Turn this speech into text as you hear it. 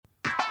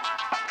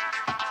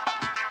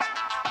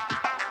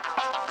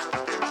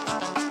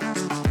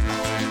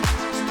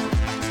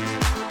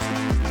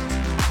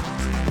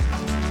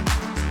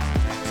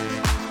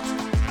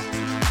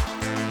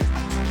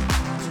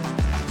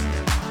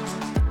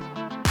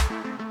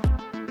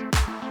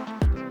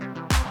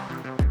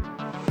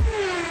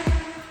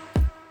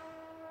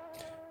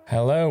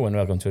Hello and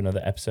welcome to another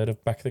episode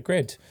of Back of the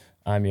Grid.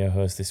 I'm your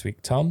host this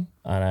week, Tom,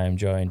 and I'm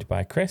joined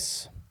by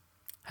Chris.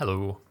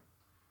 Hello.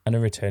 And a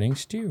returning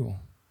Stu.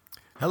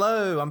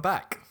 Hello, I'm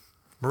back.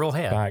 We're all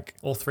here. Back.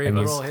 All three of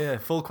us. We're all here.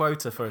 Full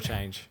quota for a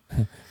change.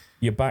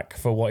 You're back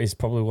for what is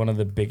probably one of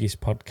the biggest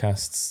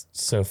podcasts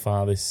so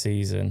far this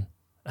season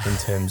in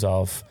terms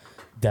of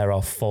there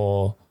are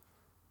 4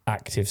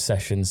 active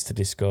sessions to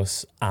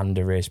discuss and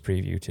a race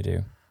preview to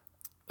do.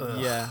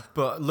 Yeah,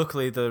 but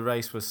luckily the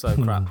race was so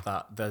crap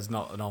that there's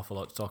not an awful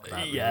lot to talk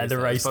about. Yeah, the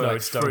race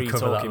notes don't three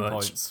cover that talking much.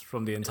 points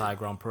from the entire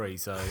Grand Prix.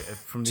 So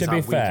from this To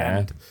be fair,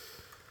 weekend,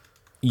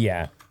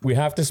 yeah, we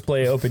have to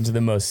split it up into the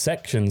most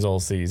sections all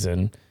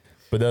season,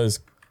 but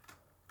those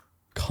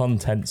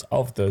contents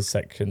of those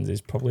sections is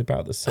probably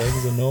about the same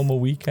as a normal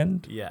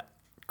weekend. yeah,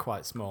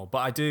 quite small. But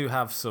I do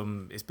have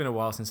some. It's been a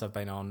while since I've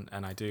been on,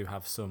 and I do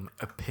have some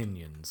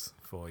opinions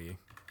for you.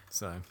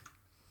 So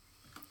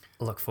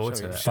Look forward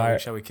to it.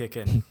 Shall we kick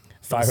in?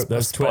 Fire up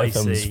those Twitter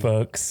thumbs,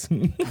 folks.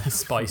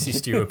 Spicy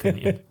stew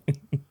opinion.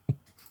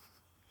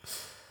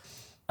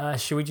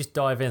 Should we just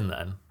dive in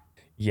then?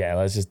 Yeah,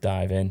 let's just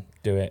dive in.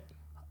 Do it.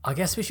 I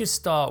guess we should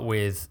start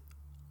with,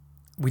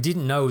 we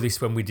didn't know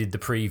this when we did the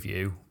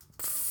preview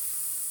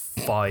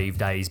 5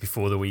 days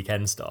before the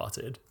weekend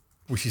started,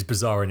 which is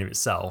bizarre in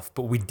itself,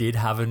 but we did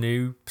have a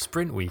new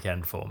sprint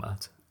weekend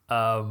format.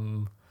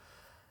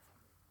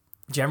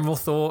 General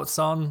thoughts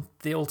on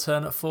the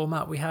alternate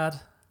format we had?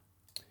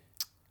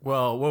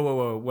 Well,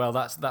 whoa. Well,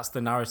 that's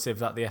the narrative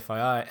that the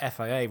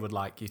FIA would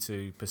like you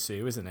to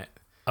pursue, isn't it?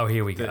 Oh,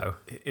 here we go.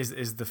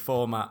 Is the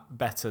format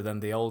better than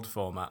the old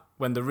format?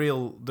 When the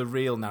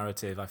real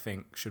narrative, I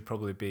think, should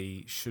probably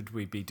be, should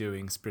we be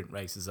doing sprint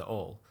races at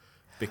all?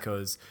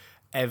 Because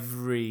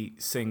every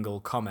single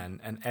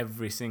comment and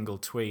every single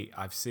tweet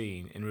I've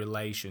seen in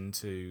relation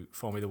to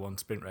Formula One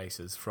sprint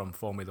races from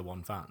Formula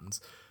One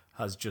fans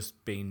has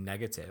just been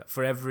negative.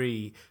 For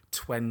every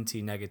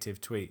 20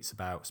 negative tweets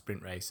about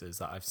sprint races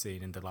that I've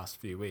seen in the last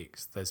few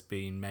weeks, there's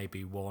been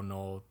maybe one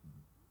or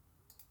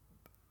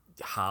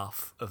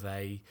half of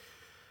a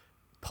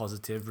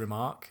positive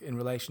remark in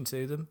relation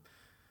to them.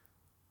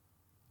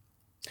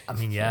 I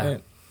mean, yeah.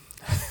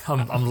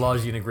 I'm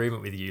largely in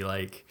agreement with you.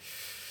 Like,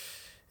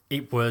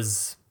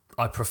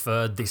 I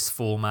preferred this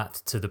format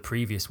to the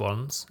previous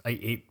ones.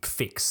 It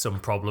fixed some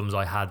problems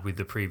I had with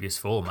the previous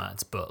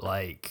format, but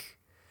like,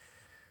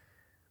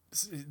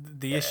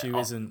 the issue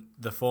isn't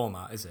the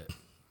format, is it?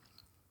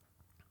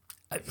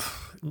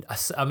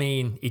 I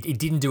mean, it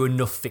didn't do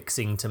enough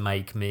fixing to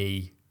make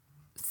me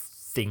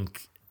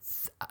think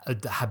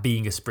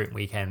being a sprint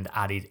weekend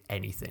added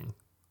anything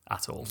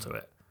at all to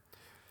it.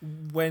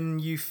 When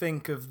you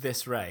think of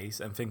this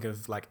race and think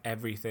of like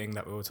everything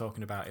that we were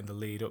talking about in the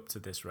lead up to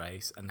this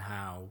race and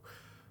how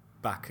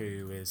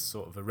Baku is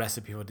sort of a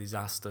recipe for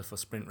disaster for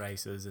sprint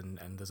races, and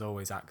there's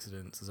always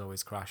accidents, there's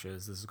always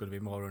crashes, there's going to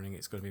be more running,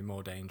 it's going to be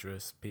more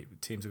dangerous,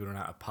 teams are going to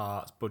run out of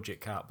parts,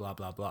 budget cap, blah,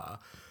 blah, blah.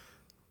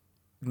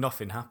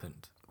 Nothing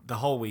happened. The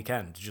whole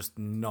weekend, just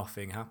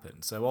nothing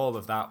happened. So all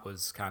of that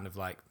was kind of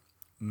like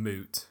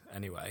moot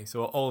anyway.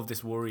 So all of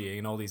this worrying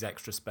and all these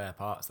extra spare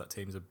parts that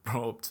teams have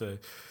brought up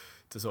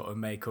to sort of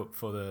make up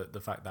for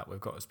the fact that we've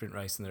got a sprint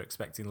race and they're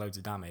expecting loads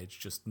of damage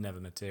just never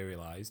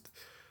materialised.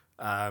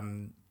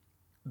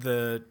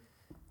 The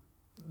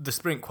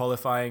sprint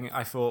qualifying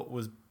I thought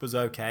was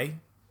okay.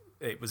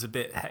 It was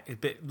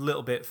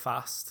little bit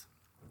fast,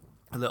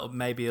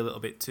 maybe a little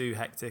bit too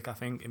hectic, I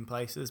think, in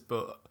places,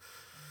 but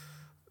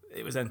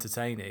it was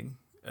entertaining.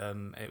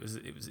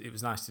 It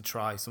was nice to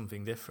try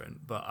something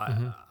different, but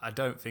I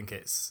don't think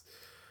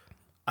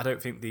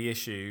the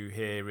issue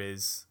here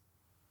is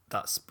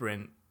that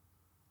sprint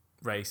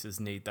racers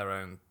need their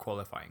own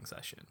qualifying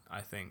session.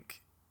 I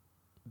think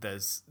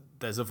there's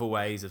other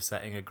ways of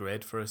setting a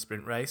grid for a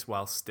sprint race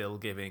while still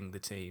giving the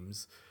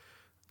teams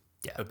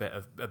a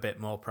bit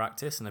more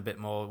practice and a bit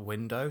more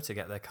window to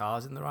get their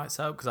cars in the right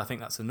setup, because I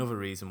think that's another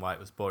reason why it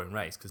was a boring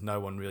race, because no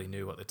one really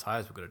knew what the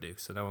tyres were going to do,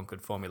 so no one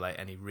could formulate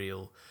any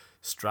real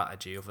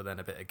strategy other than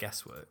a bit of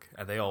guesswork,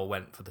 and they all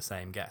went for the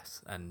same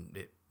guess,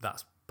 and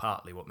that's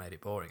partly what made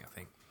it boring, I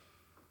think.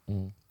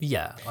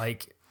 Yeah,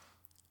 like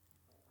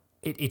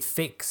it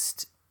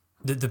fixed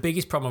the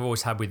biggest problem I've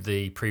always had with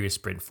the previous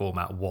sprint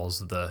format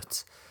was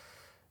that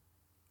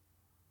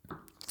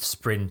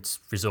sprint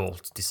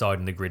result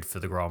deciding the grid for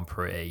the Grand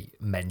Prix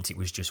meant it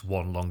was just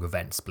one long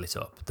event split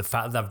up. The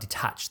fact that they've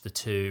detached the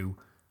two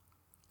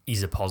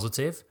is a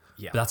positive.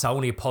 Yeah. But that's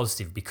only a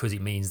positive because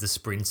it means the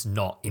sprint's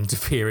not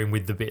interfering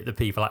with the bit that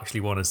people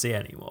actually want to see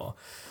anymore.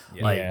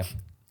 Yeah.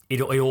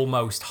 It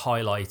almost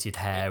highlighted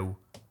how,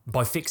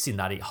 by fixing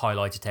that, it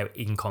highlighted how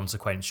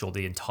inconsequential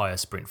the entire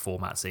sprint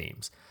format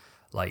seems.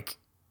 Like,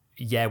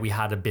 yeah, we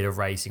had a bit of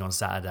racing on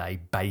Saturday.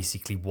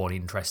 Basically, one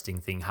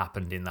interesting thing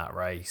happened in that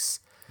race.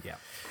 Yeah.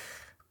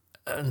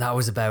 And that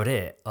was about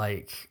it.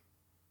 Like,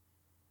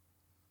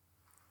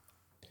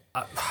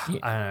 I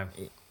don't know.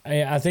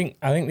 I think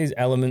there's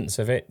elements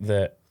of it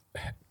that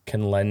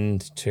can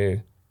lend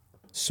to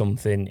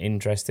something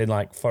interesting.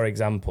 Like, for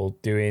example,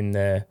 doing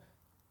the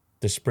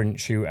sprint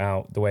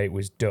shootout the way it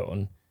was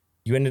done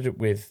you ended up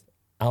with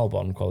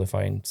Albon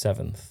qualifying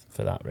 7th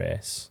for that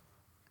race,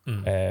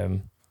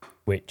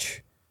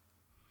 which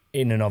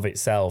in and of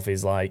itself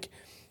is like,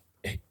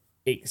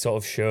 it sort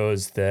of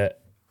shows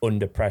that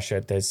under pressure,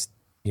 there's,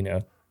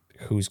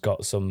 who's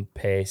got some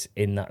pace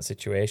in that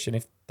situation,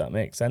 if that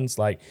makes sense.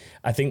 Like,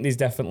 I think there's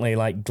definitely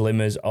like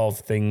glimmers of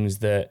things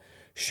that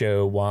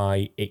show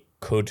why it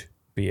could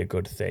be a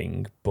good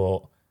thing,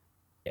 but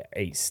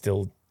it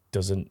still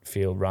doesn't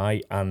feel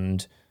right.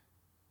 And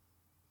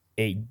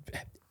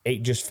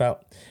it just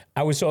felt,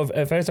 I was sort of,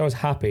 at first I was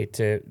happy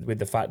with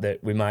the fact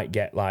that we might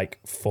get like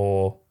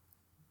 4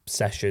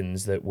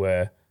 sessions that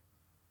were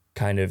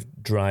kind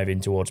of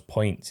driving towards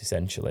points,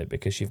 essentially,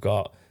 because you've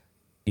got,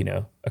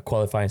 a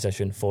qualifying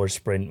session for a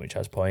sprint, which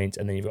has points,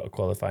 and then you've got a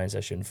qualifying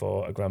session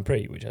for a Grand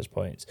Prix, which has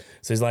points.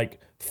 So there's like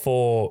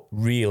 4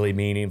 really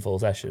meaningful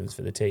sessions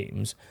for the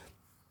teams.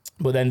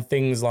 But then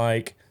things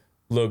like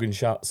Logan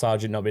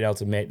Sargent not being able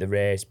to make the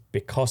race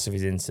because of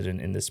his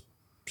incident in the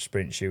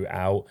sprint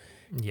shootout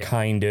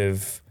kind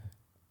of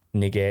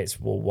negates,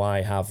 well,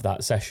 why have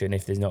that session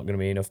if there's not going to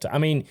be enough to... I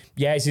mean,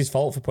 yeah, it's his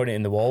fault for putting it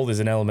in the wall. There's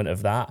an element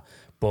of that.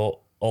 But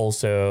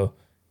also,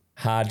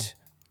 had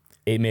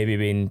it maybe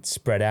been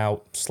spread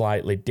out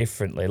slightly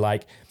differently,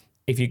 like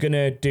if you're going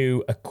to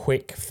do a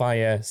quick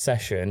fire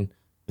session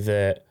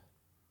that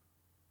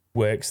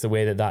works the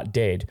way that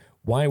did,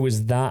 why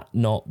was that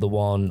not the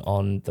one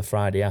on the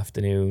Friday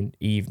afternoon,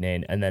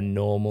 evening, and then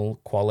normal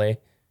quali,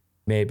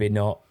 maybe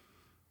not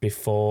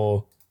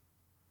before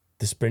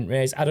the sprint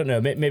race? I don't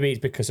know. Maybe it's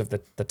because of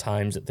the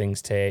times that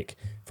things take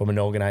from an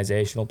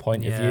organisational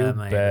point of view.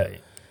 Maybe. But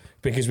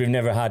because we've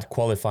never had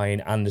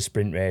qualifying and a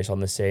sprint race on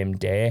the same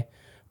day.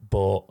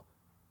 But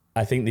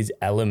I think there's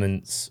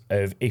elements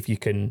of, if you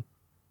can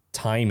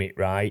time it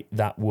right,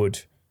 that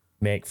would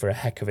make for a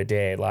heck of a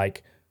day.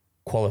 Like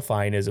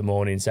qualifying as a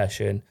morning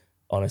session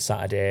on a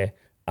Saturday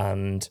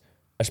and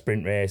a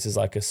sprint race as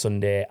like a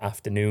Sunday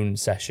afternoon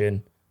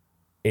session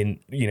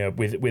with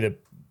a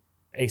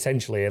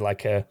essentially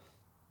like a,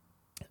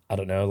 I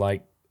don't know,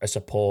 like a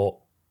support,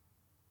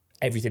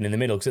 everything in the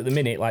middle. Because at the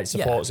minute, like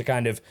supports are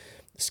kind of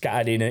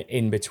scattered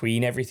in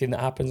between everything that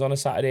happens on a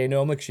Saturday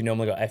normally, because you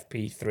normally got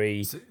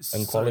FP3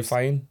 and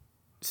qualifying.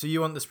 So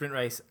you want the sprint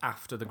race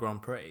after the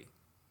Grand Prix?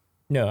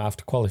 No,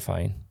 after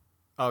qualifying.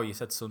 Oh, you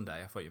said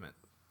Sunday. I thought you meant...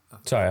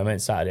 Sorry, I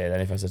meant Saturday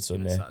then if I said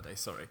Sunday. Saturday,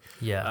 sorry.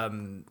 Yeah.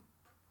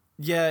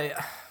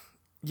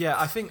 Yeah,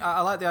 I think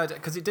I like the idea,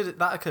 because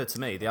that occurred to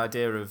me, the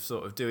idea of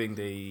sort of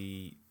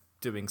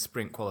doing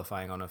sprint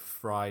qualifying on a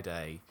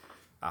Friday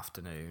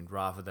afternoon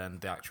rather than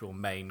the actual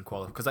main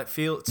qualifying,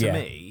 because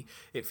me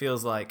it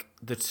feels like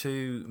the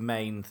 2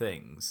 main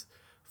things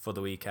for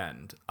the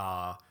weekend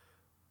are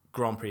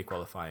Grand Prix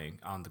qualifying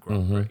and the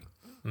Grand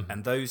Prix,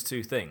 and those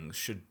 2 things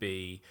should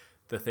be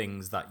the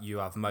things that you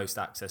have most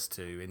access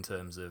to in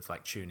terms of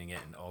like tuning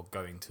in or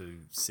going to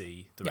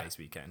see the race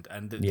weekend.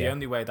 And the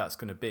only way that's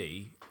going to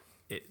be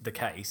the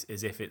case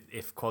is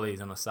if quali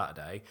is on a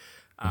Saturday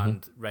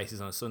and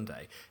races on a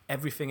Sunday.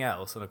 Everything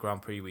else on a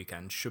Grand Prix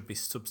weekend should be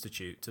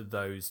substitute to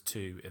those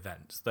 2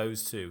 events.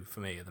 Those 2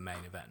 for me are the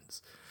main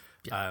events.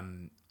 Yeah.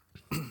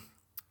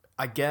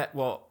 I get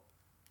what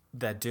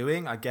they're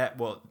doing. I get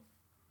what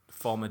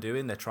FOM are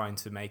doing. They're trying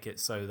to make it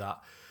so that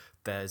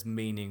there's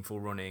meaningful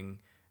running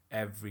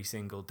every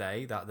single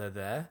day that they're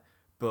there.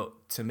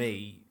 But to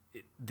me,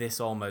 this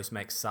almost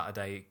makes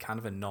Saturday kind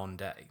of a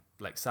non-day.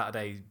 Like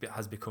Saturday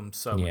has become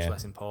so much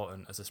less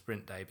important as a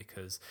sprint day,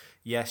 because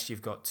yes,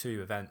 you've got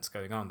 2 events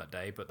going on that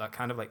day, but that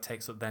kind of like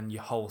takes up then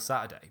your whole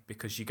Saturday,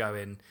 because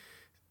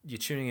you're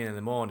tuning in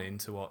the morning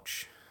to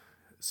watch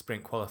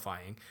sprint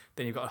qualifying,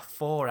 then you've got a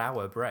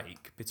 4-hour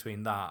break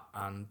between that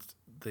and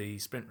the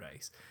sprint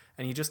race,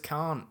 and you just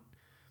can't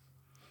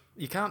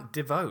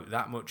devote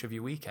that much of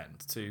your weekend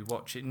to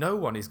watch it. No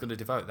one is going to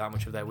devote that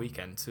much of their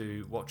weekend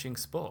to watching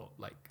sport.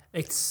 Like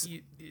it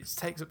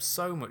takes up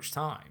so much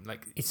time.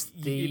 Like it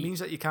means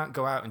that you can't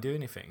go out and do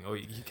anything, or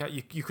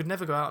you could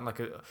never go out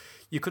and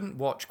you couldn't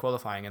watch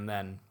qualifying and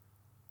then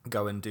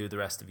go and do the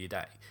rest of your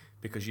day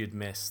because you'd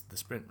miss the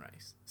sprint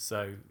race.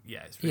 So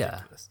yeah, it's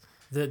ridiculous.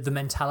 Yeah. The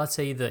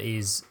mentality that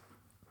is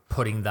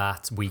putting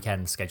that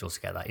weekend schedule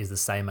together is the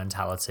same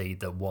mentality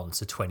that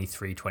wants a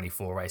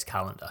 23-24 race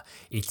calendar.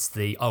 It's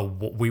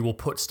we will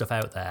put stuff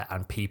out there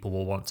and people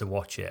will want to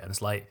watch it. And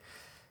it's like,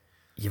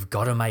 you've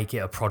got to make it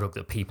a product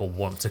that people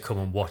want to come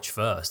and watch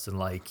first. And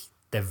like,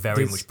 they're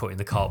very much putting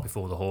the cart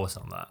before the horse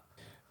on that.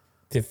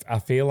 I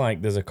feel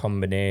like there's a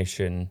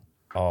combination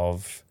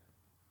of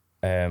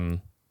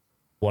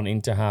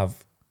wanting to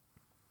have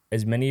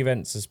as many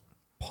events as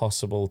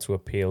possible to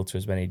appeal to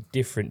as many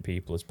different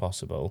people as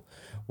possible,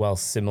 while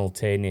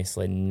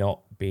simultaneously not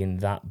being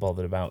that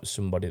bothered about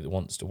somebody that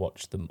wants to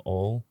watch them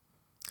all.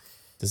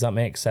 Does that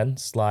make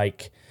sense?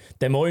 Like,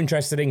 they're more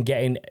interested in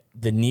getting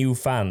the new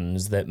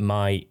fans that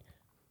might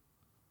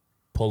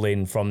pull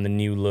in from the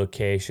new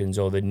locations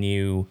or the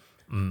new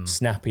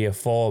snappier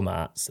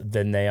formats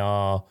than they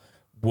are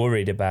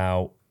worried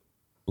about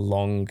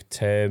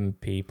long-term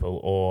people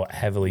or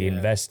heavily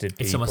invested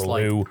It's people almost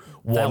like who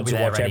want be to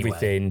there watch anyway.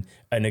 everything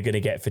and are going to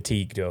get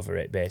fatigued over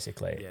it,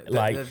 basically. Yeah,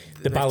 the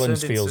they've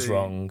balance turned feels into-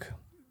 wrong.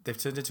 They've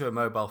turned into a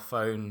mobile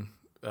phone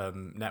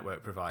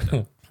network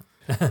provider.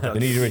 They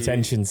need a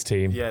retentions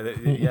team. Yeah,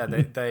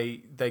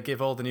 they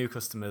give all the new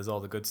customers all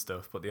the good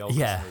stuff, but the old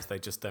Yeah. customers they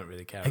just don't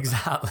really care about.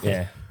 Exactly.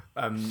 Yeah.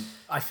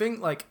 I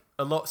think like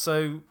a lot.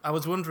 So I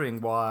was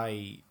wondering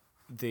why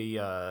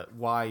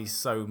why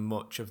so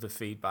much of the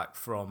feedback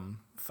from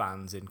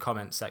fans in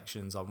comment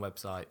sections on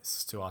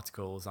websites to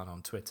articles and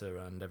on Twitter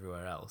and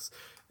everywhere else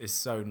is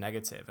so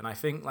negative. And I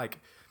think like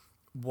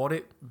what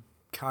it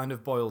kind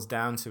of boils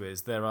down to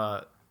is there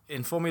are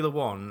in Formula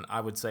One,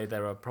 I would say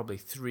there are probably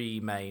three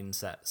main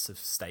sets of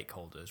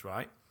stakeholders,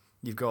 right?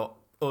 You've got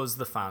us,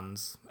 the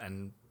fans,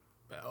 and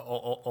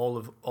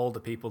all the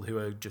people who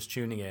are just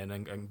tuning in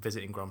and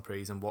visiting Grand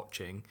Prix and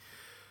watching.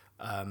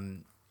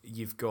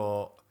 You've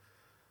got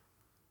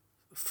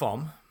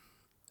FOM,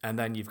 and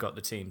then you've got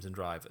the teams and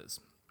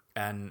drivers,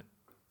 and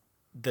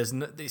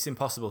it's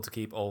impossible to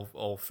keep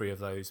all three of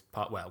those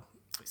well,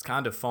 it's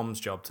kind of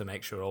FOM's job to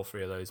make sure all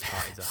three of those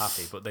parties are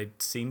happy, but they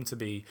seem to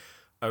be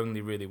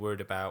only really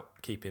worried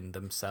about keeping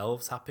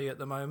themselves happy at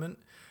the moment.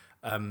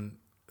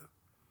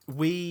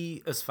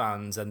 We as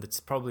fans, and it's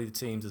probably the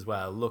teams as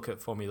well, look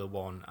at Formula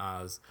One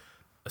as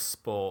a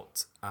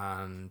sport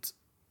and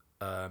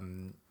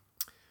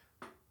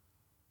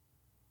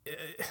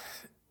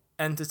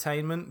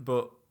entertainment,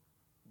 but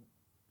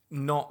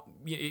not.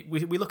 We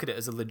look at it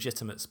as a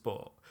legitimate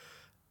sport.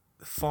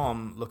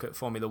 FOM look at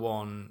Formula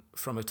One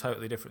from a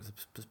totally different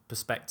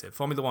perspective.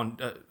 Formula One,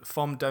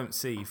 FOM don't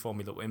see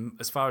Formula One,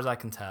 as far as I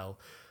can tell,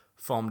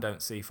 FOM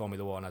don't see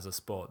Formula One as a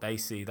sport. They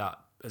see that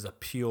as a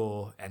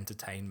pure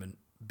entertainment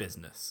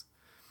business.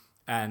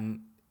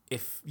 And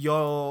if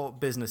your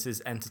business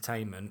is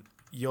entertainment,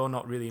 you're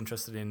not really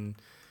interested in.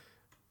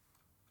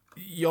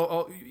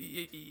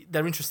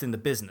 They're interested in the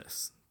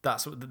business.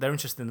 That's what they're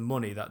interested in, the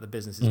money that the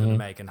business is going to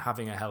make and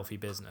having a healthy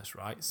business,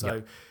 right?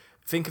 So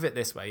think of it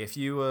this way: if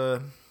you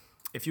were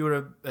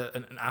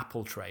an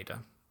Apple trader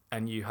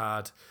and you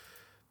had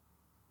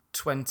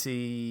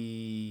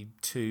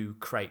 22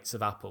 crates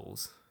of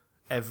apples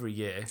every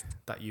year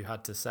that you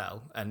had to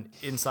sell, and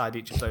inside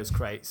each of those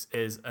crates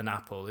is an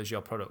apple as your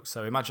product.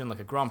 So imagine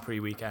like a Grand Prix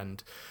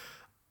weekend,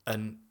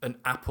 and an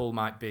apple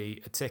might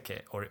be a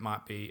ticket, or it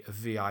might be a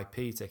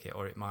VIP ticket,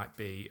 or it might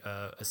be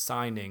a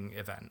signing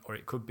event, or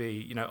it could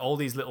be, all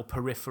these little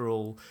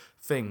peripheral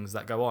things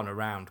that go on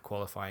around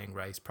qualifying,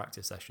 race,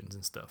 practice sessions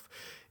and stuff.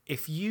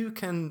 If you're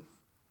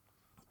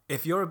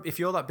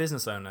that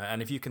business owner,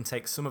 and if you can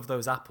take some of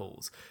those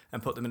apples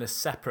and put them in a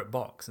separate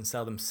box and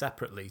sell them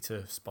separately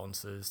to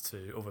sponsors,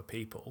 to other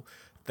people,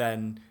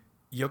 then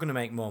you're going to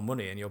make more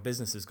money and your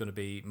business is going to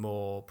be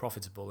more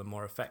profitable and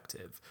more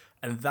effective.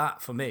 And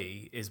that, for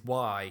me, is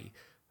why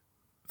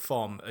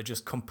FOM are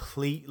just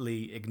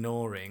completely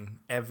ignoring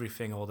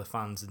everything all the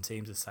fans and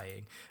teams are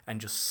saying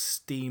and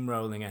just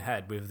steamrolling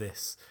ahead with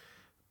this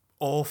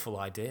awful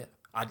idea.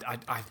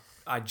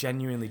 I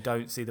genuinely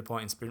don't see the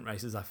point in sprint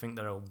races. I think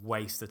they're a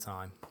waste of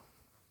time.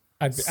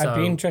 I'd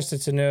be interested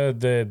to know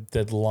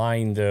the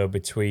line, though,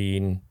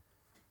 between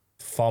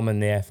FOM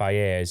and the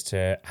FIA as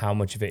to how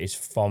much of it is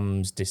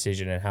FOM's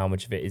decision and how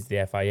much of it is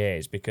the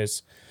FIA's,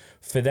 because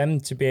for them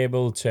to be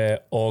able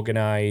to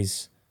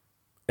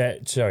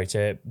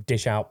to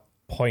dish out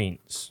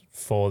points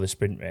for the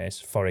sprint race,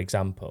 for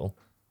example,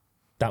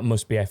 that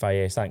must be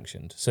FIA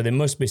sanctioned. So there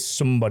must be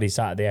somebody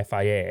sat at the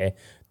FIA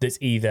that's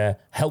either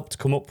helped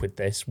come up with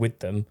this with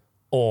them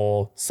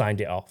or signed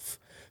it off.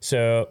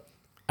 So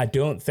I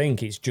don't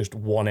think it's just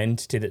one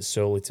entity that's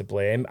solely to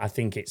blame. I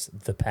think it's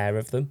the pair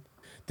of them.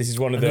 This is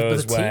one of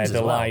those where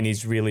the line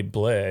is really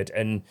blurred.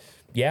 And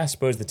yeah, I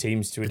suppose the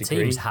teams to a degree.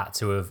 The teams had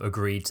to have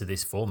agreed to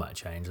this format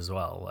change as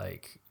well.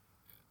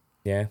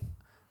 Yeah.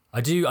 I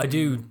do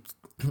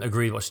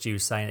agree with what Stu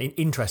was saying.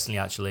 Interestingly,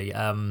 actually,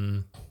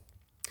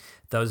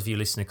 those of you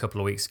listening a couple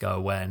of weeks ago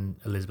when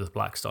Elizabeth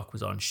Blackstock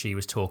was on, she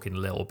was talking a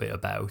little bit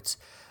about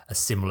a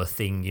similar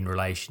thing in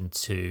relation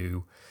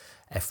to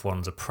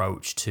F1's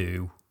approach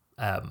to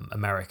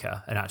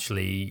America, and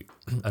actually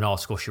an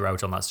article she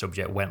wrote on that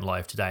subject went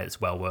live today. It's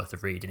well worth a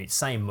read, and it's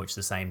saying much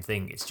the same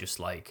thing. It's just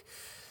like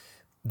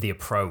the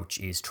approach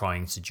is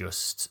trying to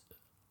just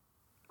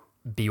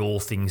be all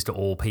things to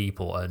all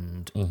people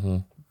and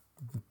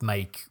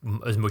make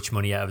as much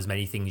money out of as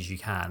many things as you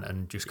can,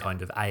 and just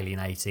kind of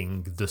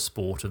alienating the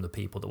sport and the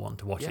people that want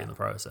to watch it in the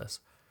process.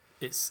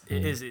 It's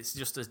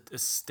just a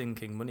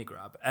stinking money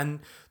grab.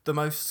 And the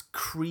most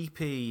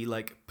creepy,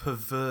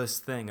 perverse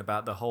thing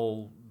about the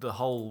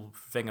whole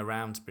thing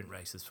around sprint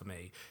races for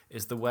me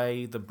is the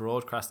way the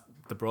broadcast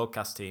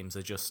teams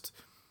are just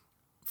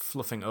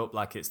fluffing up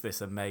like it's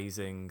this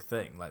amazing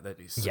thing. Like that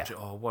is such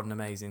what an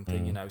amazing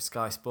thing.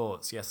 Sky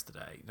Sports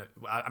yesterday.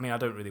 I mean, I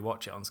don't really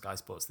watch it on Sky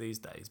Sports these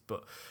days,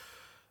 but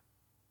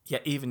yeah,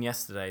 even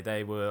yesterday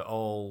they were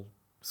all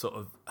sort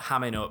of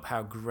hamming up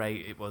how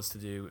great it was to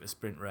do a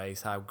sprint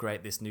race, how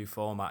great this new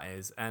format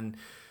is. And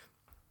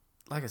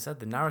like I said,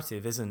 the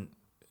narrative isn't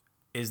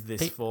is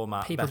this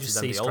format people better just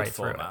than see the old straight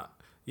through it. format?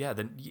 Yeah,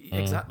 then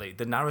exactly.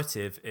 The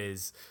narrative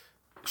is,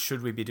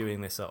 should we be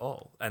doing this at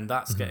all? And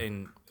that's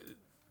getting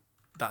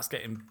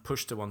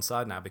pushed to one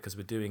side now because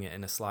we're doing it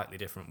in a slightly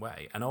different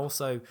way. And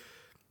also,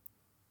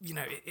 you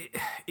know,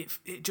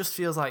 it just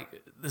feels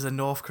like there's a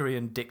North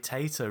Korean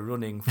dictator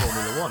running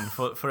Formula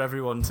One for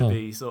everyone to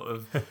be sort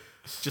of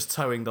just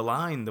towing the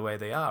line the way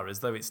they are, as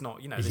though it's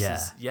not, you know,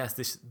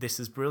 this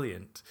is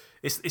brilliant.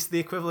 It's the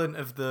equivalent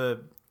of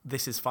the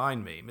 "this is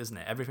fine" meme, isn't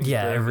it? Everything's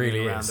it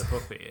really around is. the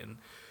puppy and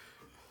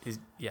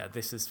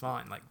this is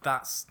fine. Like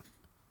that's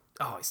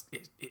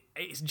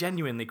it's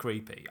genuinely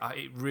creepy.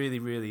 It really,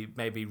 really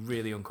made me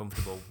really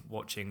uncomfortable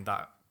watching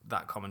that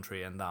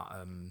commentary and that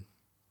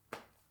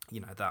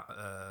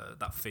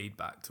that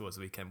feedback towards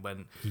the weekend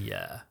when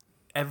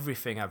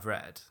everything I've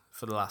read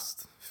for the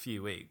last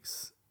few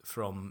weeks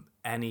from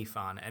any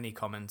fan, any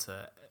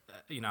commenter,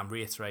 I'm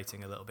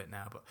reiterating a little bit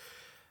now, but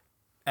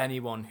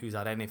anyone who's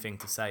had anything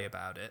to say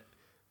about it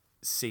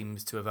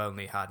seems to have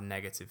only had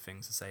negative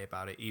things to say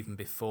about it even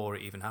before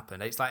it even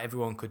happened. It's like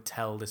everyone could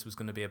tell this was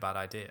going to be a bad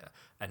idea,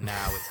 and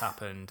now it's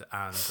happened,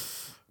 and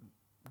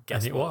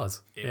guess and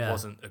what? It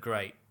wasn't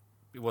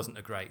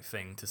a great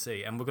thing to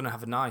see. And we're going to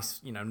have a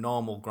nice,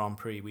 normal Grand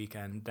Prix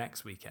weekend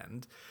next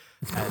weekend.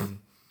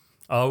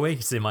 Are we?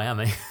 It's in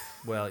Miami.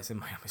 Well, it's in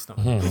Miami. It's not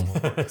really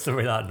normal. It's not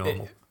really that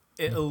normal.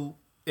 It'll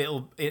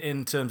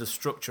in terms of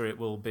structure, it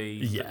will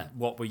be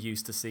what we're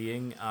used to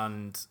seeing,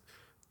 and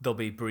there'll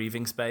be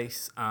breathing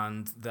space,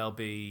 and there'll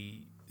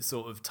be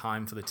sort of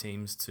time for the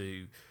teams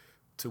to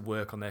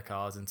work on their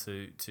cars and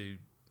to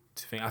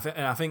think.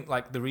 I think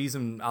like the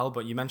reason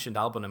Albon, you mentioned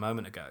Albon a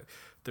moment ago,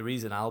 the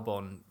reason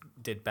Albon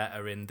did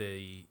better in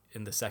the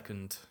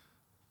second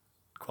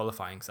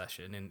qualifying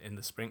session in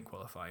the sprint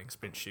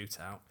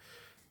shootout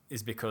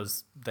is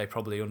because they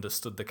probably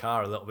understood the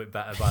car a little bit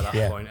better by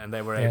that point, and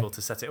they were able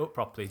to set it up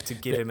properly to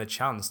give him a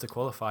chance to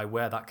qualify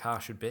where that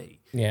car should be.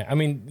 Yeah, I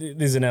mean,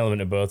 there's an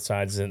element of both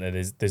sides, isn't there?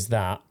 There's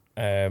that,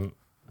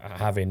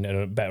 having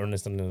a better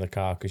understanding of the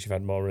car because you've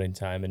had more running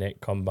time in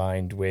it,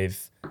 combined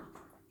with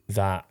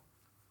that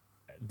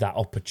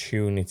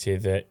opportunity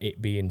that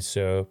it being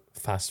so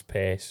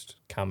fast-paced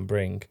can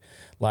bring.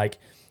 Like,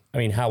 I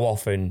mean, how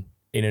often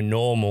in a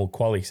normal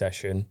quali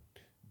session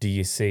do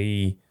you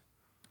see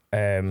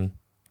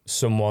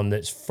someone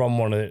that's from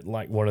one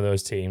of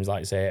those teams,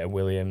 like say a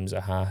Williams,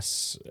 a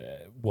Haas,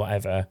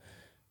 whatever,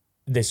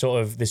 they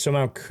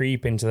somehow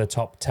creep into the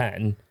top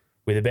 10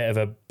 with a bit of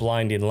a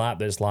blinding lap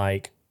that's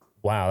like,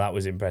 wow, that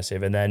was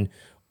impressive, and then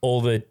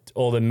all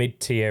the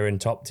mid-tier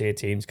and top-tier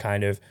teams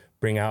kind of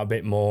bring out a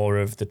bit more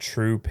of the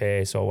true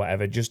pace or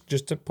whatever,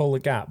 just to pull the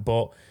gap,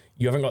 but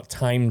you haven't got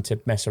time to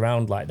mess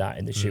around like that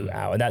in the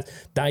shootout. And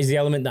that is the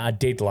element that I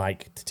did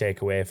like to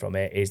take away from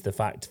it, is the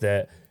fact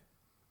that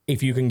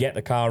if you can get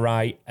the car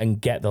right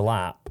and get the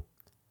lap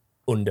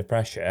under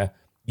pressure,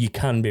 you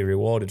can be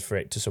rewarded for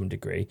it to some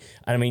degree.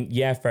 And I mean,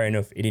 yeah, fair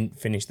enough, he didn't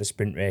finish the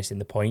sprint race in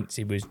the points.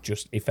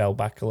 He fell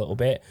back a little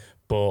bit,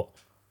 but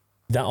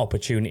that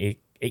opportunity,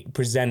 it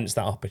presents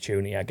that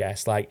opportunity, I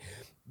guess. Like,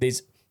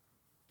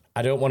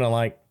 I don't want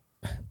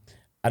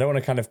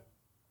to kind of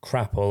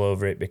crap all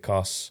over it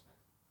because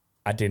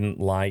I didn't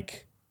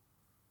like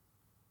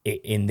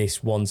it in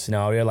this one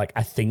scenario. Like,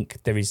 I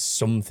think there is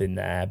something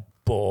there,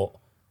 but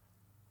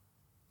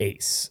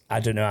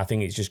I don't know, I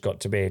think it's just got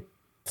to be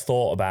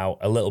thought about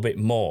a little bit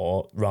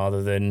more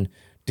rather than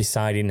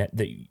deciding that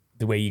the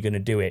way you're going to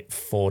do it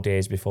 4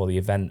 days before the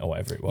event or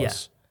whatever it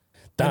was.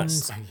 Yeah.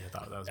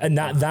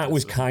 That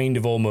was kind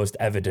of almost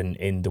evident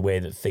in the way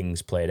that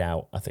things played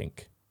out, I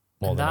think,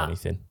 more than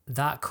anything.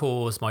 That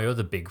caused my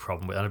other big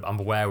problem with, and I'm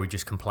aware we're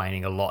just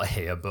complaining a lot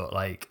here, but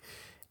like,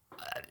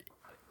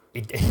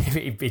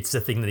 it's a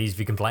thing that needs to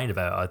be complained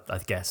about, I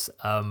guess.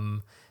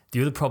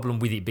 The other problem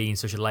with it being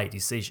such a late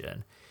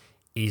decision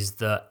is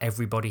that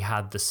everybody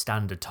had the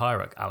standard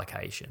tyre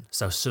allocation.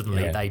 So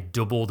suddenly they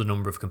double the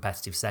number of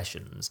competitive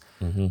sessions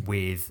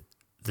with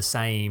the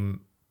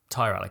same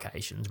tyre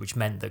allocations, which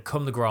meant that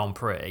come the Grand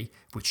Prix,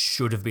 which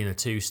should have been a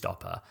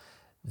two-stopper,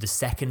 the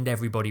second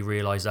everybody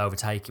realised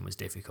overtaking was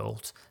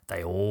difficult,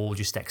 they all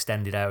just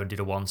extended out and did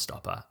a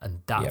one-stopper.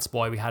 And that's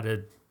why we had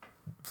a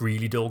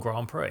really dull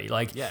Grand Prix.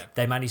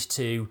 They managed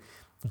to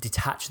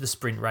detach the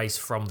sprint race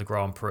from the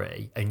Grand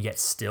Prix and yet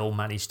still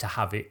manage to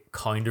have it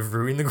kind of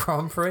ruin the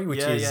Grand Prix,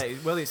 which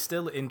is... Well, it's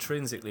still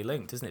intrinsically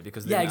linked, isn't it?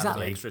 Because they didn't have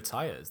any extra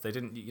tyres. They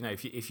didn't,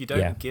 if you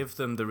don't give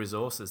them the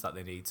resources that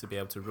they need to be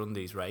able to run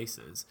these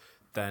races,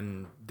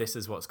 then this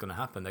is what's going to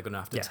happen. They're going to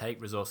have to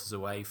take resources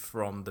away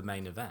from the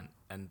main event.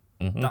 And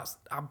that's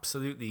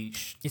absolutely...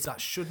 that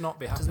should not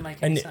be happening. It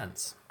doesn't make any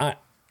sense.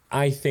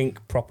 I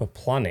think proper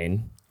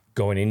planning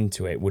going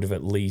into it would have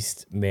at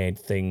least made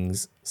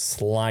things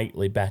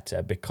slightly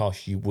better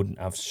because you wouldn't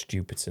have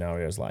stupid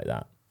scenarios like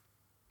that.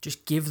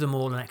 Just give them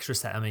all an extra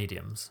set of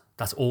mediums.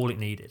 That's all it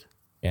needed.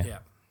 Yeah.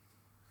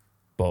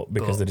 But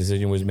because the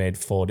decision was made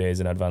 4 days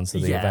in advance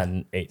of the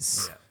event,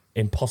 it's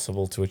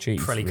impossible to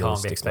achieve. Pirelli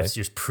can't be expected to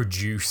just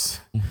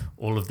produce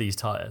all of these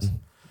tyres.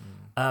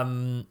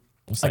 I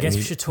guess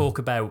we should talk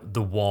about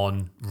the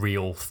one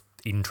real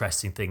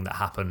interesting thing that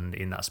happened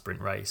in that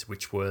sprint race,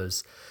 which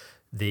was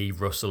the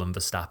Russell and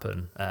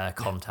Verstappen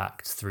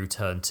contact through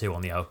turn 2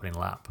 on the opening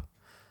lap.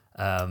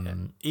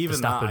 Even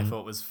Verstappen, that I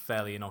thought was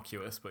fairly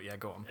innocuous, but yeah,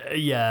 go on.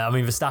 Yeah, I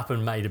mean,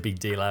 Verstappen made a big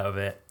deal out of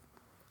it.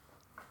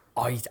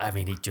 I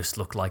mean, it just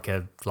looked like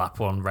a lap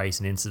 1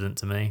 racing incident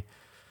to me.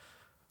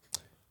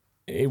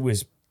 It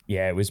was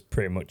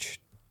pretty much.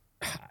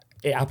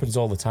 It happens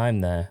all the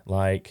time there.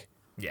 Like,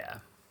 yeah,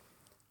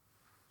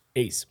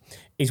 it's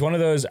one of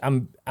those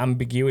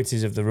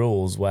ambiguities of the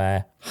rules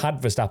where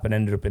had Verstappen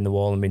ended up in the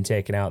wall and been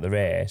taken out of the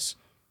race,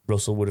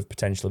 Russell would have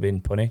potentially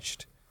been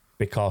punished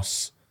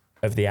because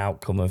of the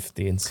outcome of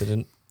the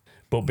incident.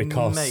 But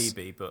because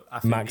maybe, but I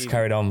think Max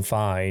carried on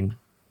fine,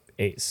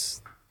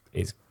 it's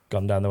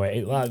gone down the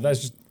way.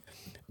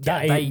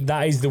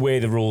 That is the way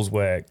the rules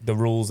work. The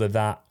rules are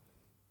that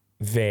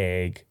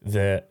vague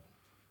that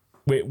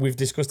we've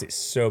discussed it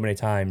so many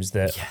times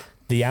that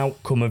the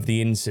outcome of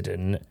the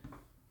incident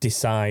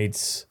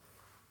decides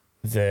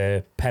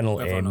the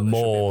penalty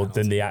more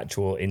than the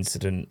actual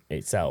incident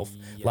itself.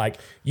 Yeah. Like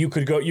you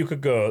could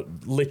go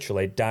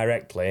literally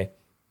directly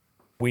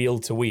wheel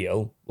to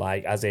wheel,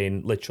 like as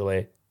in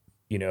literally,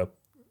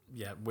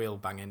 wheel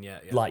banging,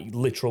 like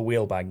literal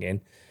wheel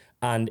banging.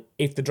 And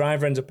if the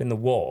driver ends up in the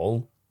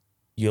wall,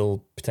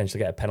 you'll potentially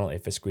get a penalty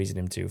for squeezing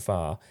him too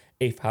far.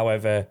 If,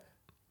 however,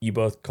 you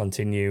both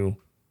continue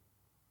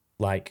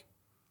like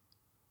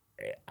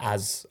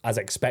as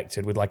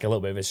expected with like a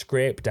little bit of a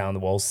scrape down the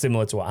wall,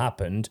 similar to what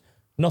happened,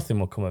 nothing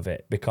will come of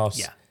it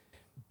because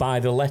by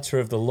the letter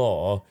of the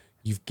law,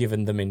 you've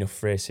given them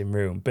enough racing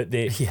room. But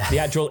the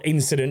actual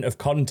incident of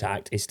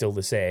contact is still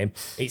the same.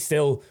 It's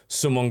still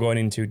someone going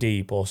in too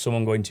deep or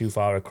someone going too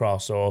far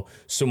across or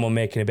someone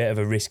making a bit of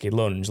a risky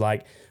lunge.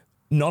 Like,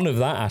 none of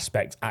that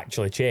aspect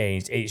actually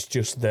changed. It's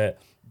just that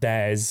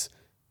there's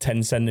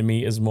 10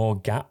 centimetres more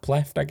gap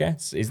left, I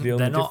guess, is the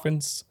only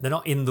difference. They're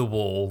not in the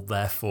wall,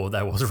 therefore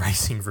there was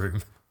racing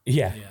room.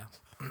 Yeah.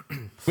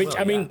 Which, well,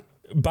 I mean,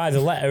 by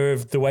the letter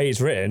of the way it's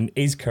written,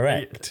 is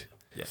correct.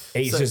 Yeah.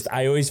 It's just,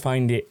 I always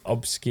find it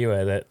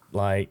obscure that,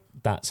 like,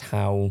 that's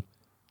how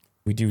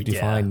we do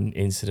define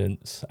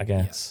incidents, I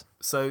guess.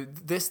 Yeah. So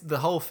the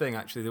whole thing,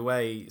 actually, the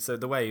way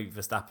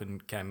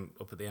Verstappen came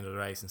up at the end of the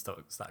race and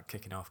started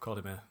kicking off, called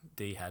him a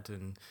D-head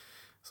and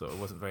sort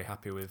of wasn't very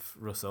happy with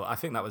Russell. I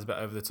think that was a bit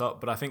over the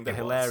top, but I think the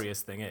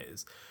hilarious thing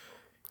is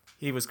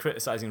he was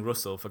criticising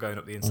Russell for going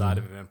up the inside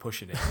of him and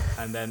pushing him,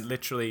 and then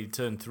literally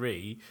turn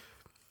 3,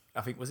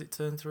 I think, was it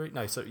turn 3?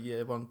 No, so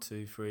 1,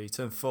 2, 3,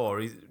 turn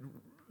 4,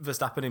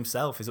 Verstappen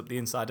himself is up the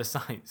inside of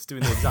Sainz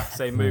doing the exact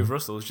same move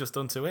Russell's just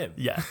done to him.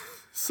 Yeah.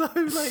 So,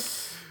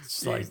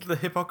 the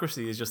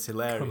hypocrisy is just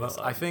hilarious.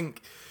 I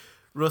think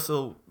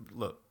Russell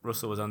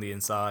was on the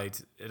inside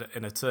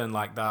in a turn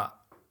like that,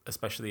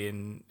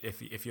 especially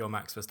if you're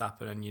Max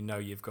Verstappen and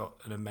you've got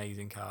an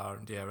amazing car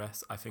and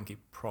DRS, I think he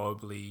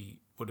probably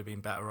would have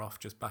been better off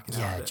just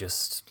backing out.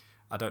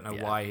 I don't know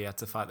why he had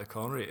to fight the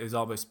corner. It was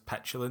almost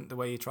petulant the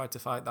way he tried to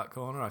fight that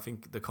corner. I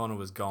think the corner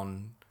was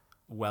gone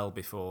well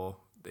before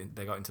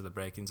they got into the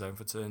braking zone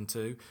for turn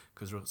 2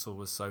 because Russell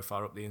was so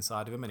far up the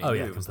inside of him and he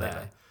knew it was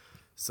there.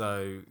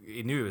 So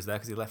he knew it was there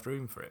because he left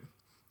room for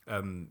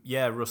him.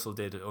 Russell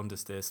did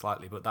understeer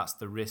slightly, but that's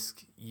the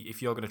risk.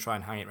 If you're going to try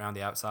and hang it around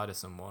the outside of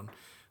someone,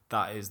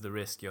 that is the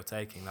risk you're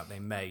taking, that they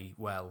may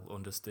well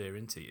understeer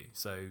into you.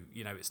 So,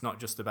 it's not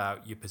just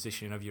about your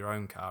position of your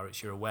own car,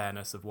 it's your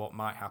awareness of what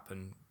might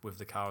happen with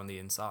the car on the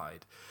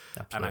inside.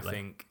 Absolutely. And I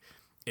think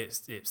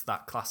it's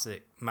that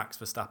classic Max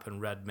Verstappen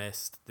red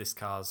mist, this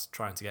car's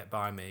trying to get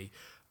by me,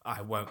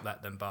 I won't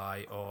let them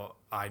by, or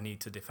I need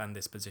to defend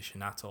this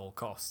position at all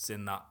costs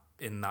in that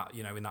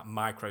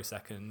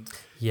microsecond.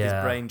 His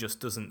brain just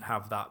doesn't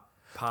have that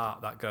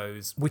part that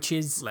goes, which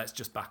is, let's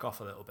just back off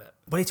a little bit.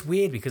 But it's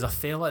weird because I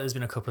feel like there's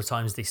been a couple of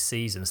times this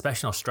season,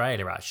 especially in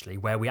Australia actually,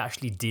 where we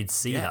actually did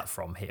see that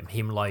from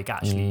him like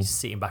actually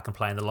sitting back and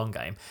playing the long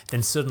game.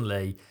 Then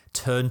suddenly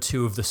turn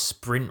 2 of the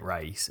sprint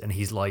race and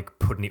he's like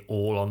putting it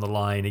all on the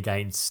line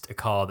against a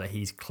car that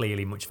he's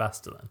clearly much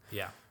faster than.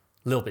 Yeah.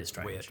 A little bit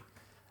strange.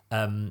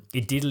 Weird.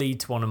 It did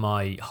lead to one of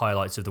my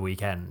highlights of the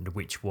weekend,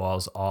 which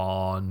was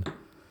on,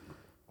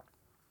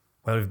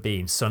 where have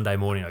been Sunday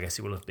morning, I guess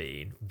it will have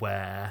been,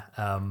 where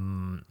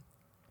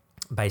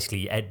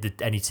basically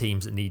any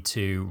teams that need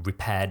to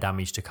repair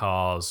damage to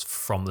cars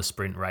from the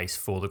sprint race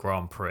for the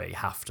Grand Prix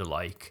have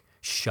to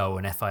show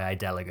an FIA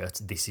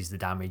delegate, this is the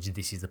damage,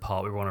 this is the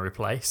part we want to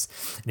replace.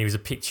 And it was a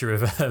picture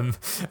of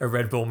a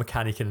Red Bull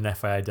mechanic and an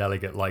FIA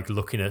delegate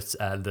looking at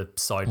the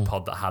side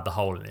pod that had the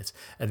hole in it,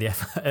 and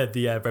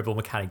the Red Bull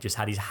mechanic just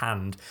had his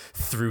hand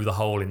through the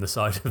hole in the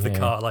side of the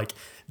car,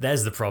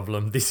 there's the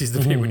problem, this is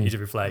the bit we need to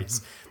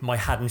replace. My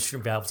hand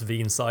shouldn't be able to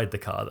be inside the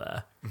car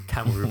there.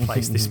 Can we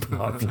replace this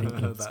part,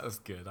 please? That was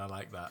good, I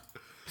like that.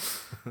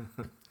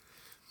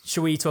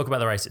 Should we talk about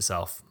the race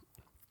itself?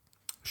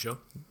 Sure.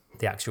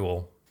 The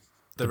actual...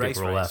 The race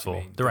race,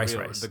 the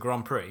race. The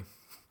Grand Prix.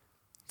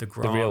 The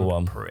real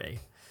one. Prix.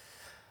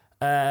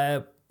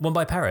 Won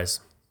by Perez.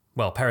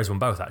 Well, Perez won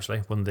both,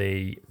 actually. Won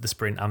the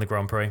sprint and the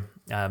Grand Prix.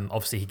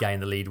 Obviously, he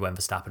gained the lead when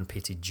Verstappen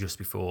pitted just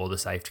before the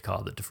safety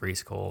car that De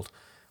Vries called,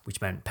 which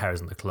meant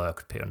Perez and Leclerc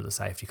could pit under the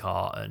safety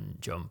car and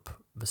jump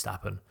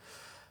Verstappen.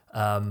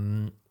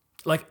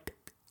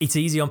 It's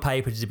easy on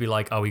paper to be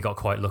like, oh, he got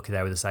quite lucky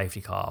there with the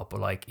safety car, but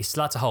like he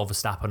still had to hold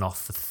Verstappen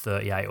off for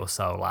 38 or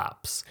so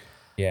laps.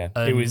 Yeah,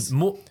 and it was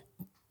more.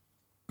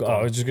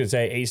 I was just going to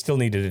say, he still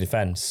needed a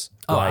defence.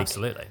 Oh,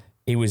 absolutely.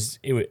 It was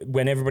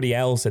when everybody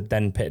else had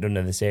then pitted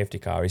under the safety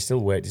car, he still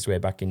worked his way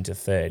back into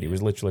third. He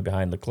was literally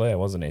behind Leclerc,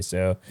 wasn't he?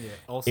 So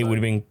also, it would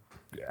have been,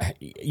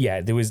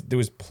 there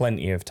was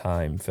plenty of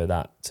time for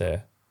that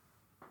to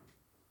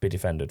be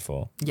defended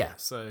for. Yeah.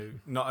 So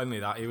not only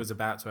that, he was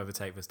about to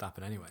overtake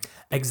Verstappen anyway.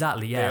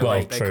 Exactly. Yeah.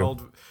 Well,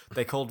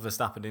 they called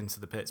Verstappen into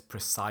the pits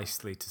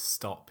precisely to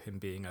stop him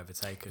being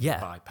overtaken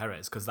by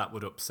Perez, because that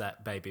would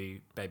upset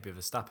baby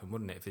Verstappen,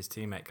 wouldn't it? If his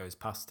teammate goes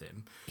past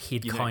him, you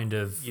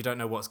don't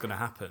know what's going to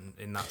happen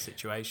in that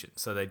situation.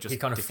 So they just he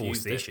kind of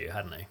forced the issue,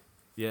 hadn't he?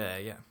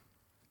 Yeah.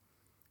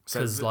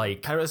 Because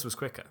Perez was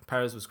quicker.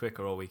 Perez was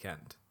quicker all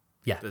weekend.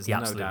 Yeah, there's no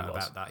doubt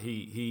about that.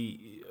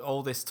 He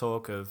all this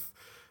talk of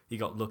he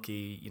got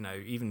lucky,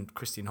 even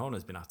Christian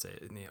Horner's been at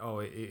it. And he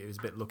was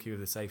a bit lucky with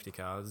the safety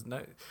car. There's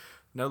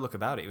no look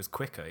about it. It was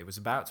quicker. It was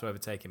about to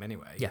overtake him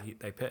anyway. Yeah.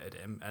 They pitted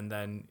him. And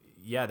then,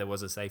 there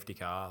was a safety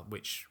car,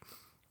 which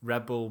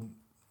Red Bull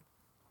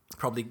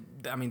probably,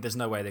 there's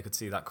no way they could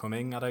see that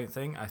coming, I don't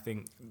think. I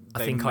think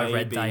I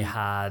read they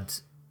had,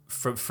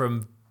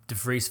 from De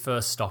Vries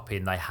first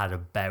stopping, they had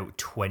about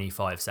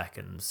 25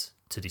 seconds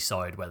to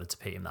decide whether to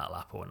pit him that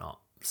lap or not.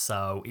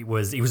 So it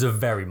was a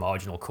very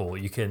marginal call.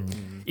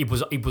 It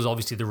was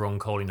obviously the wrong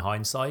call in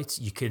hindsight.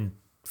 You can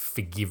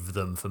forgive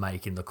them for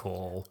making the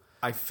call.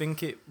 I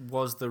think it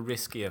was the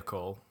riskier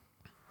call,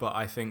 but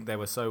I think they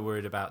were so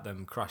worried about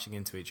them crashing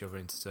into each other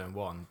into turn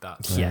one that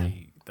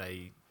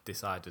they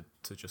decided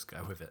to just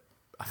go with it.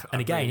 I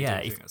think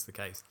that's the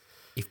case.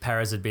 If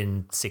Perez had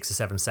been 6 or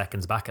 7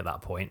 seconds back at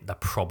that point, they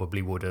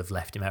probably would have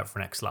left him out for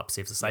an extra lap to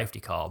see if the safety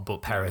car.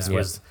 But Perez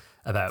was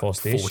about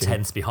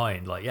 4/10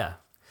 behind.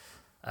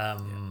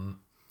 And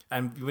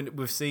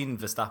we've seen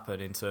Verstappen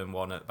in turn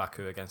one at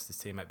Baku against his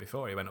teammate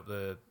before. He went up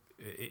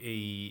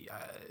he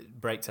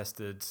brake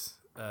tested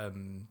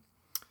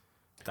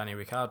Danny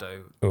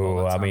Ricciardo.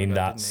 Oh,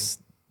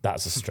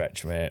 that's a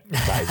stretch, mate.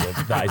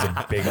 That is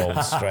a big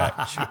old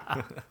stretch.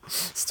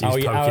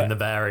 Steve's poking the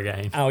bear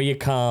again. How are your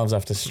calves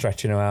after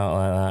stretching them out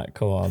like that?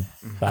 Come on.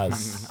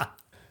 That's. I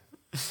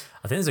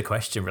think there's a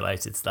question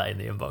related to that in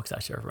the inbox,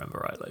 actually, if I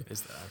remember rightly.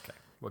 Is there? Okay.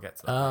 We'll get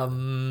to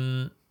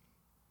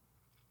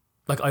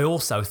that. I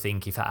also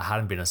think if that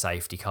hadn't been a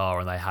safety car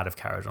and they had have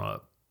carried on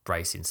at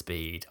racing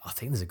speed, I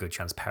think there's a good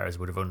chance Perez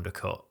would have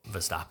undercut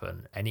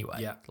Verstappen anyway.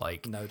 Yeah,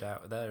 no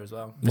doubt there as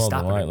well.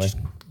 Verstappen had just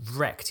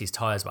wrecked his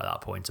tyres by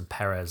that point, and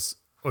Perez,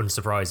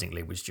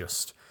 unsurprisingly, was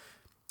just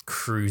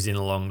cruising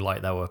along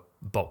like they were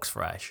box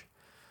fresh.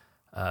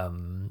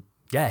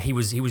 He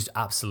was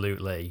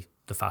absolutely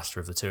the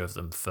faster of the two of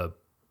them for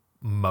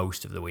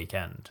most of the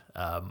weekend.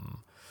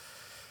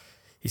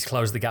 He's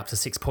closed the gap to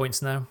 6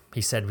 points now.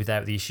 He said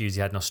without the issues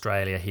he had in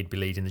Australia, he'd be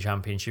leading the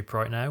championship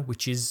right now,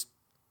 which is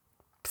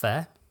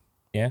fair.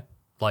 Yeah.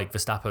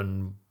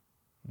 Verstappen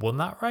won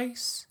that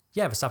race?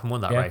 Yeah, Verstappen won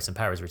that race and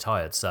Perez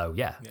retired. So,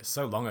 yeah. It's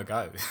so long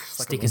ago.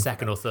 Stick a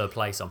second or third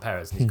place on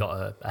Perez and he's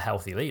got a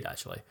healthy lead,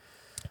 actually.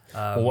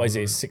 What is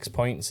it? 6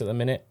 points at the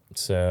minute.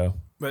 So.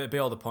 Well, it'd be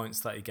all the points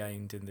that he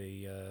gained in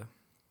the,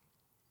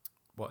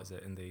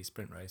 in the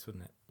sprint race,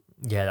 wouldn't it?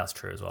 Yeah, that's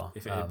true as well.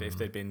 If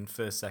they'd been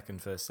first,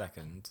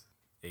 second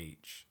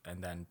each,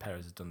 and then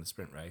Perez had done the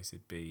sprint race,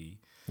 it'd be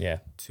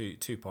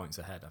 2 points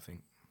ahead, I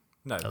think.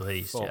 No, at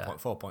least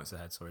 4 points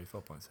ahead. Sorry,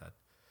 4 points ahead.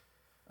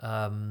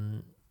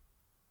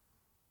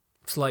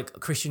 It's like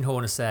Christian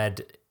Horner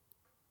said,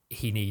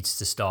 he needs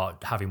to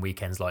start having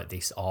weekends like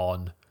this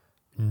on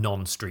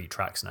non-street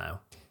tracks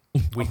now.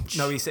 Which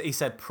no, he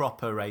said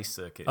proper race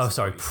circuits. Oh,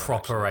 sorry,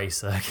 proper race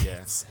circuits.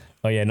 Yes.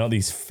 Oh yeah, not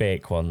these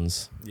fake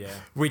ones. Yeah.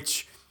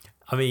 Which,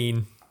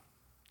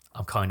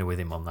 I'm kind of with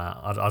him on that.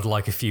 I'd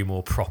like a few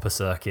more proper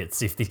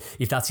circuits.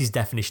 If that's his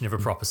definition of a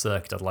proper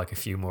circuit, I'd like a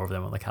few more of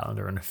them on the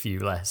calendar and a few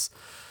less.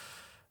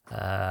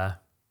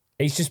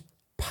 It's just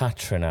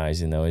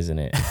patronising though, isn't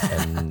it?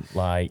 And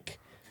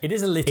it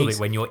is a little bit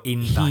when you're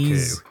in Baku.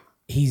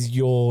 He's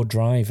your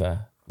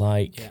driver.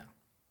 I'm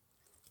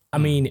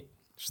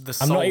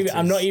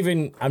not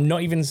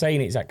even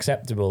saying it's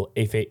acceptable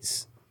if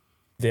it's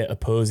the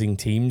opposing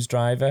team's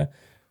driver,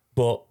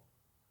 but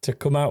to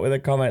come out with a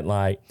comment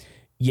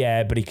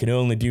but he can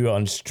only do it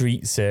on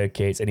street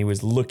circuits and he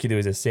was lucky there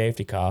was a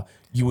safety car,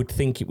 you would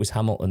think it was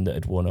Hamilton that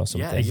had won or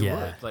something.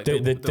 Yeah.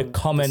 The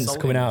comments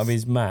coming out of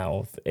his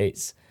mouth,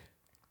 it's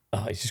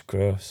just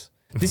gross.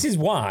 This is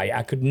why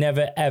I could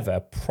never, ever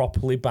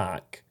properly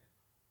back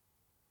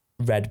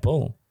Red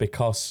Bull,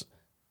 because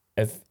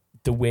of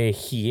the way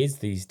he is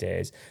these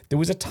days. There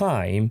was a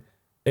time,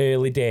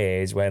 early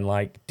days, when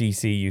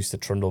DC used to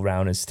trundle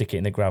around and stick it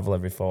in the gravel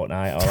every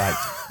fortnight, or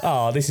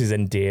oh, this is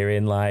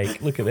endearing,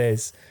 look at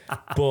this.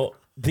 But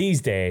these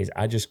days,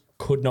 I just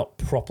could not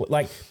properly,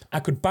 like,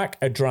 I could back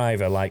a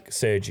driver like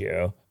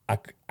Sergio.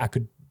 I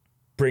could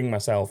bring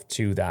myself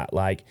to that.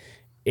 Like,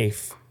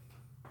 if,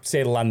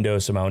 say, Lando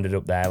somehow ended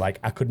up there, like,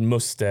 I could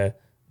muster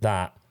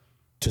that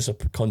to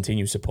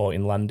continue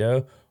supporting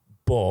Lando,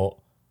 but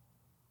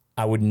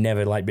I would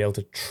never, like, be able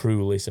to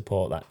truly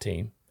support that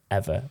team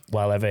ever,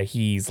 while ever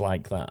he's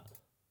like that.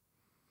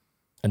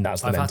 And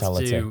that's the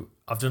mentality.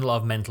 I've done a lot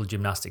of mental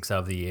gymnastics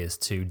over the years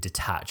to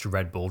detach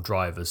Red Bull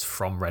drivers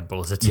from Red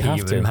Bull as a team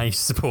and manage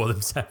to support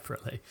them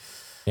separately.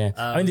 Yeah.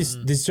 I mean,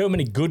 there's so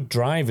many good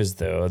drivers,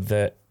 though,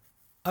 that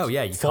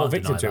you fall can't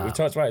victim deny to it. that. We've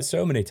talked about it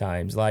so many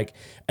times. Like,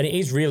 and it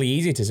is really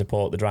easy to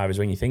support the drivers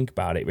when you think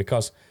about it,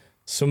 because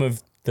some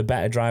of the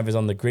better drivers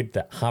on the grid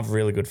that have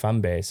really good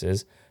fan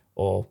bases,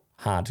 or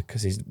had,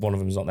 because one of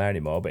them's not there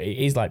anymore, but it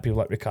is like people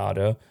like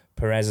Ricardo.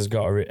 Perez has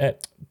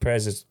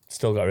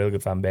still got a really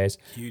good fan base.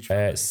 Huge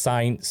fan base.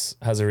 Sainz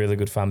has a really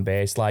good fan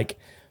base. Like,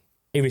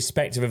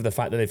 irrespective of the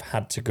fact that they've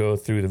had to go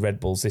through the Red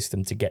Bull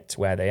system to get to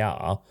where they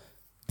are,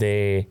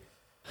 they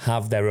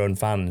have their own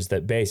fans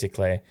that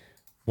basically,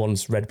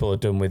 once Red Bull are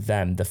done with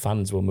them, the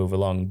fans will move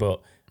along.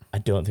 But I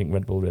don't think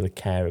Red Bull really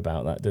care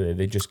about that, do they?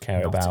 They just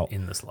care about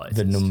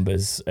the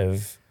numbers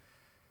of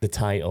the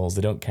titles.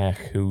 They don't care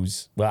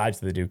actually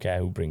they do care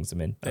who brings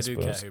them in. They do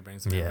care who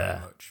brings them in very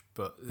much,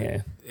 but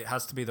it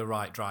has to be the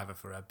right driver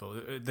for Red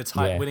Bull.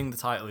 Winning the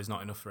title is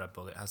not enough for Red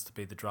Bull. It has to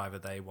be the driver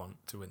they want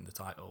to win the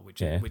title,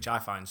 which I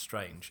find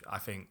strange. I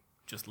think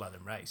just let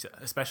them race,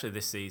 especially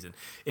this season.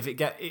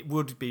 It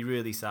would be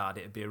really sad.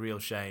 It'd be a real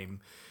shame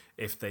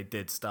if they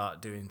did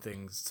start doing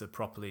things to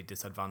properly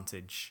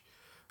disadvantage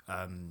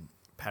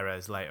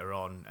Perez later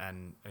on,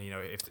 and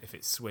if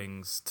it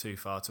swings too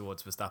far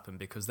towards Verstappen,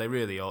 because they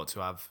really ought to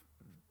have.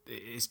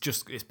 It's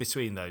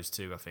between those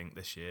two, I think,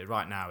 this year.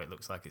 Right now, it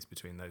looks like it's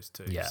between those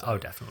two. Yeah. So,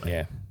 Definitely.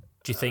 Yeah.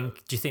 Do you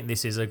think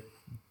this is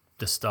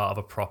the start of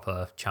a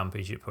proper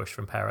championship push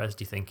from Perez?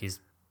 Do you think he's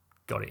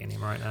got it in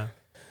him right now?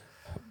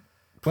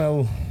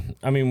 Well,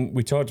 I mean,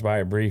 we talked about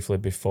it briefly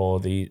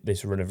before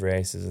this run of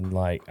races, and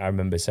like I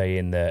remember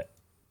saying that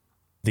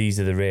these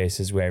are the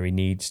races where he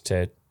needs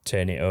to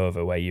turn it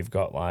over, where you've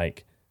got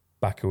like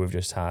Baku we've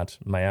just had,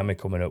 Miami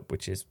coming up,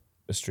 which is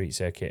a street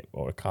circuit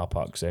or a car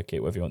park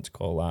circuit, whatever you want to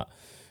call that.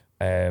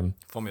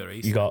 Formula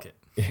E circuit. got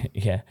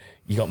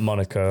you got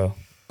Monaco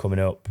coming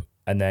up,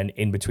 and then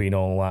in between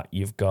all that,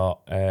 you've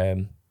got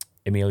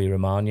Emilia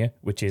Romagna,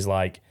 which is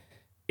like,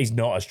 it's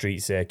not a street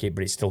circuit,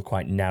 but it's still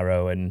quite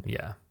narrow, and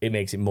it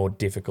makes it more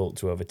difficult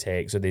to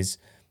overtake. So there's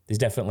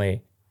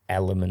definitely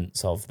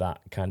elements of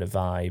that kind of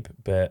vibe,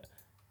 but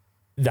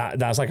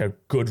that's like a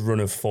good run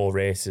of 4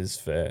 races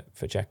for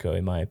Checo,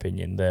 in my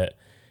opinion, that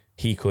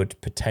he could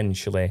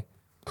potentially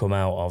come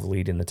out of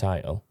leading the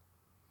title.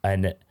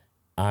 And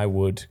I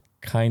would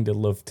kind of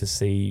love to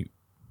see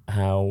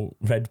how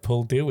Red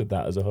Bull deal with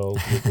that as a whole,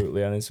 to be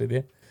brutally honest with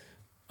you.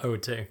 I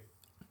would too.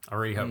 I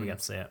really hope we get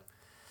to see it.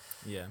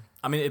 Yeah.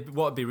 I mean,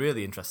 what would be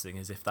really interesting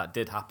is if that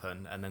did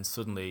happen and then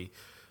suddenly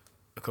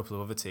a couple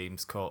of other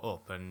teams caught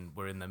up and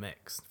were in the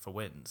mix for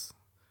wins.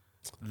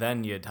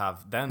 Then you'd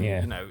have,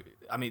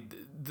 I mean,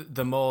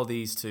 the more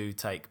these two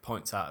take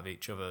points out of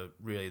each other,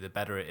 really, the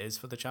better it is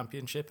for the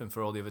championship and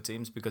for all the other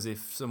teams. Because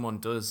if someone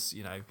does,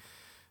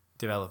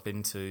 develop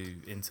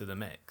into the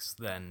mix,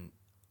 then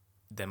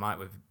they might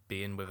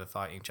be in with a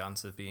fighting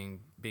chance of being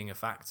a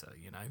factor,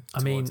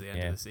 towards the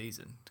end of the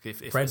season.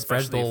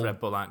 Especially if Red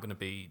Bull aren't going to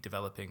be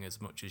developing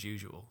as much as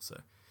usual. So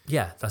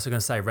yeah, that's what I'm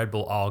going to say. Red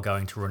Bull are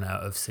going to run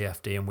out of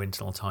CFD and wind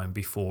tunnel time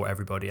before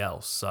everybody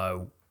else.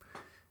 So,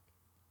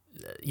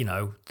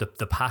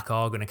 the pack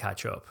are going to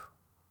catch up.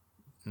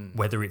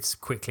 Whether it's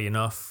quickly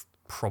enough,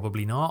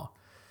 probably not.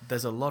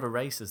 There's a lot of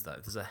races, though.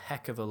 There's a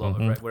heck of a lot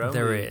of races.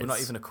 We're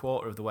not even a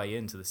quarter of the way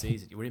into the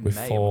season. We're in May,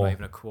 and we're not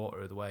even a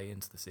quarter of the way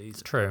into the season.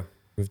 It's true.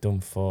 We've done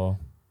 4.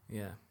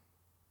 Yeah.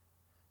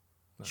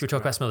 Should we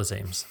talk about some other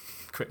teams?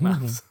 Quick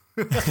maths.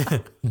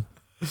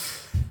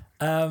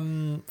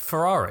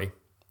 Ferrari.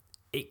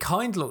 It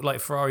kind of looked like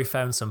Ferrari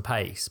found some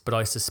pace, but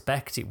I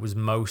suspect it was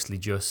mostly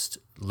just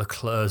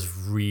Leclerc's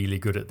really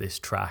good at this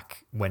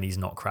track when he's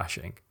not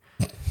crashing.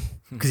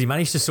 Because he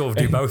managed to sort of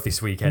do both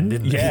this weekend,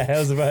 didn't he? Yeah, I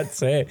was about to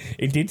say,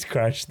 he did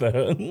crash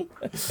though,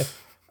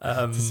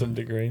 to some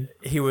degree.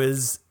 He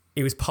was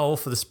pole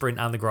for the sprint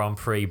and the Grand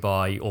Prix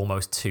by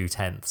almost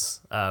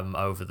 0.2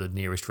 over the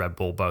nearest Red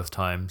Bull both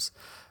times.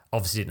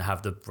 Obviously didn't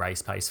have the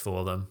race pace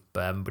for them,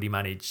 but he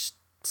managed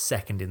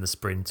second in the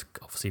sprint.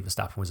 Obviously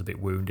Verstappen was a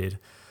bit wounded.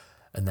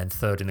 And then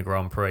third in the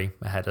Grand Prix,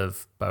 ahead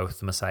of both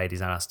the Mercedes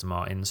and Aston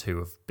Martins, who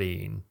have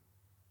been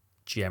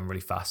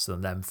generally faster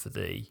than them for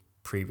the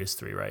previous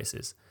 3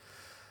 races.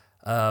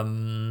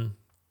 Frederic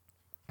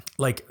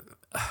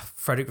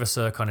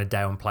Vasseur kind of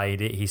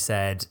downplayed it. He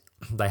said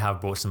they have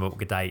brought some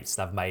updates.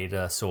 They've made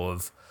a sort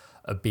of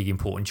a big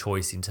important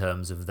choice in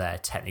terms of their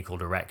technical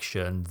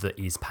direction that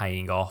is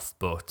paying off,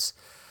 but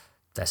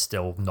they're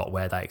still not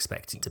where they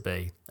expect it to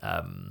be.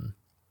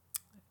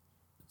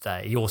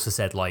 He also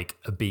said like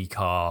a B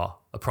car,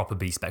 a proper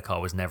B spec car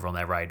was never on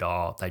their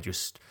radar. They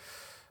just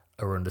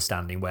are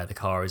understanding where the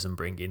car is and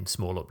bringing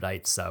small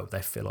updates so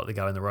they feel like they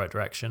go in the right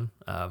direction.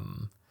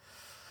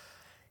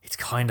 It's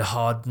kind of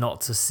hard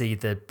not to see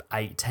the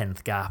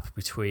 8/10 gap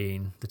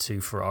between the two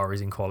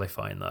Ferraris in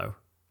qualifying, though.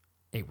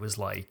 It was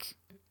like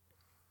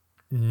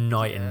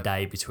night and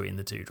day between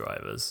the two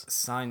drivers.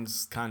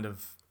 Sainz kind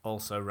of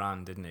also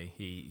ran, didn't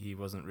he? He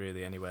wasn't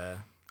really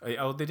anywhere.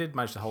 Oh, they did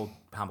manage to hold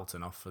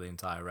Hamilton off for the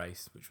entire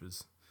race, which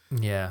was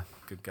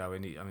good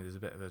going. I mean, there's a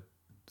bit of a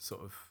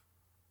sort of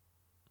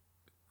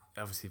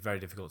obviously very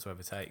difficult to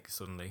overtake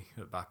suddenly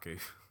at Baku,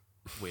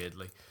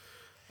 weirdly.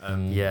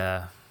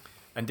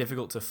 And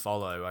difficult to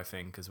follow, I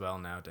think, as well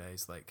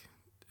nowadays. Like,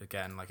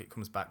 again, like it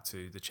comes back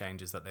to the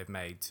changes that they've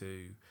made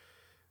to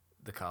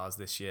the cars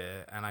this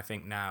year. And I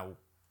think now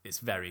it's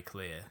very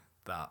clear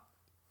that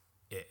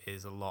it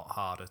is a lot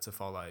harder to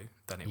follow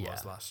than it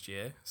was last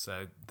year.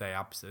 So they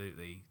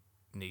absolutely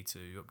need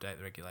to update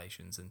the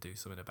regulations and do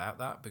something about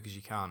that, because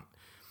you can't...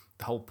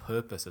 The whole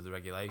purpose of the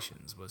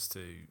regulations was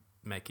to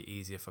make it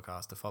easier for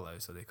cars to follow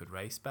so they could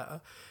race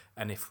better.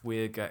 And if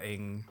we're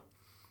getting...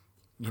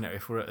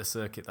 if we're at a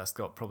circuit that's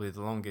got probably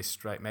the longest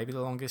straight, maybe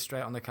the longest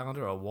straight on the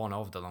calendar, or one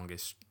of the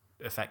longest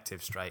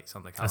effective straights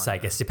on the calendar. I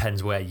guess it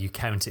depends where you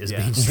count it as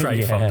being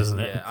straight from, doesn't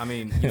it? Yeah, I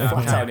mean,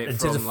 I'm counting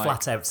it from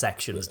flat out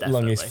sections,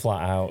 definitely. Longest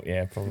flat out,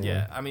 probably.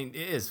 Yeah, I mean,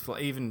 it is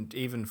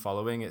even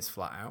following, it's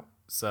flat out.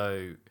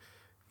 So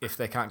if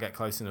they can't get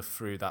close enough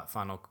through that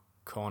final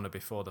corner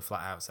before the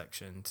flat out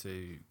section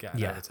to get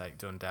an overtake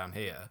done down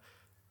here,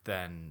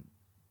 then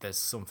there's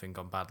something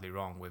gone badly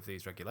wrong with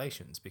these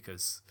regulations,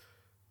 because,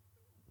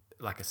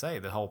 like I say,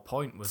 the whole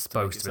point was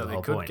so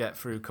they could get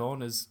through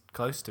corners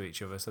close to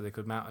each other, so they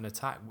could mount an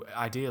attack,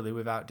 ideally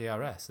without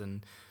DRS.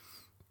 And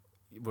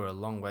we're a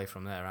long way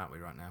from there, aren't we,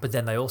 right now? But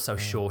then they also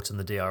shortened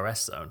the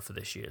DRS zone for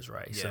this year's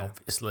race, and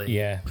obviously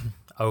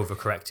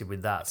overcorrected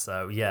with that.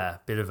 So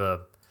bit of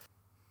a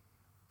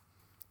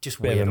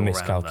bit of a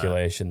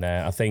miscalculation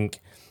there. I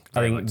think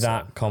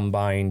that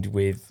combined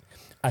with,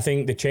 I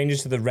think the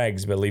changes to the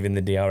regs, but leaving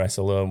the DRS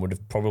alone, would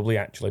have probably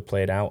actually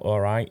played out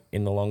all right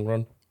in the long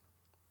run.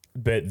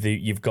 But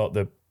you've got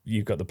the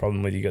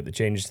problem with, you got the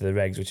changes to the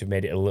regs, which have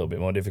made it a little bit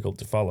more difficult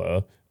to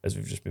follow, as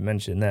we've just been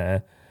mentioning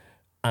there,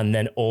 and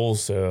then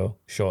also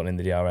shortening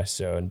the DRS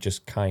zone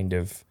just kind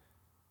of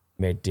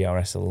made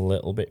DRS a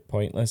little bit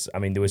pointless. I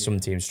mean, there were some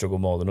teams struggle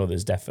more than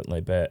others,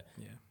 definitely, but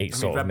it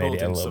sort of made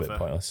it a little bit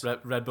pointless.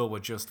 Red Bull were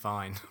just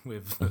fine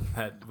with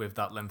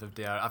that length of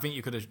DRS. I think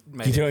you could have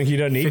made you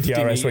don't need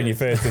DRS when you're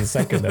first and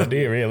second, though, do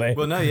you really?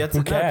 Well, no, you had to.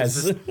 Who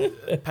cares?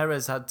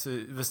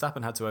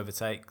 Verstappen had to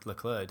overtake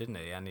Leclerc, didn't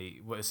he? And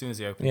as soon as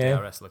he opened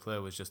DRS,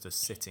 Leclerc was just a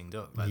sitting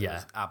duck. There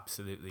was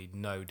absolutely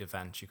no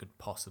defence you could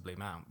possibly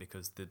mount,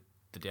 because the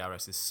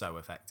DRS is so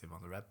effective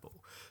on the Red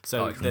Bull.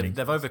 So they've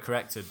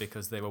overcorrected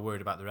because they were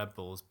worried about the Red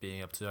Bulls being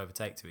able to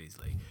overtake too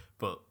easily.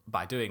 But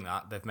by doing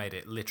that, they've made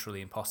it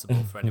literally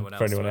impossible for anyone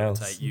else to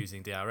overtake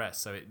using DRS.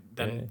 So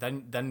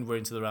then we're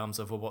into the realms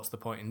of, well, what's the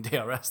point in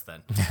DRS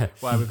then?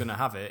 Why are we going to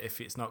have it if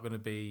we're not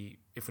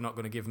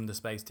going to give them the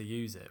space to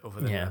use it other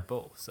than Red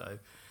Bull? So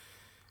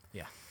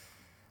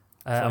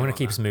I'm going to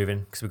keep us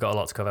moving because we've got a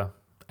lot to cover.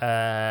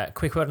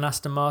 Quick word on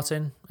Aston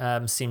Martin.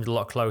 Seemed a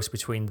lot close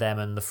between them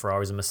and the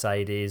Ferraris and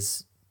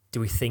Mercedes.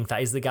 Do we think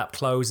that is the gap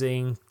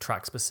closing,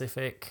 track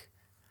specific?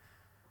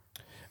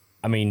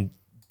 I mean,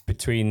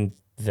 between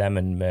them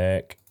and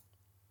Merc,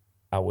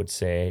 I would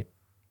say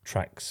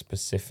track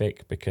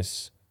specific,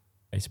 because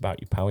it's about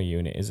your power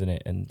unit, isn't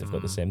it? And they've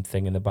got the same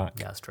thing in the back.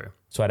 Yeah, that's true.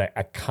 So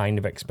I kind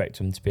of expect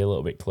them to be a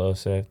little bit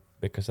closer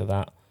because of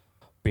that.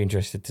 Be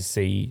interested to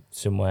see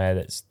somewhere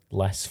that's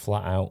less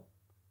flat out,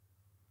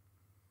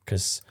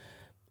 because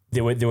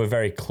they were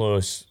very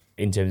close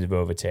in terms of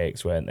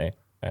overtakes, weren't they?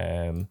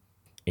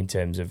 In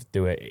terms of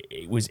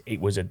it was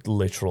a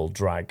literal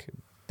drag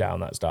down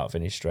that start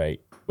finish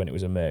straight when it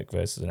was a Merc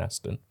versus an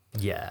Aston.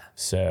 Yeah.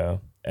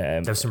 So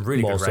there was some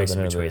really good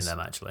racing between them,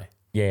 actually.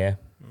 Yeah.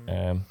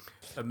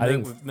 I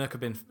think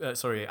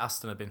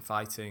Aston have been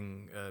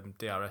fighting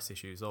DRS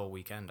issues all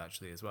weekend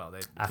actually as well.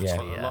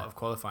 A lot of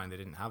qualifying they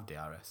didn't have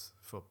DRS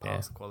for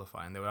parts of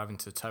qualifying. They were having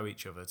to tow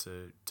each other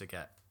to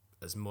get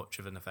as much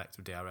of an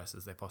effective DRS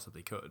as they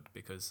possibly could,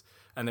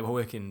 and they were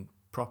working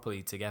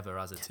properly together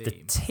as a team. The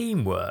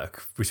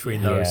teamwork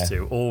between those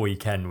two all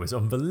weekend was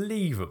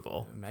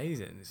unbelievable.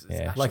 Amazing.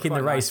 It's like in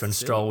the race when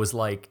Stroll was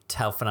like,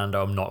 tell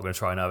Fernando I'm not going to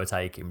try and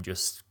overtake him,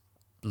 just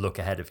look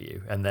ahead of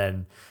you. And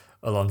then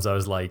Alonso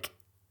was like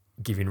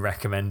giving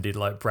recommended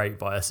like brake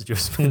bias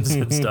adjustments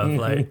and stuff.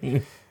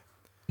 Like,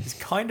 it's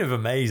kind of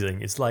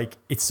amazing. It's like,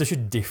 it's such a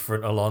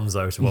different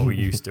Alonso to what we're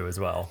used to as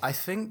well. I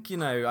think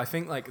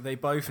like they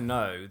both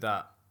know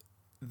that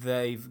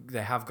they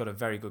have got a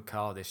very good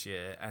car this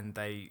year, and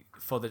they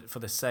for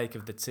the sake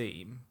of the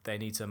team, they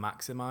need to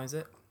maximize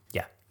it.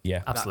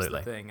 Yeah, absolutely.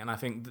 That's the thing, and I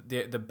think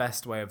the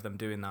best way of them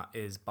doing that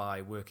is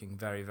by working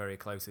very, very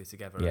closely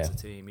together as a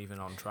team, even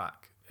on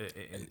track.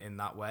 In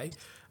that way,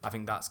 I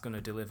think that's going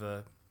to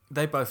deliver.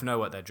 They both know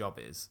what their job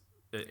is.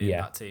 in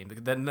that team.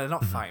 They're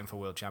not fighting for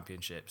world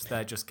championships.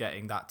 They're just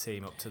getting that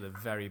team up to the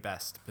very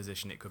best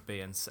position it could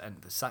be, and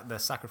they're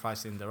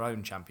sacrificing their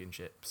own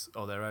championships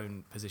or their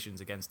own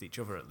positions against each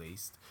other at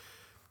least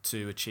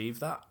to achieve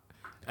that,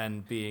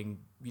 and being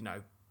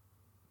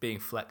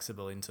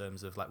flexible in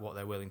terms of like what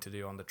they're willing to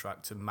do on the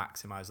track to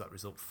maximize that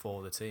result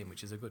for the team,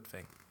 which is a good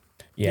thing.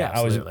 Yeah,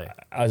 absolutely.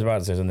 I was about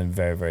to say something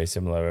very, very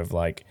similar of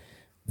like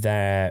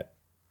they're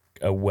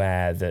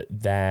aware that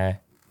they're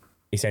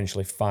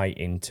essentially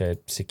fighting to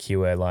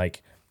secure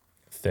like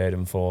third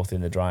and fourth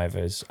in the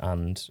drivers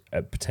and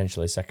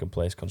potentially second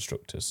place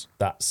constructors.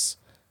 That's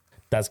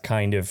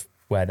kind of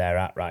where they're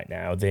at right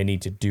now. They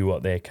need to do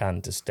what they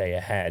can to stay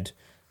ahead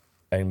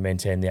and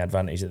maintain the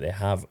advantage that they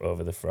have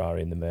over the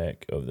Ferrari and the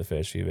Merc over the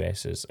first few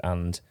races.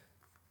 And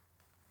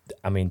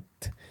I mean,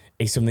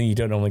 it's something you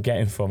don't normally get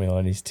in Formula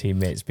One, his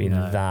teammates being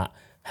that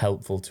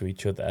helpful to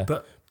each other.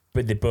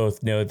 But they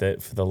both know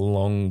that for the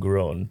long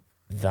run,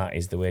 that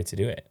is the way to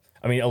do it.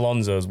 I mean,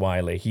 Alonso's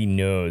wily. He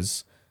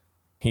knows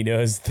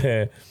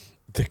the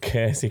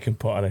curse he can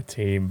put on a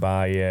team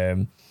by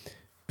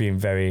being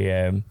very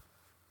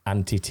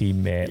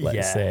anti-teammate,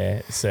 let's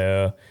say.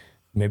 So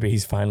maybe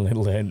he's finally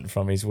learned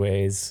from his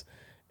ways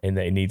in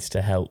that he needs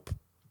to help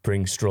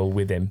bring Stroll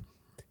with him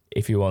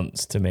if he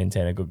wants to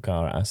maintain a good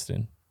car at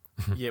Aston.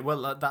 Yeah,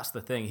 well, that's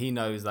the thing. He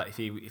knows that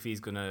if he's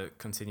going to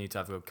continue to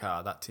have a good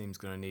car, that team's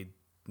going to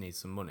need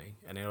some money,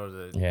 and in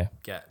order to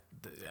get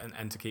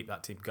and to keep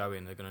that team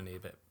going, they're going to need a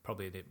bit.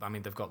 I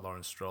mean, they've got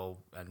Lawrence Stroll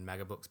and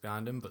Megabucks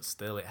behind them, but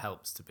still, it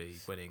helps to be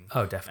winning.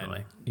 Oh,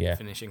 definitely. And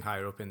finishing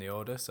higher up in the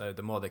order. So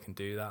the more they can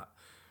do that,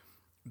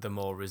 the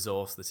more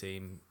resource the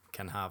team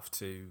can have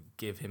to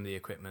give him the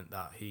equipment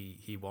that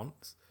he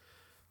wants.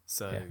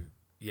 So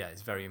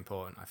it's very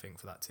important, I think,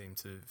 for that team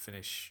to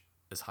finish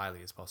as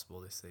highly as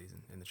possible this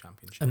season in the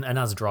championship. And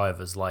as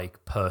drivers,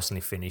 like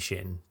personally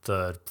finishing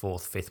third,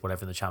 fourth, fifth,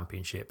 whatever in the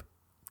championship,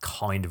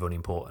 kind of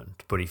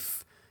unimportant. But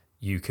if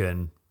you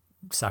can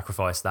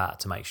sacrifice that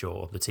to make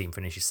sure the team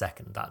finishes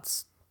second,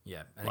 that's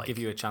and like, give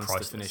you a chance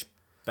priceless. to finish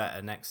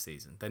better next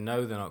season. They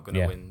know they're not going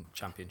to win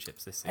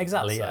championships this season.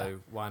 Exactly. So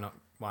why not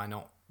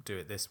do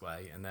it this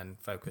way and then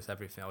focus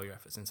all your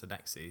efforts into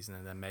next season,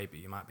 and then maybe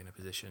you might be in a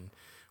position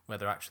where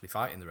they're actually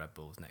fighting the Red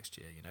Bulls next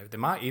year. You know, they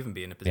might even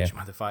be in a position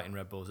where they're fighting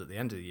Red Bulls at the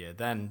end of the year.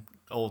 Then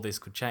all this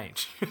could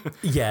change.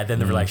 Then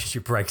the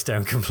relationship breaks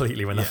down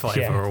completely when they're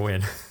fighting for a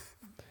win.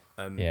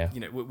 You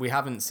know, we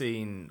haven't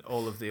seen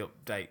all of the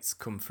updates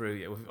come through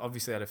yet. We've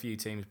obviously had a few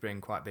teams bring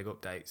quite big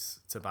updates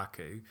to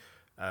Baku.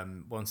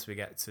 Once we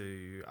get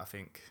to, I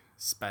think,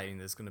 Spain,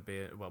 there's going to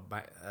be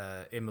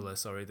Imola.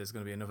 Sorry, there's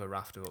going to be another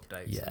raft of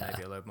updates. And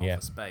maybe a load more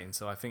for Spain.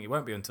 So I think it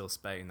won't be until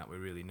Spain that we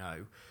really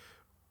know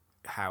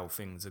how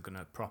things are going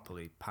to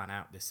properly pan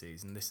out this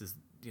season. This is,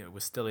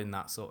 we're still in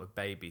that sort of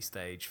baby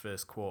stage,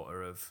 first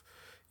quarter of,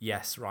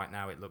 yes, right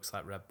now it looks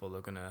like Red Bull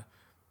are going to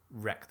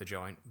wreck the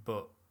joint,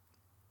 but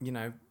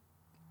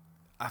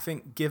I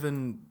think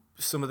given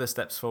some of the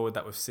steps forward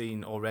that we've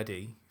seen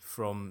already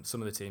from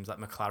some of the teams, like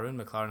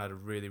McLaren had a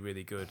really,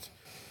 really good.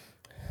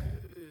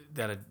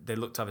 They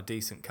looked to have a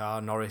decent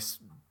car. Norris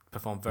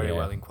performed very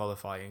well in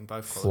qualifying,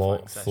 both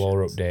qualifying sessions.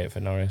 Floor update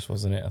for Norris,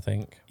 wasn't it? I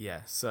think.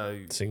 Yeah, so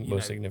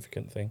most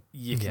significant thing.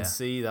 You can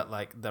see that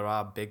like there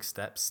are big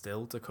steps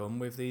still to come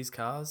with these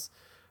cars,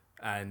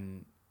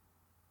 and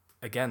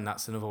again,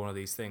 that's another one of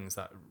these things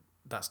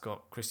that's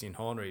got Christian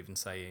Horner even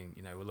saying,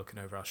 we're looking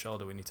over our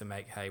shoulder. We need to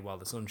make hay while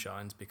the sun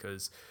shines,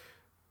 because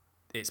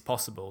it's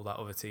possible that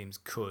other teams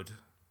could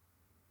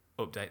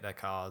update their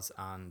cars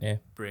and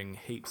bring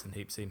heaps and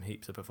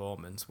heaps of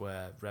performance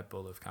where Red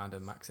Bull have kind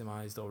of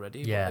maximised already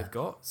what they've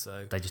got.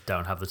 So they just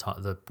don't have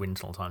the wind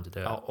tunnel time to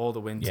do it. Or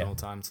the wind tunnel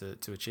time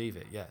to achieve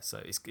it. Yeah, so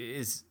it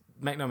is.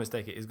 Make no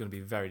mistake, it is going to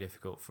be very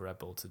difficult for Red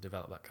Bull to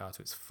develop that car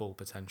to its full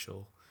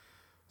potential.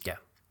 Yeah,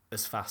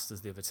 as fast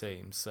as the other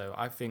teams. So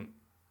I think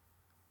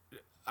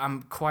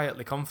I'm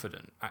quietly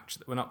confident.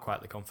 Actually, we're not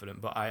quietly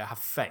confident, but I have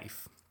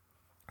faith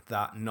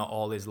that not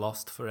all is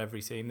lost for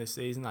every team this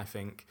season. I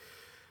think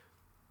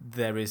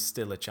there is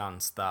still a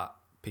chance that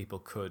people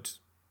could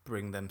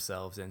bring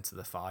themselves into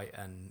the fight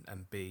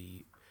and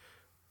be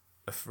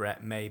a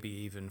threat, maybe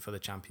even for the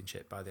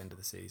championship by the end of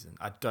the season.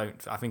 I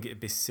think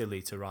it'd be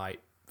silly to write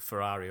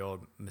Ferrari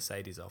or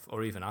Mercedes off,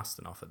 or even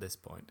Aston off at this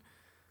point.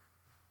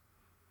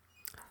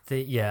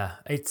 I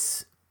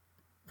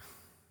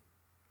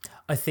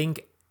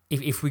think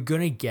if we're going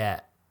to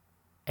get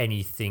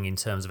anything in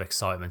terms of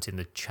excitement in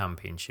the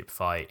championship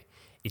fight,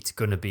 it's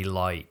going to be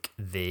like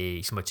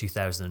the summer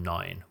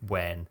 2009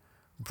 when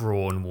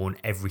Brawn won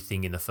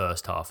everything in the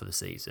first half of the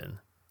season,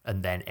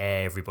 and then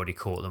everybody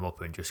caught them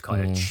up and just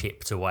kind of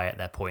chipped away at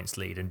their points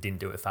lead and didn't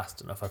do it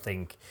fast enough. I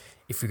think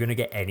if we're going to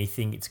get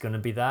anything, it's going to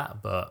be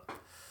that. But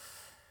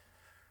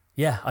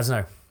yeah, I don't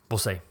know. We'll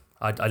see.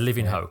 I live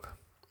in hope.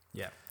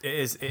 Yeah,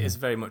 it is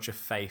very much a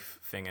faith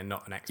thing and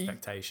not an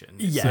expectation.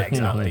 Yeah,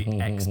 exactly. Not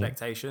the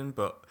expectation,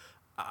 but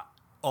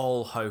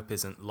all hope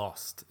isn't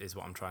lost, is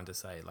what I'm trying to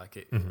say. Like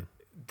it.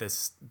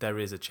 There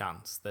is a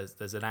chance.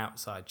 There's an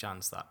outside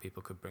chance that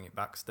people could bring it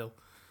back still.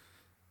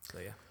 So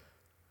yeah.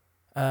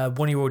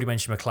 One you already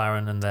mentioned,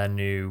 McLaren and their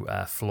new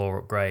floor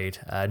upgrade.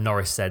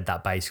 Norris said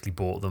that basically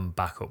brought them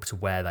back up to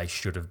where they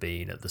should have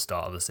been at the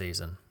start of the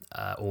season.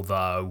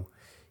 Although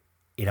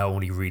it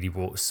only really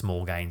brought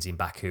small gains in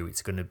Baku,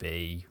 it's going to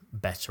be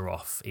better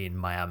off in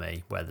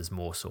Miami, where there's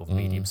more sort of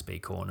medium speed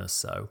corners.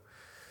 So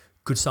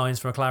good signs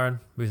for McLaren,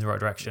 moving in the right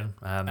direction.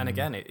 And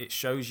again, it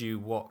shows you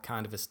what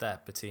kind of a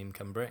step a team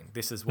can bring.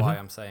 This is why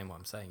I'm saying what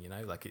I'm saying.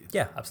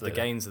 Yeah, absolutely. The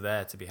gains are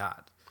there to be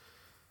had.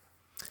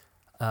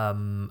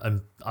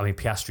 And I mean,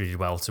 Piastri did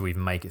well to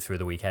even make it through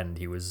the weekend.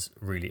 He was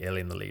really ill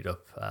in the lead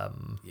up.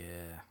 Yeah,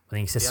 I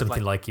think he said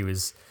something like he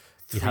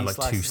had like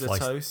 2 slices of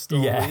toast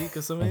all week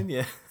or something.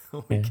 Yeah,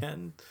 all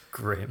weekend.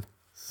 Grim,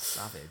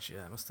 savage.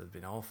 Yeah, it must have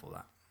been awful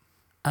that.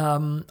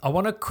 I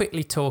want to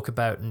quickly talk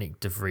about Nick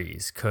De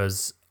Vries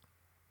because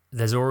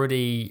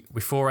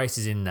we're 4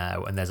 races in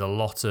now, and there's a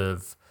lot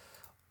of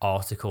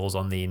articles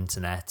on the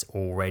internet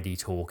already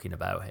talking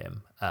about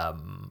him.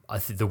 I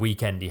think the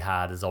weekend he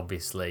had has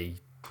obviously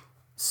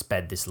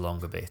sped this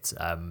along a bit.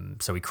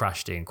 So he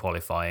crashed in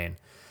qualifying.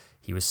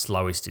 He was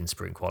slowest in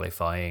sprint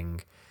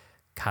qualifying,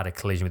 had a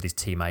collision with his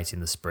teammate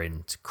in the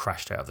sprint,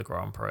 crashed out of the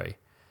Grand Prix.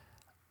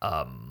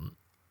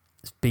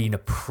 It's been a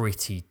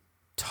pretty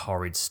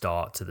torrid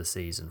start to the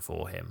season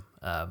for him.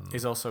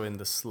 He's also in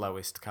the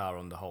slowest car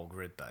on the whole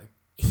grid, though.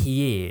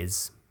 He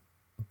is,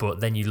 but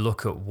then you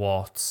look at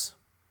what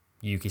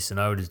Yuki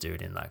Tsunoda's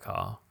doing in that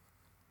car.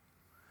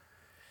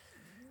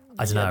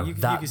 I don't know.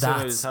 Yuki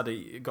Tsunoda's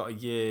got a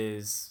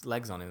year's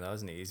legs on him, though,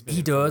 hasn't he?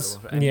 He does.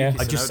 Yeah.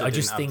 I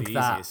just think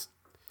that easiest.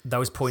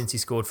 those points he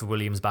scored for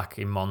Williams back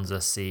in Monza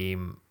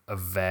seem a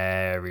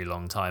very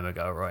long time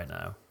ago right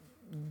now.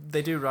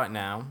 They do right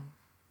now,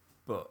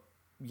 but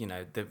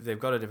they've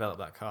got to develop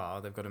that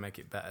car. They've got to make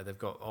it better. They've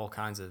got all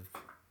kinds of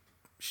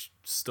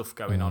stuff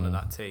going on in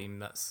that team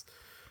that's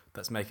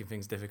making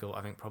things difficult.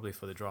 I think probably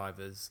for the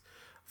drivers.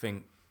 I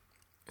think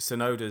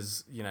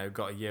Tsunoda's,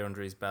 got a year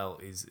under his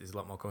belt. He's a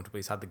lot more comfortable.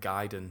 He's had the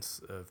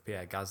guidance of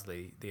Pierre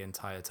Gasly the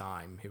entire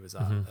time he was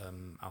at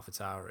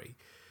AlphaTauri.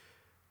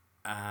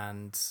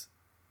 And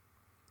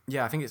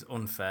yeah, I think it's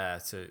unfair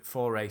to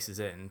 4 races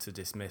in to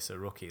dismiss a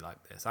rookie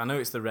like this. I know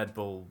it's the Red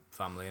Bull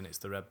family and it's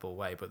the Red Bull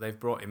way, but they've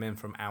brought him in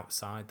from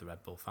outside the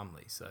Red Bull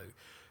family. So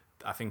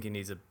I think he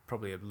needs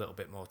probably a little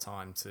bit more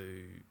time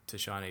to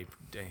shine.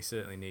 He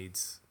certainly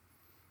needs,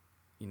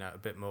 a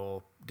bit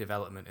more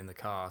development in the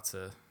car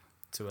to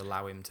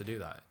allow him to do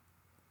that.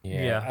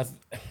 Yeah.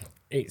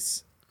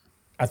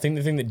 I think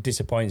the thing that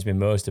disappoints me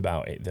most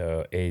about it,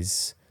 though,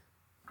 is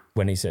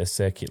when it's at a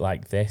circuit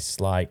like this,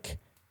 like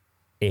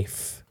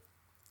if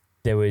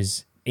there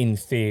was, in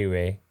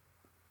theory,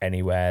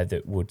 anywhere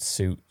that would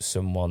suit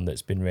someone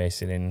that's been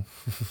racing in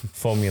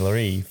Formula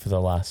E for the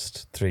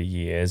last 3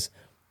 years,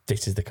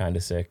 this is the kind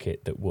of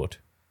circuit that would.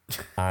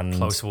 And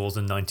close walls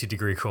and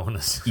 90-degree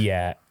corners.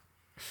 Yeah.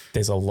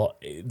 There's a lot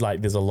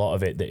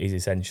of it that is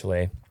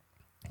essentially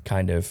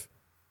kind of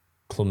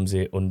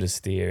clumsy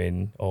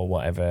understeering or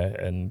whatever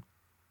and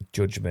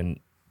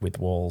judgment with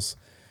walls.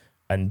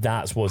 And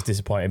that's what's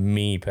disappointed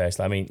me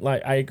personally. I mean,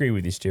 like, I agree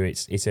with you, Stu.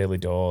 It's early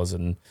doors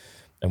and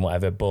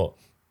whatever, but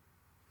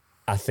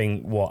I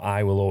think what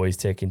I will always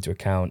take into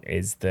account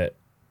is that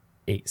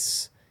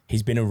he's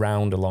been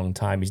around a long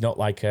time. He's not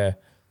like a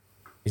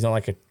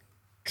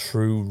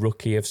true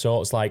rookie of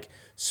sorts. Like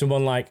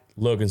someone like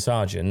Logan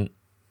Sargent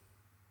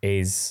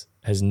has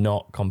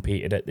not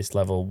competed at this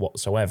level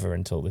whatsoever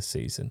until this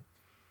season.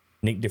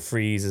 Nick De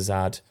Vries has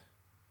had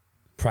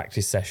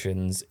practice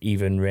sessions,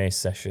 even race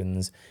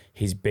sessions.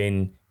 He's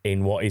been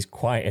in what is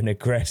quite an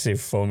aggressive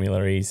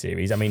Formula E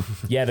series. I mean,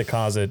 yeah, the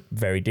cars are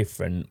very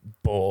different,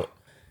 but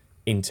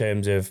in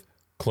terms of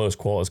close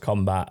quarters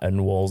combat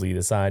and walls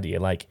either side of you,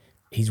 like,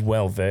 he's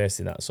well versed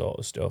in that sort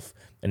of stuff.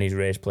 And he's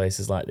raced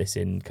places like this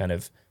in kind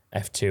of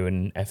F2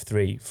 and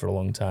F3 for a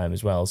long time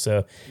as well.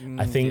 So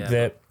I think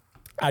that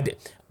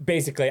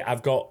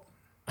I've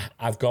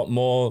got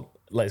more,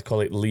 let's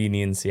call it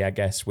leniency, I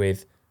guess,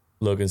 with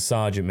Logan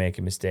Sargent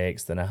making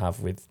mistakes than I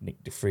have with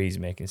Nick De Vries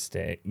making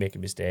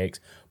mistakes.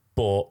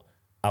 But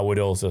I would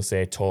also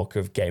say talk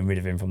of getting rid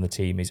of him from the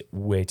team is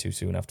way too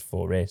soon after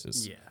 4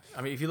 races. Yeah.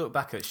 I mean, if you look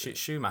back at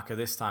Schumacher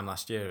this time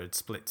last year, had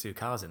split 2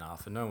 cars in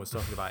half and no one was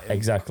talking about him.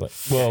 Exactly.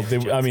 Well, they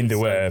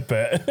were,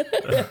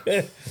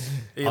 but...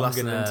 he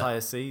lasted an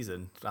entire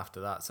season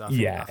after that. So I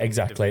think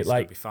exactly.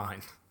 Like, be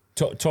fine.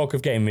 Talk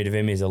of getting rid of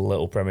him is a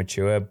little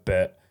premature,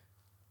 but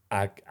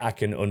I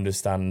can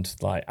understand.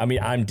 Like, I mean,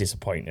 I'm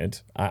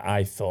disappointed.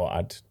 I thought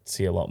I'd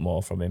see a lot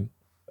more from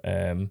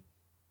him.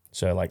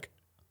 So, like,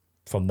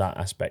 from that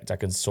aspect, I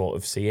can sort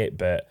of see it,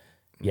 but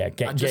yeah,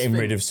 getting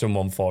rid of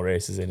someone 4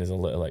 races in is a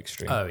little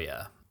extreme. Oh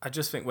yeah, I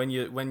just think when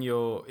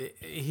you're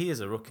he is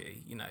a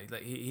rookie,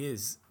 like he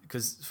is,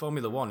 because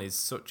Formula One is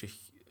such a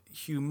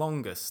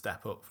humongous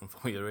step up from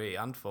Formula E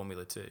and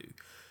Formula 2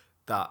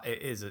 that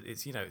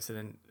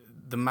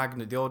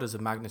the orders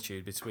of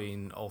magnitude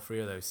between all 3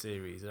 of those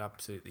series are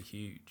absolutely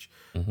huge.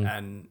 Mm-hmm.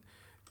 And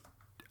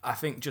I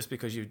think just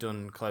because you've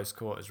done close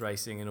quarters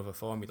racing in other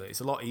formula, it's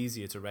a lot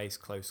easier to race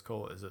close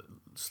quarters at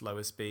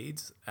slower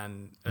speeds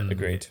and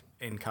Agreed.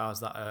 in cars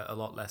that are a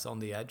lot less on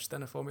the edge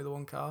than a Formula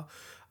One car.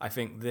 I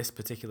think this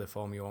particular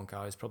Formula One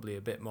car is probably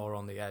a bit more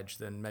on the edge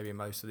than maybe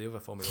most of the other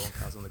Formula One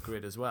cars on the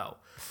grid as well.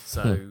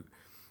 So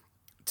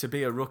to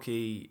be a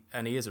rookie,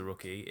 and he is a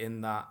rookie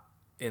in that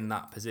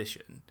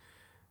position,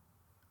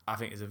 I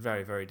think is a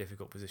very, very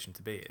difficult position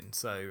to be in.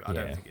 So I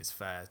don't think it's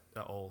fair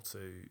at all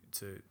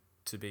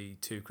to be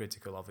too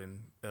critical of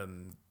him,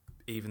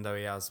 even though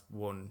he has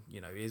won.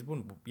 He's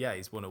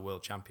won a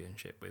world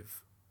championship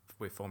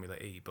with Formula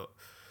E, but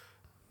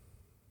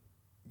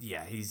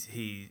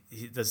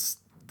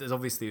there's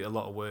obviously a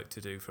lot of work to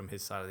do from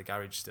his side of the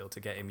garage still to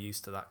get him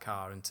used to that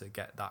car and to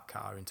get that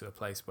car into a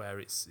place where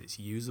it's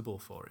usable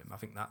for him. I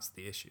think that's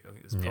the issue. I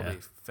think there's probably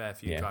a fair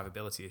few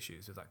drivability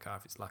issues with that car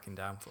if it's lacking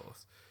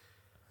downforce.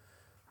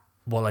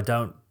 Well, I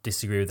don't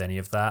disagree with any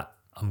of that.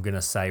 I'm going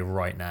to say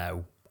right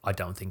now, I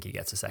don't think he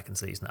gets a second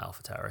season at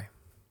AlphaTauri.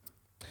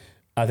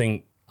 I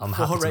think I'm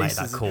happy to make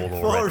that call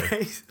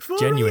already.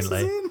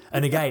 Genuinely.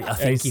 And again, I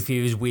think if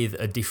he was with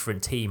a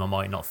different team, I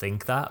might not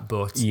think that.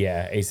 But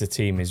yeah, it's the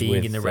team is being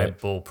with in the Red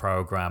Bull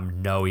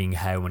program, knowing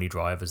how many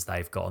drivers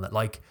they've got on that.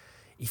 Like,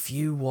 if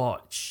you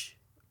watch,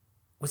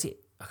 I can't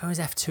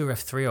remember, it was F2 or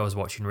F3 I was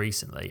watching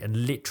recently,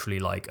 and literally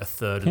like a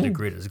third of the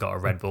grid has got a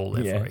Red Bull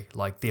livery.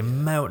 Like the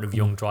amount of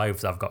young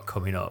drivers I've got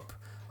coming up,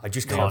 I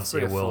just can't see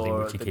a world in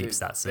which he keeps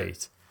that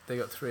seat. They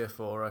got 3 or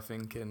 4, I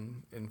think,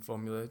 in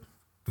Formula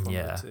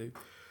 2.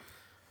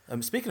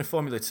 Speaking of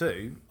Formula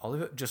 2,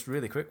 just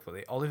really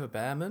quickly, Oliver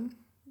Behrman,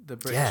 the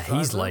British driver.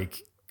 He's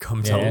like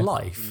come to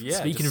life. Yeah,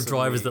 speaking of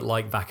drivers that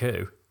like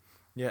Baku.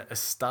 Yeah, a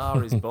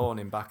star is born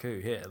in Baku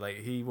here. Like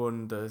he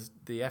won the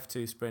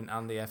F2 sprint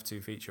and the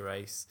F2 feature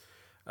race,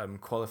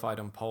 qualified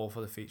on pole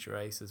for the feature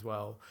race as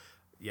well.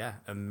 Yeah,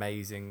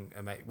 amazing.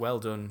 Well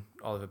done,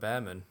 Oliver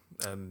Behrman.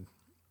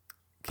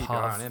 Keep your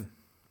eye on him.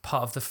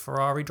 Part of the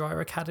Ferrari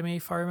Driver Academy,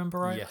 if I remember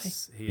rightly.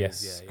 Yes, he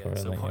is. Yeah.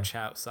 So watch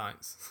out,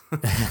 Sainz.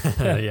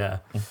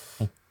 Yeah.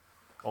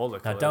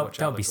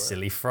 Don't be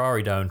silly.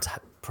 Ferrari don't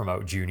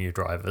promote junior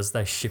drivers.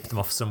 They ship them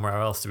off somewhere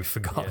else to be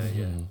forgotten.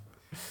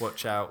 Yeah.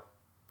 Watch out,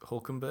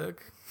 Hulkenberg.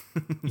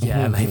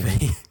 Yeah,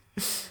 maybe.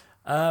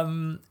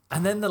 And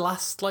then the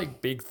last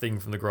big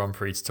thing from the Grand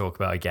Prix to talk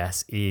about, I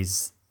guess,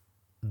 is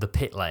the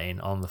pit lane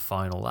on the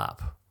final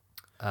lap.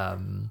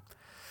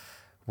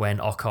 When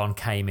Ocon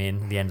came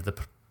in the end of the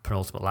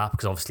penultimate lap,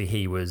 because obviously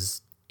he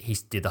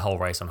did the whole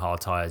race on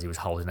hard tyres. He was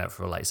holding out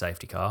for a late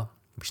safety car,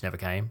 which never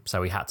came.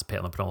 So he had to pit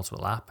on the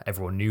penultimate lap.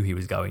 Everyone knew he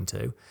was going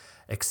to,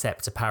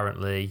 except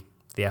apparently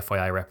the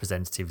FIA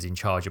representatives in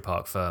charge of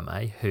Parc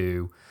Ferme,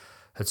 who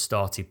had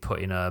started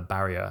putting a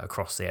barrier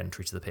across the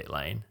entry to the pit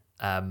lane,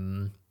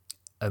 and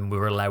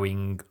were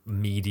allowing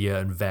media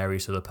and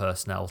various other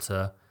personnel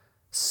to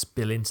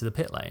spill into the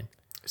pit lane.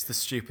 It's the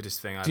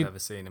stupidest thing I've ever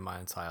seen in my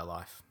entire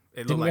life.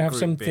 It looked like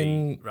Group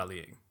B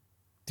rallying.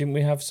 Didn't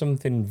we have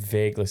something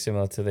vaguely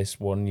similar to this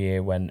one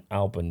year when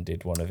Albon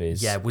did one of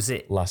his was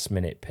it last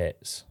minute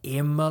pits?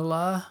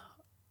 Imola?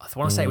 I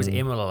want to say it was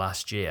Imola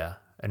last year,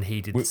 and he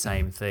did the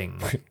same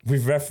thing.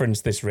 We've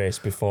referenced this race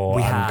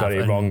before and got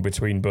it wrong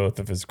between both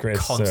of us,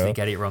 Chris. Constantly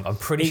get it wrong. I'm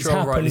pretty it's sure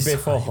I'm happened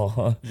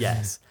before.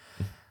 Yes.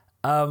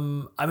 I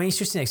mean, it's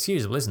just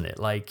inexcusable, isn't it?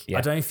 I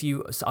don't know if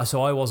you...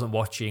 So I wasn't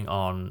watching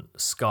on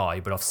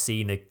Sky, but I've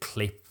seen a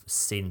clip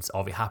since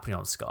of it happening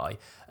on Sky,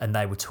 and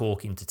they were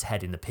talking to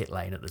Ted in the pit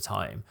lane at the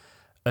time,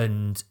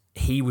 and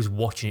he was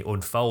watching it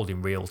unfold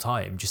in real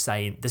time, just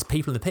saying, there's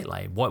people in the pit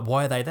lane.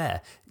 Why are they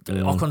there?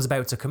 Ocon's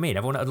about to come in.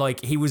 Everyone,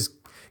 he was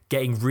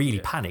getting really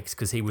panicked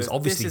because he was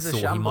obviously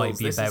thought he might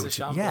be about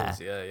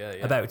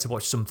to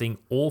watch something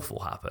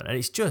awful happen. And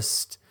it's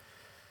just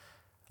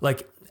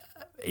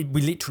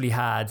we literally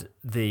had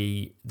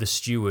the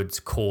stewards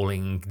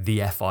calling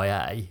the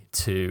FIA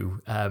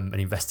to an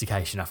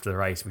investigation after the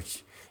race,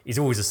 which is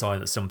always a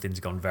sign that something's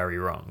gone very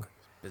wrong.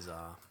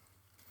 Bizarre.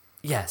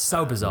 Yeah,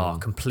 so bizarre,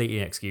 completely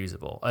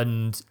inexcusable.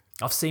 And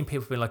I've seen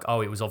people being like, oh,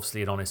 it was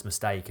obviously an honest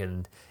mistake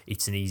and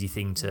it's an easy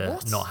thing to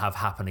not have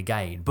happen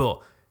again. But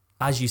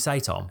as you say,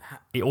 Tom,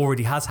 it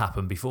already has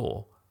happened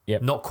before.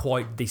 Yep. Not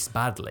quite this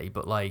badly,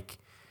 but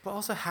But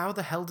also, how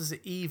the hell does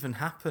it even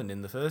happen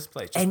in the first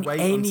place? Just wait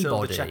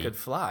until the checkered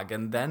flag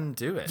and then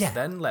do it. Yeah.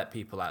 Then let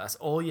people out. That's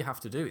all you have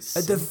to do.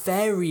 At the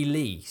very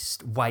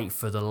least, wait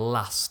for the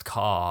last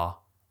car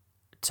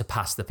to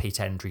pass the pit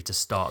entry to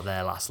start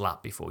their last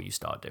lap before you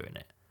start doing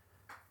it.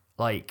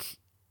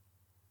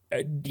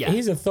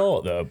 Here's a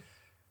thought, though.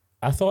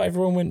 I thought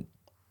everyone went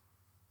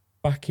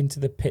back into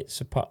the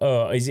pits.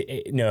 Oh, is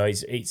it? No,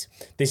 it's.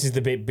 This is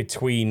the bit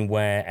between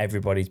where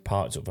everybody's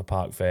parked up for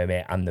Parc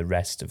Ferme and the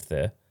rest of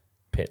the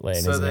pit lane,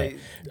 isn't it?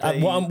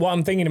 What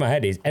I'm thinking in my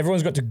head is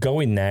everyone's got to go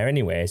in there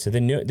anyway, so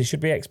they should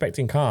be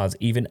expecting cars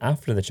even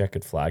after the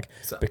checkered flag,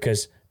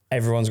 because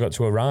everyone's got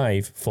to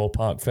arrive for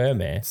Parc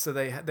Ferme. So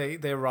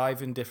they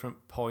arrive in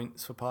different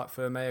points for Parc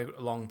Ferme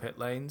along pit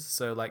lanes.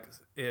 So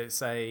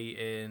say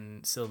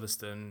in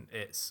Silverstone,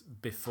 it's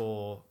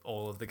before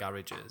all of the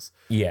garages.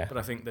 Yeah. But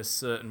I think there's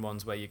certain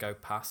ones where you go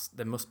past.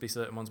 There must be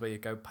certain ones where you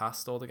go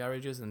past all the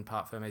garages, and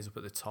Parc Fermé's up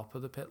at the top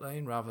of the pit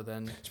lane rather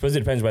than. I suppose it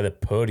depends where the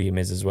podium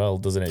is as well,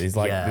 doesn't it? It's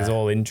like there's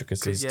all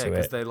intricacies to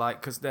it.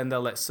 Because then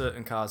they'll let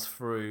certain cars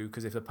through.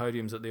 Because if the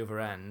podium's at the other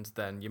end,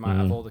 then you might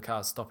have all the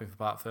cars stopping for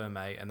Parc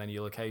Fermé, and then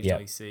you'll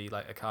occasionally see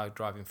like a car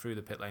driving through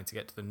the pit lane to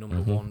get to the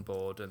number 1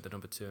 board and the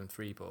number 2 and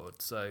 3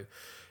 board. So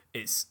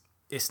it's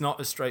not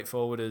as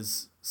straightforward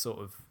as sort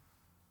of,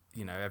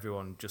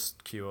 everyone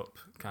just queue up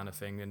kind of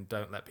thing and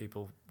don't let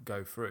people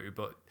go through.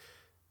 But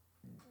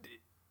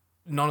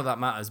none of that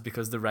matters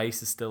because the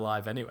race is still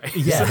live anyway.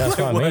 Yeah, so that's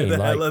what I mean. Why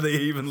the hell are they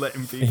even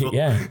letting people?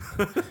 Yeah.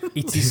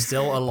 It is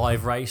still a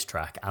live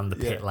racetrack, and the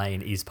pit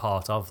lane is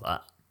part of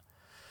that.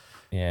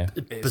 Yeah.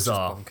 It's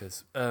bizarre.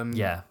 Just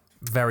bonkers.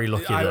 Very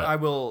lucky. I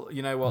will,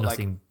 nothing.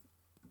 like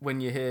when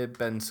you hear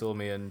Ben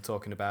Sulmian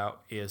talking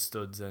about ear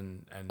studs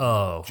and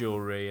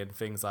jewellery and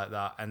things like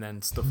that, and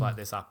then stuff like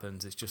this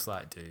happens, it's just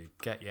like, dude,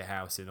 get your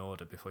house in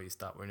order before you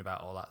start worrying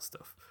about all that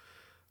stuff.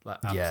 Like,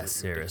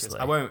 seriously.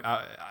 ridiculous.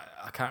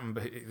 I can't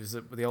remember. It was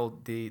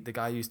the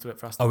guy who used to work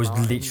for Aston I was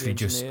Martin, literally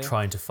just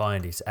trying to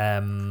find it.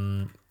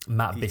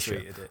 Matt Bishop,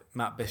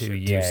 who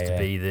used to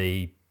be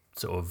the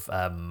sort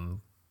of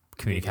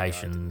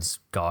communications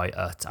guy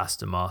at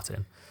Aston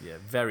Martin. Yeah,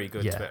 very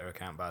good Twitter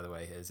account, by the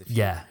way. His, if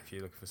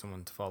you're looking for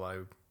someone to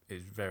follow,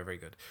 is very, very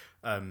good.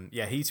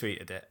 He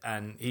tweeted it,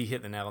 and he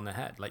hit the nail on the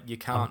head. Like, you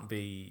can't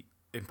be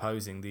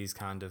imposing these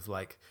kind of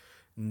like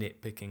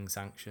nitpicking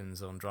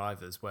sanctions on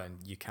drivers when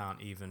you can't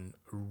even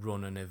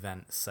run an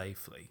event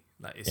safely.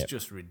 Like, it's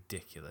just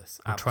ridiculous.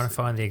 I'm trying to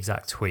find the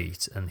exact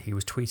tweet, and he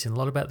was tweeting a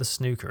lot about the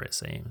snooker, it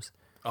seems.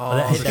 Oh,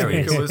 the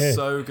snooker was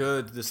so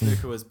good. The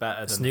snooker was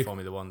better than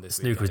Formula 1 this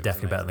week. Snooker was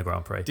definitely better than the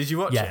Grand Prix. Did you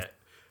watch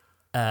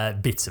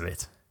it? Bits of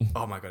it.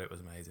 Oh my God, it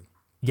was amazing.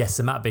 Yes,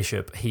 so Matt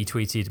Bishop, he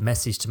tweeted,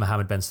 message to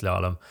Mohammed Ben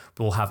Sulayem,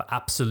 we'll have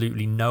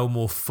absolutely no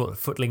more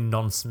footling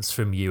nonsense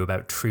from you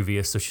about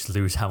trivia such as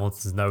Lewis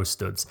Hamilton's nose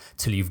studs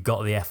till you've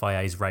got the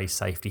FIA's race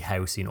safety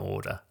house in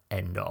order.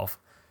 End of.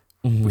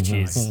 Which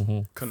is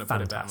couldn't have fantastic.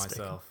 put it better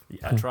myself.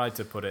 Yeah. I tried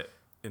to put it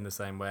in the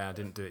same way. I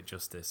didn't do it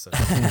justice. So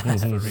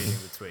thanks for reading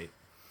the tweet.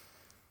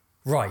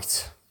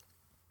 Right.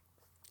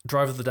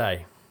 Driver of the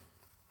day.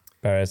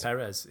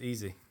 Perez,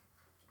 easy.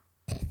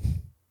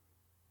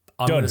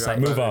 I'm going to say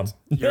move on.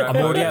 I'm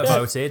already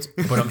outvoted,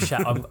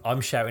 but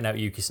I'm shouting out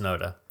Yuki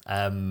Tsunoda.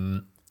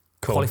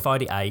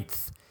 Qualified at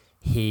 8th.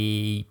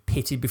 He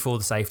pitted before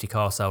the safety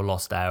car, so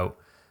lost out.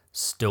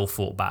 Still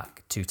fought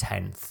back to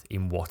 10th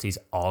in what is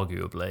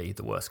arguably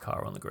the worst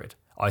car on the grid.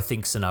 I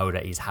think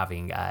Tsunoda is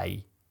having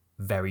a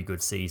very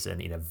good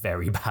season in a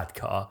very bad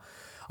car.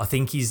 I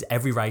think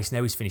every race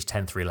now he's finished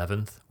 10th or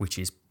 11th, which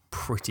is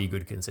pretty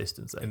good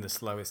consistency. In the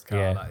slowest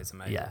car, that is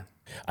amazing. Yeah.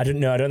 I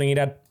don't know. I don't think he'd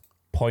had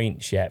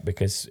points yet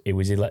because it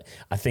was.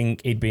 I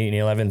think he'd been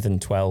 11th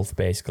and 12th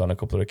basically on a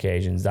couple of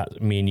occasions.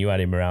 That me and you had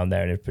him around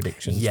there in his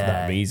predictions for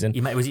that reason.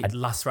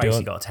 Last race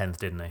he got 10th,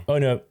 didn't he? Oh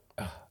no,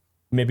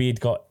 maybe he'd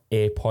got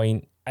a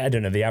point. I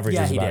don't know. The average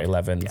was about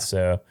 11th. Yeah.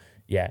 So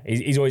yeah,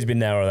 he's always been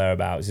there or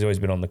thereabouts. He's always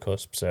been on the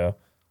cusp. So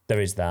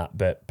there is that.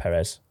 But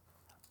Perez.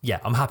 Yeah,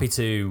 I'm happy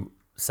to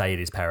say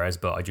it is Perez,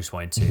 but I just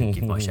wanted to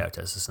give my shout out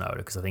to Tsunoda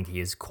because I think he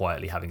is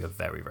quietly having a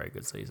very, very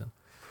good season.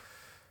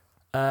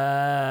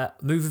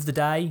 Move of the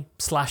day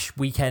 /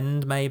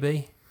 weekend,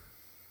 maybe.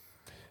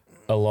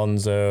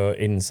 Alonso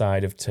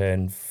inside of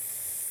turn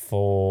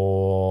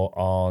 4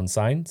 on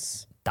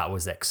Sainz. That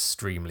was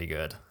extremely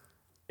good.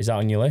 Is that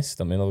on your list?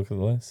 Let me look at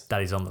the list.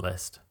 That is on the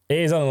list. It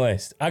is on the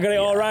list. I got it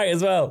all right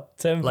as well.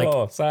 Turn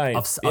 4,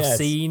 Sainz. I've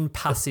seen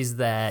passes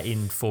there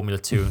in Formula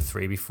 2 and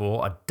 3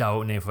 before. I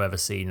don't know if I've ever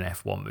seen an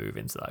F1 move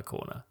into that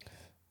corner.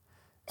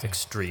 It's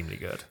extremely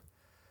good.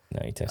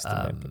 No, you tested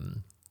it.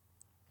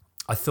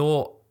 I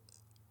thought...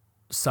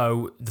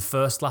 So the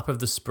first lap of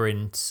the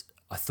sprint,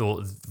 I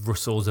thought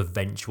Russell's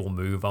eventual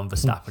move on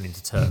Verstappen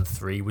into turn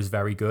 3 was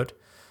very good.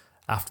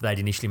 After they'd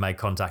initially made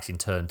contact in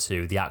turn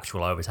 2, the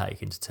actual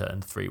overtake into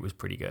turn 3 was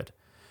pretty good.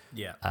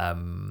 Yeah.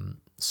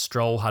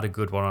 Stroll had a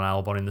good one on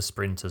Albon in the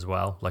sprint as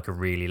well, like a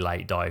really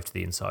late dive to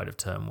the inside of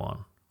turn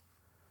 1.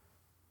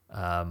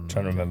 Trying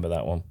to remember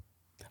that one.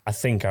 I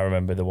think I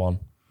remember the one.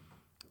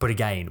 But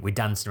again, we're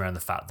dancing around the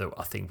fact that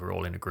I think we're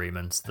all in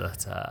agreement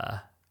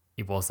that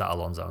it was that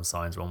Alonso and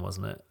Sainz one,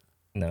 wasn't it?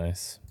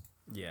 Nice.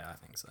 Yeah, I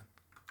think so.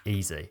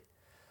 Easy.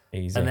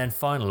 Easy. And then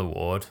final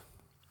award.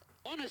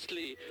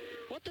 Honestly,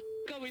 what the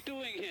f*** are we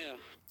doing here?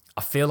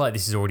 I feel like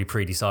this is already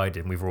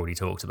pre-decided and we've already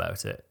talked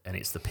about it, and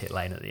it's the pit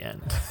lane at the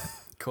end.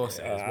 Of course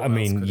it is. I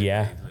mean,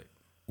 yeah.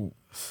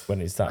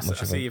 When it's that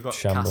much of a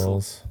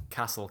shambles.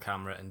 Castle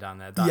Cam written down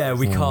there. That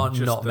we can't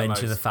not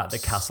mention the fact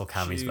that Castle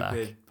Cam is back.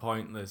 Stupid,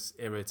 pointless,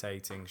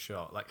 irritating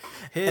shot. Like,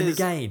 here's and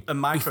again, a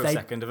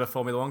microsecond of a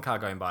Formula 1 car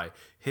going by.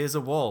 Here's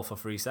a wall for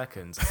 3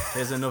 seconds.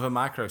 Here's another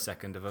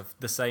microsecond of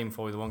the same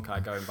Formula 1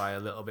 car going by a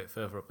little bit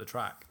further up the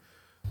track.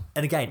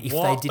 And again, if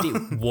they did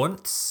it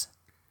once,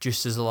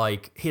 just as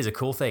like, here's a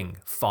cool thing,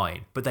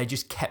 fine. But they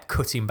just kept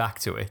cutting back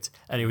to it,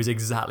 and it was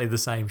exactly the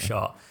same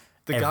shot.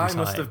 The every guy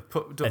must time, have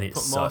put and it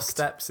more sucked.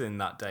 steps in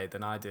that day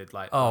than I did.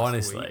 Like, Oh, last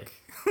honestly.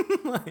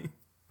 week. Like,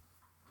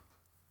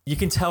 You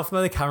can tell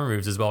from the camera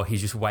moves as well. He's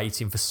just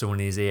waiting for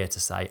someone in his ear to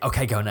say,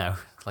 "Okay, go now."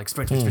 Like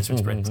sprint.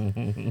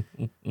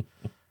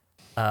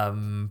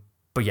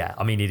 But yeah,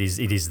 I mean, it is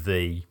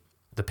the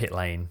pit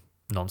lane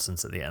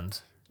nonsense at the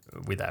end,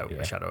 without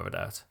a shadow of a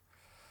doubt.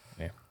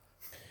 Yeah.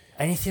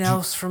 Anything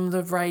else from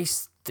the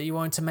race that you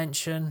wanted to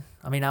mention?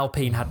 I mean,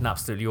 Alpine had an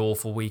absolutely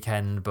awful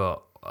weekend,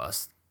 but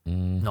it's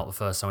not the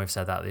first time we've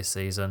said that this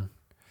season.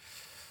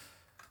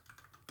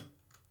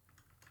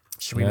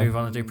 Should we move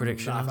on and do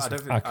predictions? I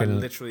don't think, I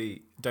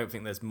literally don't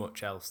think there's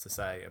much else to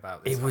say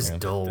about this. It was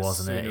dull,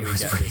 wasn't it? It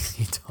was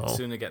really dull. The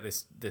sooner get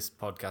this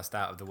podcast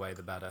out of the way,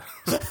 the better.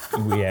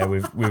 Yeah,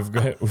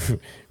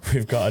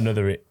 we've got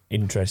another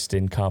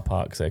interesting car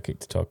park circuit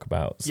to talk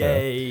about. So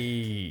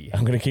Yay!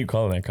 I'm going to keep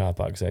calling it a car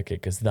park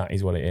circuit because that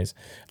is what it is.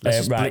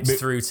 Let's just blitz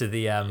through to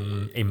the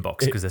inbox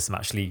because there's some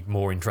actually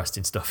more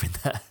interesting stuff in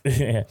there.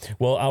 Yeah.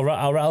 Well,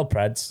 I'll rattle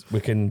Preds. We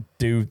can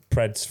do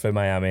Preds for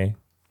Miami,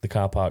 the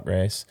car park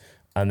race,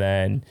 and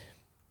then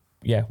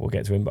we'll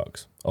get to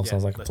inbox. All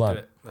sounds like a plan. Do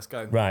it. Let's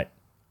go. Right,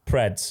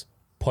 Preds,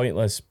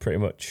 pointless pretty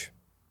much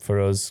for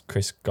us.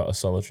 Chris got a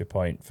solitary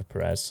point for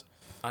Perez.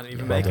 I didn't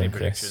even make any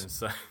predictions.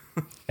 So.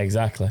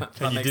 Exactly.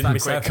 And you didn't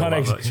miss out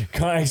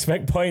can't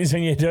expect points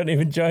when you don't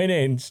even join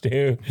in,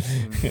 Stu.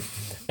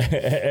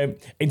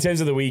 In terms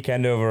of the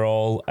weekend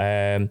overall,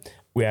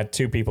 we had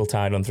 2 people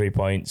tied on 3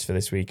 points for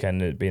this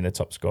weekend, being the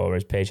top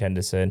scorers, Paige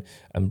Henderson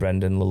and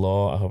Brendan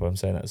Lalore. I hope I'm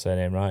saying that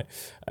surname right.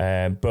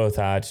 Both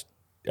had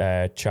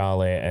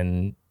Charlie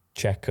and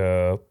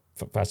Checo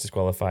fastest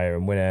qualifier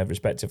and winner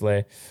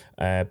respectively.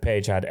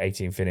 Paige had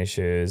 18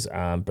 finishes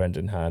and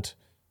Brendan had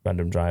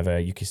random driver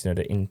Yuki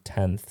Tsunoda in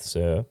 10th,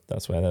 so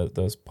that's where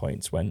those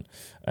points went.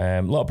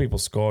 A lot of people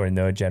scoring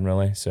though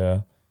generally,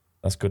 so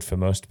that's good for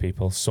most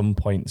people. Some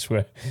points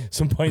went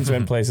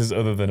places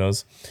other than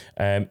us.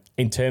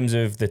 In terms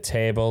of the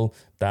table,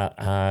 that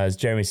has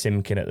Jeremy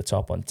Simkin at the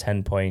top on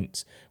 10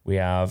 points. We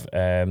have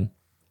then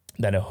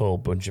a whole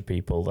bunch of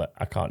people that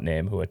I can't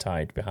name who are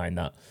tied behind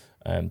that.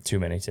 Too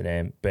many to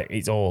name, but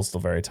it's all still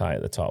very tight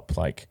at the top.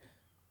 Like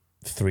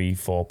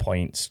 3-4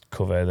 points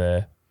cover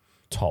the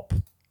top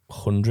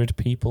 100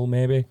 people,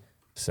 maybe.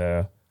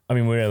 So I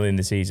mean, we're early in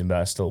the season, but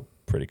that's still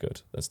pretty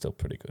good.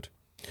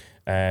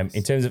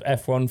 In terms of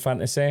F1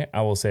 fantasy,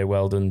 I will say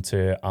well done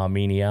to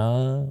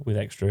Armenia with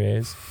extra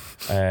A's.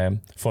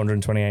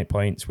 428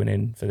 points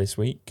winning for this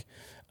week.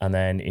 And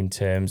then in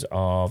terms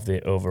of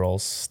the overall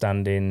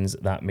standings,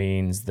 that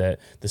means that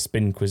the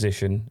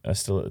Spinquisition are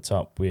still at the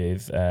top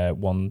with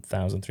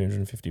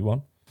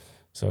 1,351.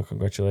 So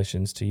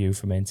congratulations to you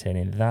for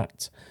maintaining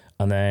that.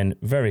 And then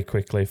very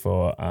quickly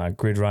for our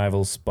grid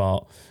rival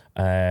spot,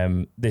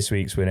 this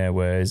week's winner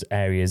was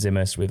Area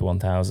Zimus with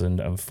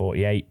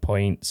 1,048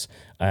 points.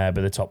 But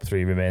the top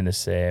 3 remain the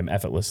same.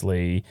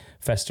 Effortlessly,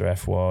 Festa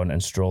F1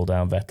 and Stroll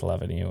Down Vettel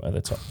Avenue are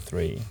the top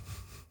 3.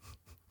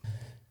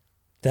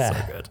 There.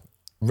 So good.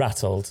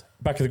 Rattled.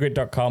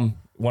 Backofthegrid.com.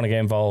 Want to get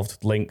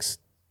involved? Links.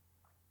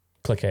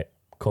 Click it.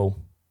 Cool.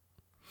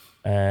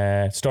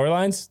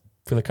 Storylines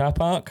for the car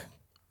park.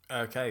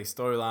 Okay,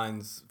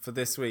 storylines for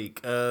this week.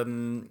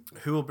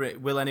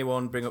 Will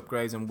anyone bring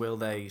upgrades and will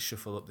they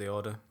shuffle up the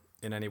order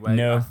in any way?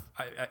 No.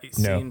 It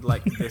seemed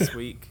like this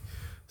week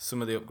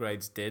some of the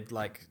upgrades did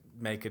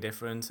make a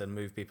difference and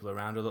move people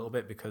around a little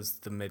bit because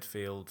the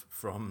midfield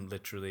from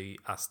literally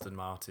Aston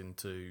Martin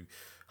to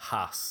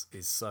Haas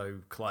is so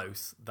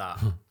close that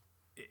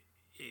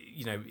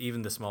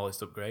even the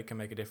smallest upgrade can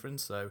make a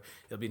difference. So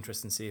it'll be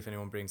interesting to see if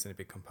anyone brings any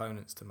big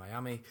components to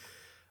Miami.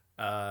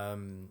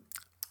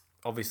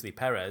 Obviously,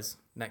 Perez,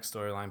 next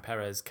storyline,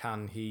 Perez,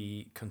 can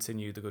he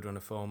continue the good run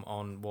of form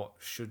on what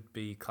should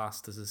be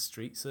classed as a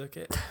street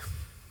circuit?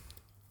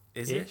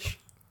 Is it?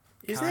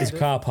 It's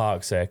car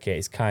park circuit.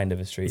 It's kind of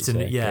a street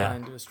circuit.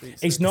 Kind of a street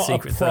circuit.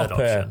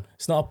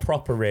 It's not a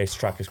proper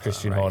racetrack, as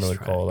Christian Horner would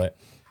call it.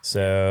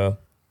 So...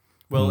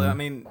 Well, I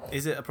mean,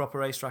 is it a proper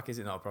racetrack? Is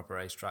it not a proper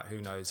racetrack? Who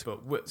knows?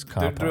 But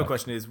the real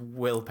question is,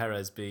 will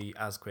Perez be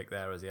as quick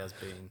there as he has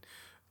been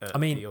at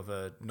the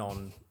other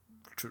non-real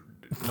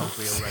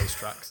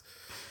racetracks?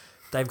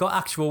 They've got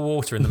actual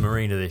water in the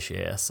marina this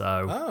year, so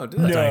I don't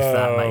No. know if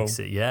that makes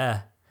it.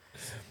 Yeah,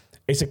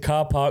 it's a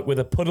car park with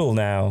a puddle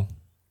now.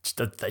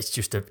 It's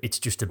just a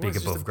big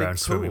above ground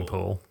swimming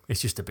pool. It's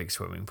just a big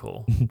swimming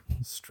pool.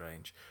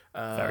 Strange.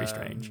 Very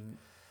strange.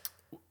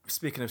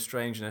 Speaking of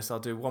strangeness, I'll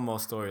do one more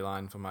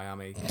storyline for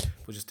Miami.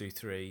 We'll just do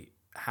 3.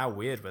 How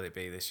weird will it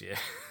be this year?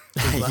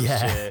 Last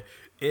year,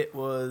 it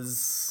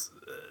was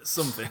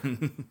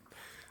something.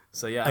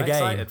 So yeah, I'm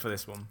excited for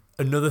this one.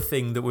 Another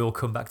thing that we'll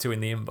come back to in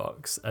the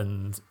inbox,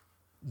 and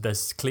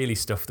there's clearly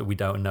stuff that we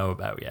don't know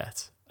about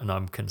yet, and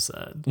I'm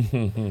concerned.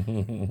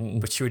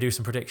 But should we do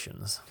some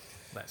predictions?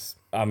 Let's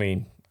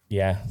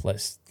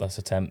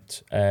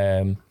attempt.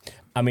 I'm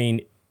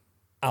going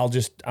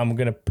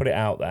to put it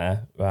out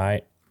there,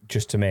 right?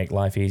 Just to make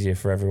life easier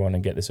for everyone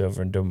and get this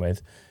over and done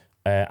with.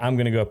 I'm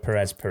going to go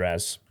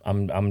Perez.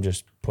 I'm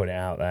just putting it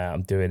out there.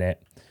 I'm doing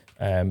it.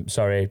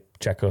 Sorry,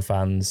 Checo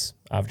fans.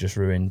 I've just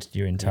ruined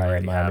your entire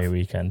really Miami have.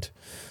 weekend.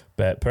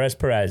 But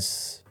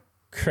Perez.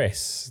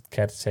 Chris,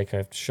 care to take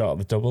a shot at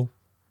the double?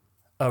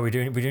 Oh, we're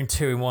doing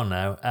 2 in 1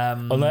 now.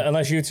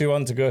 Unless you two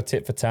want to go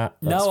tit for tat.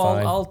 That's No,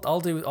 fine.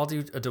 I'll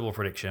do a double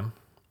prediction.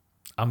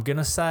 I'm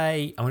gonna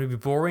be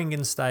boring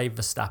and say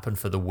Verstappen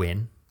for the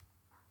win.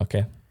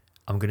 Okay.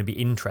 I'm gonna be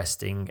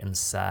interesting and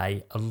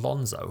say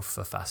Alonso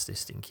for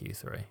fastest in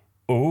Q3.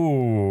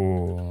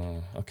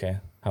 Ooh. Okay.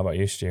 How about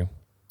you, Stu?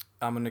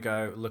 I'm going to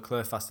go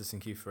Leclerc fastest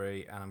in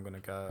Q3, and I'm going to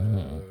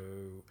go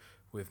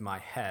with my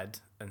head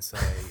and say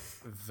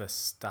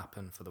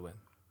Verstappen for the win.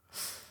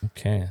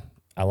 Okay.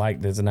 I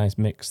like there's a nice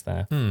mix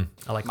there. I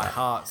like My that.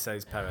 heart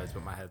says Perez,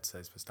 but my head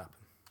says Verstappen.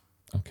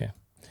 Okay.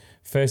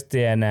 First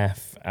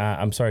DNF.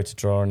 I'm sorry to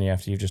draw on you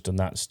after you've just done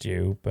that,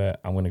 Stu, but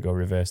I'm going to go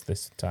reverse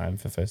this time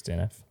for first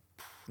DNF.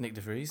 Nick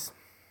De Vries.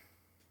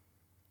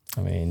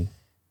 I mean,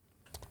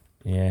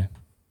 yeah.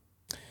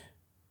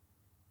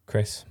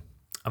 Chris?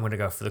 I'm gonna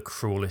go for the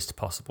cruelest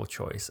possible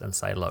choice and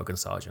say Logan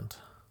Sargent.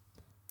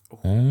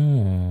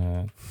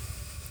 Ah,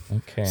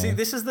 okay. See,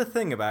 this is the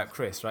thing about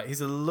Chris, right?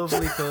 He's a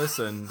lovely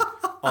person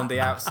on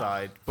the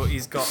outside, but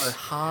he's got a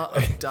heart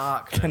of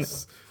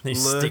darkness. You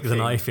stick the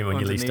knife in when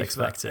you least underneath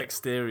expect that it.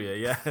 Exterior,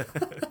 yeah.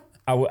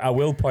 I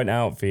will point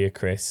out for you,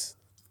 Chris,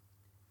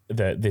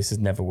 that this has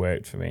never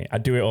worked for me. I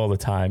do it all the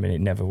time and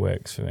it never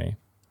works for me.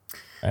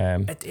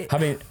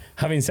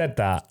 Having said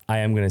that, I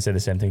am going to say the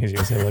same thing as you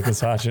say, Logan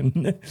Sargent,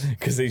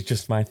 because it's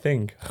just my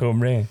thing.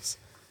 Home race.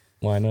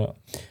 Why not?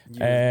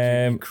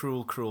 You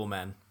cruel, cruel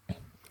men.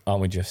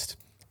 Aren't we just?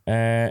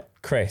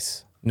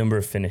 Chris, number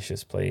of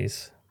finishes,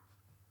 please.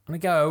 I'm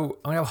gonna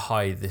go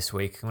high this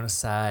week. I'm gonna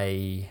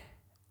say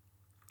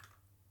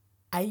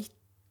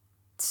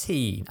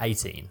 18.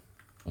 18.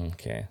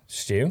 Okay.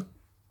 Stu?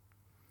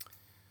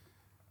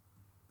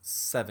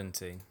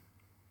 17.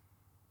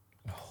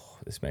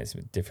 This makes it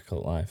a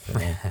difficult life for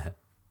me.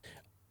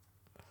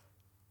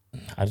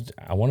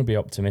 I want to be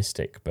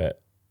optimistic,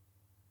 but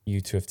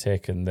you two have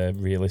taken the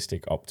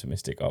realistic,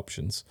 optimistic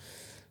options.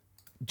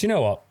 Do you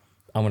know what?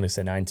 I'm going to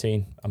say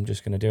 19. I'm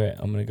just going to do it.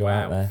 I'm going to go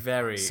out there.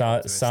 Very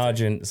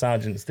optimistic.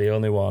 Sergeant's the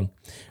only one.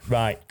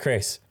 Right,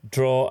 Chris,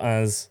 draw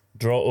us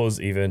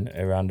even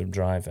a random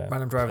driver.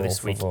 Random driver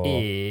this week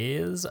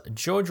is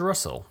George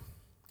Russell.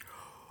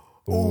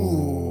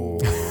 Ooh.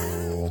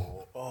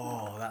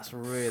 Oh, that's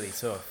really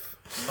tough.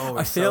 Oh,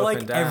 I feel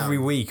like every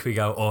week we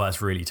go, oh,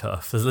 that's really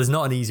tough. There's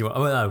not an easy one.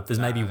 Oh, no, there's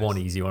maybe one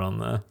easy one on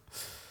there.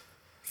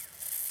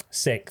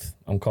 6th.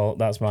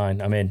 That's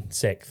mine. I'm in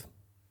 6th.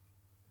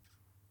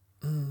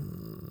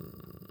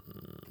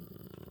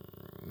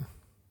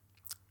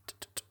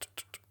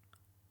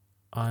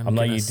 I'm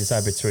letting you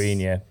decide between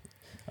you.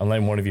 I'm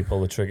letting one of you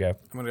pull the trigger.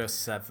 I'm going to go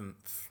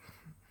 7th.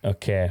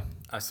 Okay.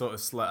 I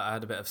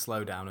had a bit of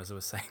slowdown as I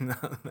was saying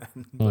that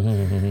then.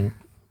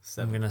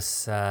 I'm going to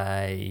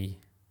say...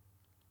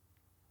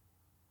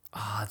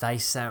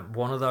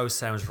 one of those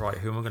sounds right.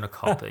 Who am I going to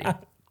copy?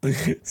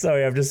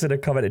 Sorry, I've just seen a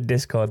comment in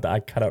Discord that I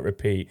cannot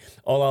repeat.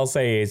 All I'll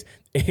say is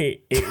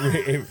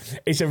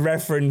it's a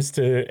reference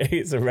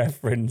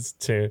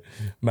to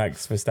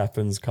Max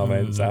Verstappen's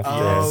comments after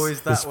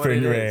the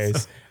sprint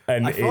race.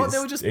 And I thought they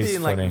were just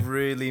being funny. like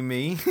really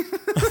mean. No,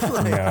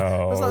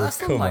 I was like, that's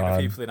not come like on.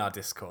 the people in our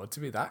Discord to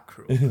be that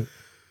cruel. I'm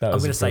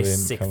going to say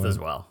 6th comment. as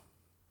well.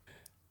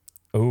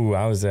 Oh,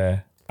 ours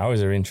are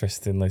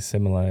interestingly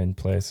similar in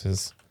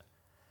places.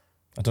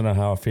 I don't know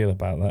how I feel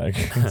about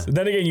that.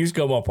 Then again, you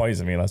scored more points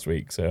than me last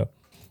week, so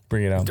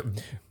bring it on.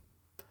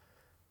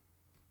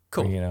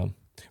 Cool. Bring it on.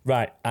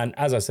 Right, and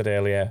as I said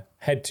earlier,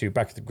 head to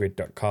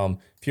backofthegrid.com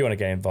if you want to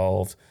get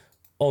involved.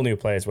 All new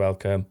players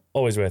welcome.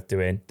 Always worth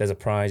doing. There's a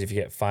prize if you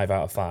get 5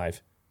 out of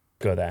 5.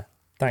 Go there.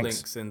 Thanks.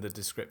 Links in the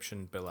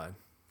description below.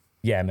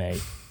 Yeah,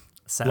 mate.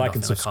 Sound Like off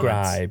and in the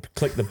subscribe.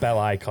 Click the bell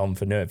icon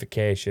for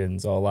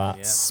notifications, all that.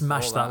 Yeah,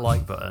 Smash all that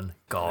like button.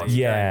 God.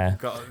 Yeah.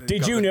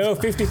 Did you know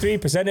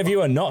 53% of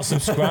you are not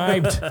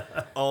subscribed?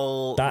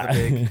 All That-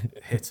 the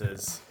big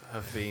hitters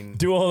have been...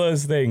 Do all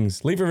those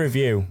things. Leave a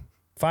review.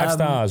 5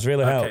 stars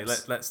really Okay,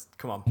 helps. let's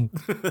come on.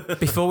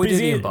 Before we do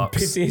the inbox.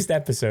 Busiest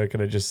episode,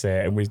 can I just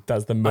say? And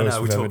that's the most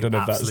we're we've ever talking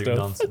done of that absolute stuff.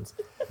 nonsense.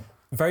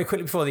 Very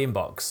quickly before the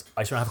inbox,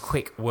 I just want to have a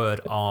quick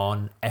word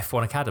on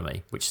F1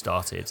 Academy, which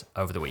started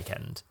over the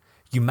weekend.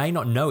 You may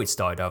not know it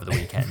started over the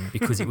weekend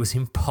because it was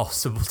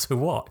impossible to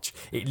watch.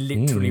 It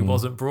literally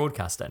wasn't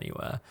broadcast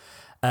anywhere.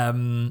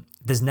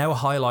 There's now a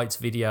highlights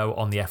video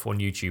on the F1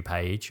 YouTube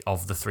page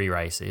of the 3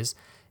 races.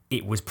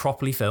 It was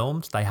properly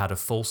filmed. They had a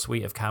full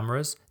suite of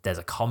cameras. There's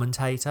a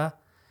commentator.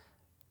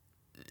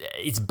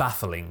 It's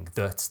baffling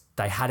that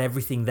they had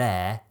everything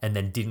there and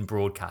then didn't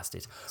broadcast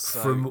it.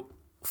 So,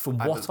 From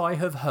what I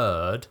have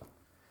heard,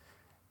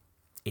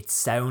 it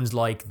sounds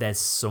like there's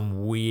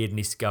some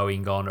weirdness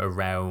going on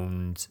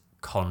around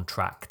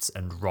contracts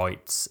and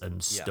rights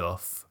and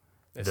stuff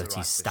It's a that is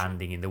rights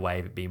standing in the way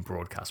of it being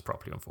broadcast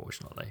properly,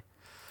 unfortunately.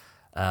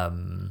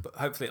 But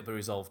hopefully it'll be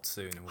resolved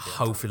soon. And we'll be able to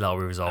Hopefully that'll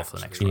be resolved for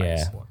the next actually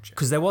race. Yeah. watch it.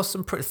 Because there was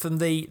some, from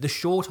the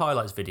short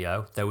highlights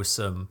video, there was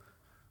some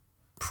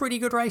pretty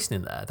good racing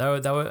in there.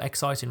 They were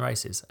exciting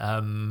races.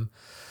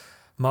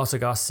 Marta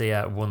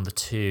Garcia won the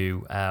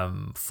 2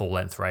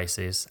 full-length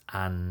races,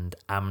 and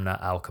Amna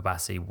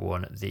Al-Kabasi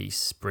won the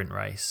sprint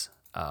race.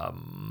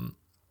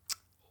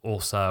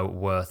 Also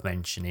worth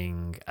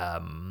mentioning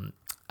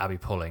Abby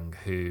Pulling,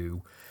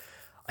 who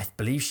I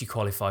believe she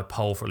qualified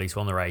pole for at least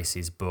one of the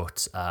races,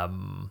 but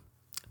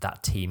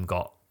that team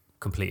got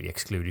completely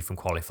excluded from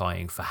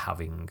qualifying for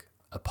having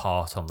a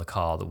part on the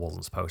car that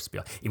wasn't supposed to be.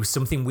 It was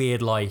something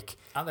weird like...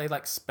 Aren't they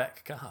like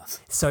spec cars?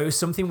 So it was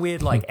something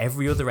weird like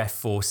every other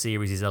F4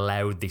 series is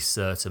allowed this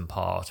certain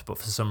part, but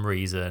for some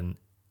reason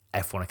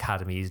F1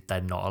 Academy,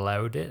 they're not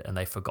allowed it and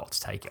they forgot to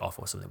take it off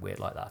or something weird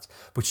like that.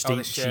 But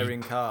they're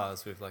sharing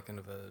cars with like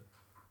another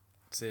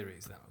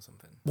series then or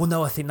something? Well,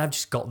 no, I think they've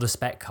just got the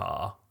spec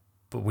car,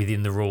 but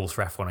within the rules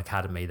for F1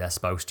 Academy, they're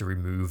supposed to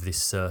remove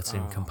this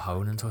certain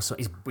component or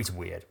something. It's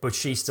weird. But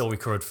she still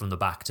recovered from the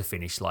back to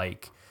finish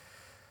like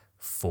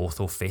 4th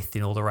or 5th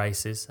in all the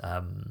races.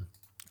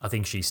 I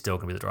think she's still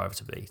going to be the driver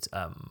to beat.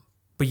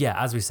 But yeah,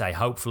 as we say,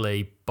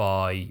 hopefully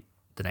by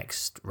the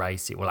next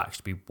race, it will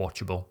actually be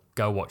watchable.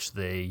 Go watch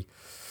the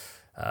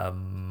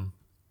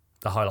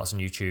highlights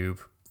on YouTube.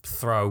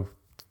 Throw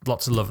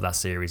lots of love at that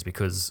series,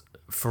 because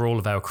for all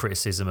of our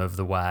criticism of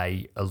the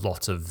way a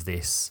lot of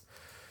this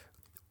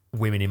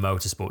women in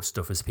motorsport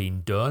stuff has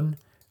been done,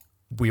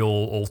 we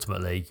all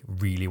ultimately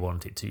really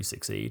want it to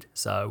succeed.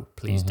 So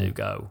please do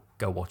go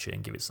watch it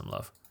and give it some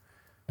love.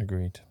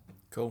 Agreed.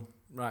 Cool.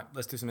 Right,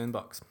 let's do some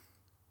inbox.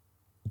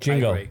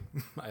 Jingle. I agree.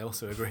 I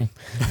also agree.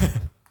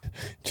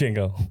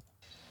 Jingle.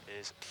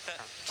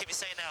 Keep it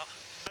saying now.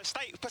 But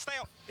stay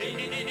up.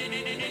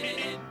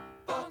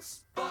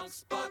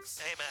 Box.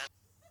 Hey,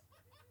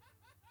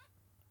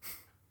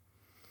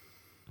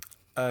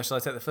 man. Shall I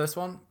take the first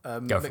one?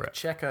 Go for it.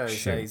 Checo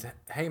says,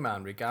 hey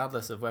man,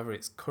 regardless of whether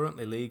it's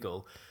currently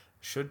legal,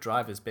 should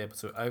drivers be able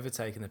to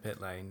overtake in the pit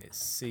lane? It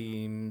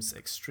seems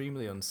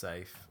extremely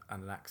unsafe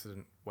and an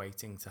accident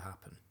waiting to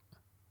happen.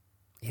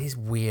 It is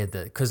weird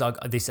that, because I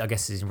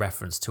guess is in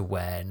reference to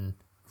when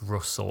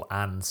Russell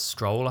and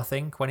Stroll, I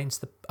think, went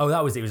into the... Oh,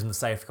 it was in the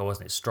safety car,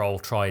 wasn't it? Stroll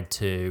tried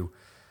to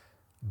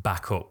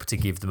back up to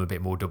give them a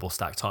bit more double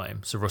stack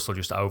time. So Russell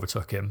just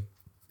overtook him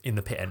in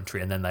the pit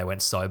entry, and then they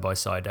went side by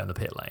side down the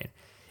pit lane.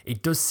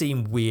 It does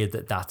seem weird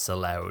that that's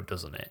allowed,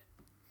 doesn't it?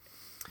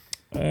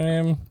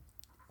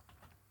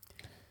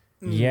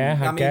 Yeah,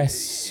 I mean,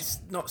 guess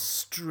it's not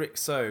strict.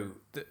 So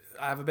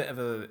I have a bit of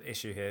an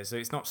issue here. So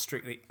it's not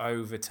strictly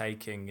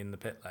overtaking in the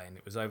pit lane.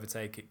 It was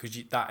overtaking because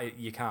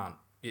you can't.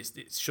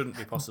 It shouldn't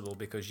be possible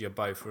because you're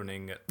both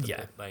running at the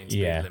pit lane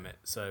speed limit.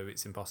 So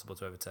it's impossible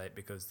to overtake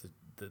because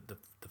the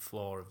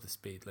floor of the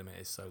speed limit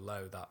is so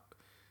low that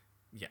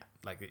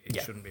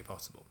it shouldn't be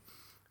possible.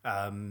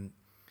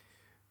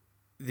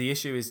 The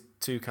issue is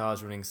 2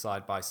 cars running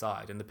side by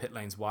side, and the pit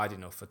lane's wide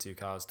enough for 2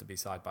 cars to be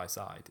side by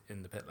side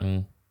in the pit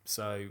lane.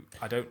 So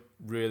I don't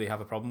really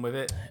have a problem with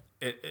it.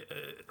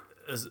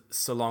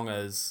 So long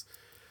as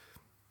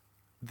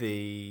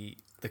the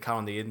car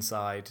on the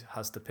inside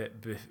has to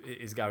pit,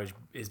 his garage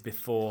is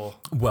before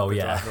the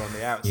driver on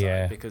the outside.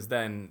 Yeah. Because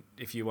then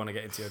if you want to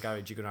get into your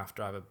garage, you're going to have to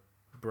drive a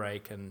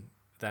brake, and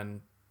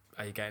then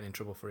are you getting in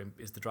trouble for him?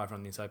 Is the driver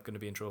on the inside going to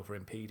be in trouble for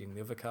impeding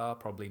the other car?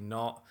 Probably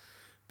not,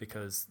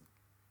 because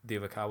the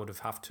other car would have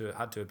had to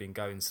have been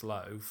going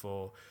slow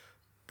for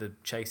the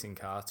chasing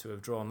car to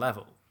have drawn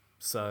level.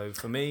 So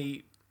for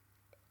me,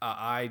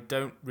 I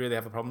don't really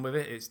have a problem with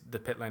it. The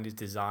pit lane is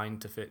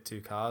designed to fit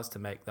 2 cars to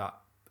make that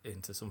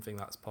into something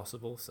that's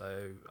possible.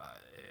 So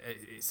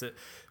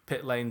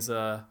pit lanes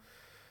are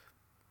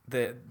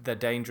they're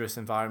dangerous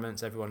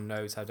environments. Everyone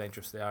knows how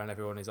dangerous they are, and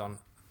everyone is on.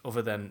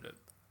 Other than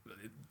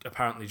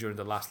apparently during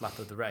the last lap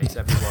of the race,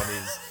 everyone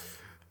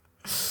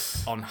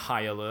is on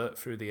high alert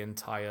through the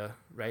entire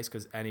race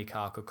because any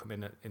car could come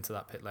into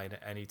that pit lane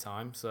at any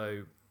time.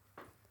 So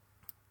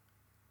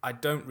I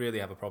don't really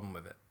have a problem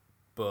with it,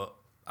 but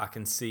I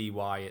can see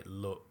why it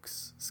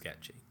looks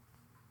sketchy.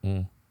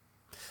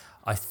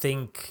 I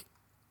think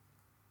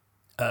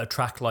at a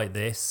track like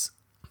this,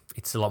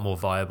 it's a lot more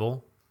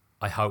viable.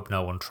 I hope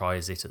no one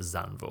tries it at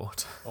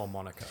Zandvoort or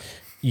Monaco.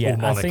 Yeah,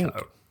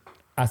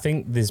 I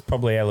think there's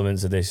probably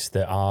elements of this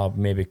that are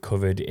maybe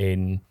covered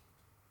in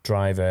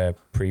driver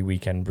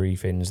pre-weekend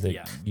briefings that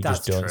you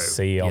just don't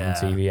see on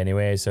TV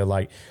anyway. So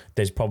like,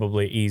 there's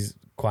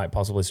quite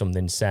possibly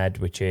something said,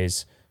 which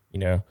is,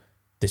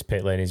 this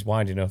pit lane is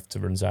wide enough to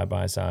run side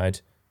by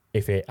side.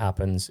 If it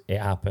happens, it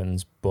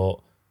happens.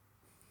 But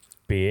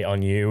be it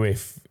on you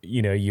if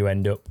you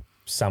end up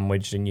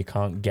sandwiched and you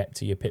can't get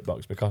to your pit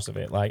box because of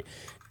it. Like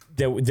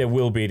there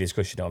will be a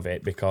discussion of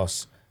it,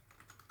 because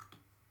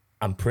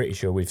I'm pretty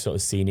sure we've sort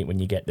of seen it when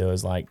you get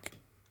those like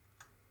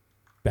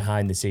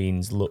behind the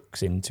scenes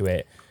looks into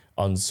it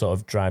on sort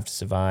of Drive to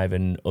Survive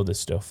and other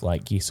stuff.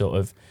 Like you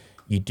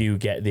do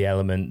get the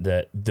element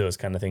that those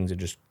kind of things are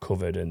just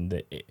covered and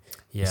that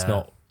it's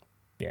not.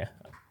 Yeah.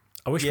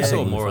 I wish we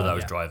saw more of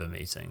those driver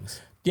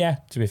meetings. Yeah,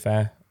 to be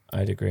fair,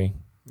 I'd agree.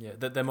 Yeah,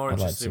 they're more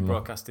interested in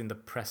broadcasting the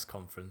press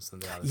conference than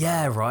the other.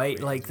 Yeah, right.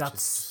 Like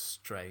that's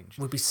strange.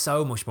 Would be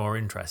so much more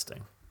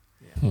interesting.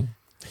 Yeah.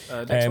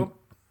 Next one.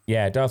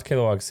 Yeah, Darth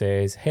Kilowog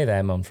says, "Hey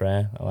there,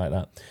 Monfrey." I like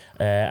that.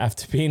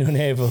 After being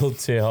unable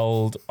to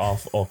hold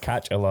off or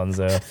catch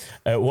Alonso,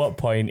 at what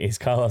point is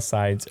Carlos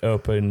Sainz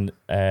open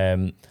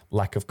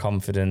lack of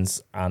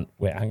confidence and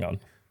hang on.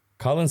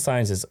 Carlos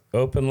Sainz's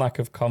open lack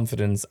of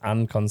confidence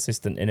and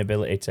consistent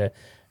inability to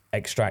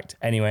extract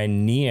anywhere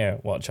near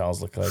what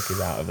Charles Leclerc is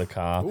out of the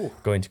car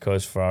going to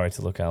cause Ferrari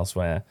to look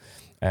elsewhere.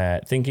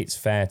 Think it's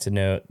fair to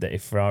note that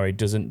if Ferrari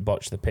doesn't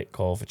botch the pit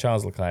call for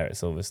Charles Leclerc at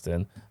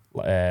Silverstone,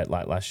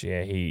 like last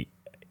year, he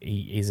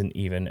isn't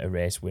even a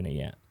race winner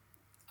yet.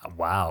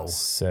 Wow.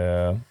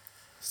 So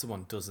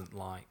Someone doesn't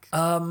like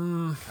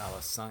Carlos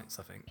Sainz,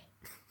 I think.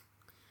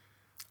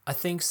 I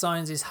think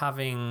Sainz is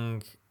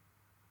having...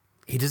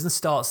 He doesn't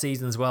start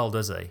seasons well,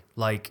 does he?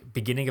 Like,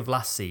 beginning of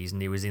last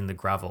season, he was in the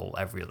gravel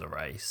every other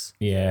race.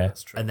 yeah,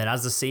 That's true. And then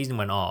as the season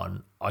went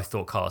on, I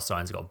thought Carlos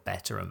Sainz got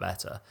better and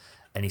better.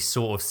 And he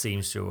sort of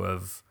seems to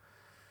have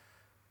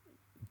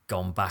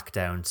gone back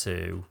down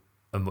to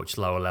a much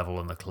lower level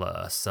than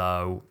Leclerc.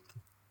 So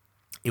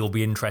it will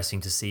be interesting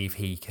to see if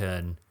he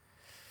can,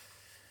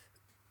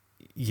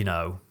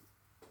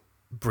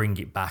 bring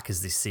it back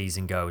as this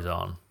season goes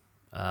on.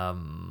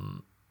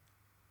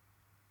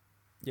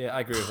 Yeah,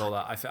 I agree with all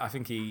that. I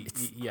think he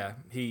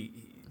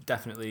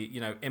definitely,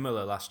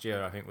 Imola last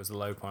year, I think, was the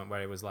low point where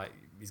he was like,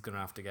 he's going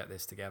to have to get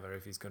this together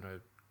if he's going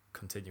to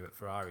continue at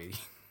Ferrari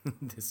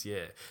this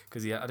year.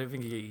 Because I don't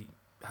think he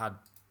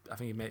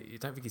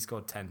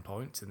scored 10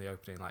 points in the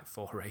opening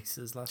 4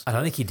 races last I year.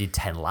 don't think he did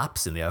 10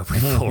 laps in the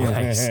opening 4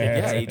 races.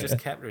 Yeah, he just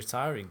kept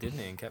retiring, didn't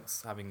he? And kept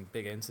having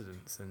big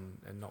incidents and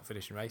not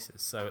finishing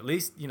races. So at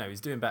least,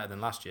 he's doing better than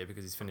last year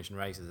because he's finishing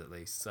races at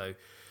least. So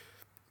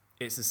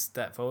it's a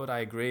step forward. I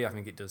agree. I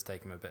think it does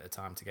take him a bit of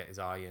time to get his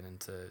eye in and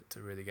to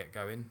really get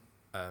going.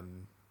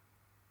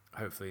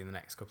 Hopefully in the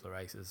next couple of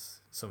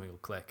races, something will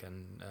click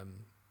and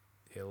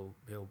he'll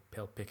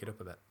pick it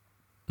up a bit.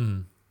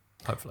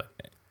 Hopefully.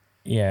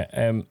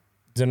 yeah.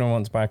 Does anyone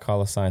want to buy a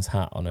Carlos Sainz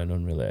hat on an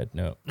unrelated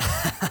note?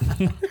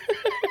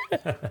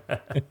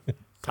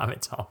 Damn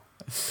it, Tom.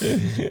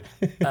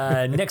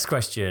 Next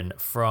question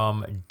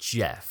from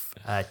Jeff.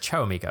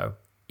 Ciao, amigo.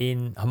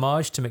 In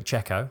homage to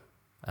McCheco,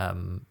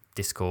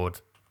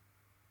 Discord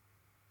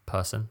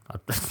person.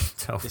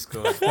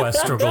 Discord. I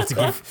struggle to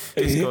give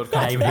Discord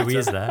name who he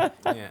is there.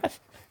 Yeah.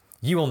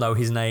 You will know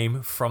his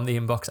name from the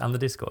inbox and the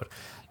Discord.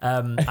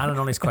 And an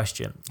honest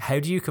question. How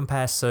do you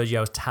compare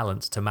Sergio's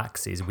talent to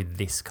Max's with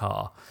this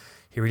car?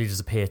 He really does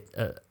appear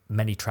at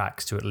many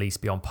tracks to at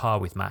least be on par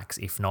with Max,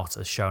 if not,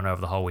 as shown over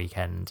the whole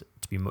weekend,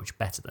 to be much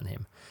better than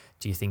him.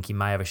 Do you think he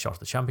may have a shot at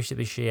the championship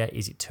this year?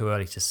 Is it too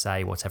early to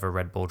say whatever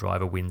Red Bull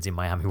driver wins in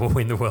Miami will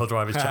win the World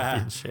Drivers'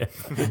 Championship?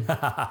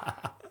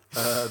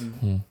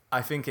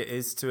 I think it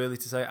is too early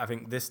to say. I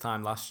think this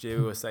time last year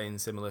we were saying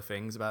similar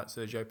things about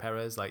Sergio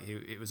Perez.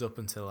 It was up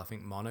until I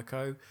think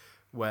Monaco,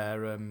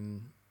 where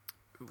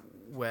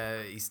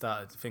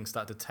things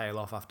started to tail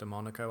off after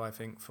Monaco. I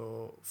think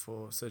for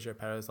Sergio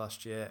Perez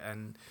last year,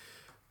 and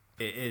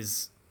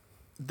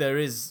there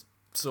is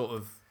sort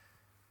of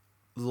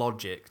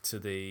logic to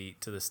the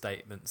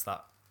statements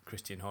that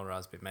Christian Horner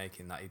has been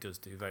making, that he does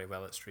do very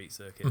well at street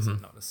circuits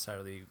and not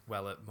necessarily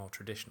well at more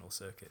traditional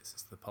circuits.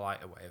 It's the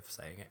politer way of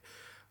saying it.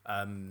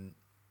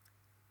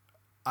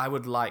 I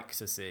would like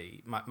to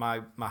see,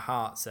 my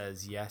heart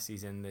says yes,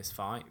 he's in this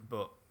fight,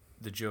 but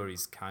the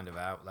jury's kind of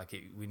out.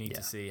 We need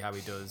to see how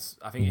he does.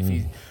 I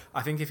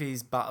think if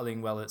he's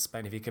battling well at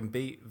Spain, if he can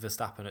beat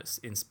Verstappen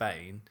in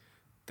Spain,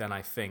 then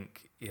I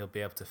think he'll be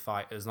able to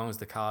fight, as long as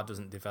the car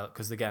doesn't develop.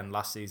 Because again,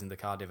 last season the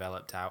car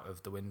developed out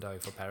of the window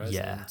for Perez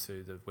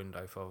into the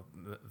window for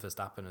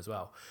Verstappen as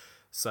well.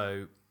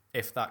 So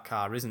if that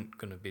car isn't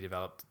going to be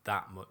developed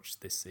that much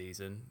this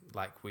season,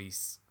 like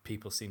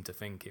people seem to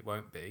think it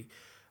won't be,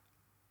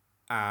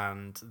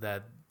 and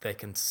they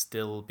can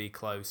still be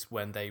close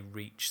when they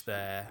reach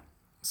their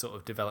sort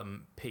of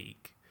development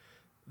peak,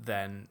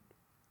 then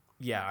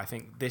yeah, I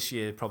think this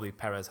year probably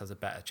Perez has a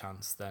better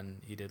chance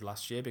than he did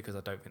last year, because I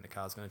don't think the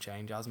car's going to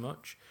change as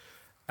much.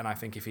 And I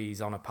think if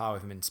he's on a par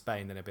with him in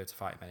Spain, then he'll be able to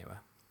fight him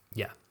anywhere.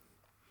 Yeah.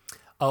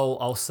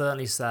 I'll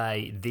certainly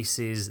say this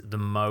is the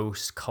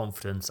most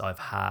confidence I've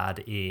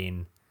had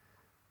in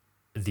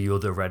the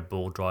other Red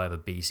Bull driver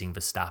beating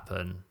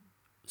Verstappen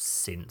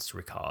since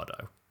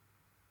Ricciardo.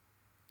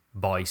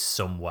 By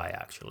some way,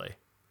 actually.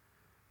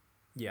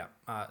 Yeah,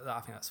 I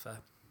think that's fair.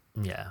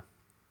 Yeah.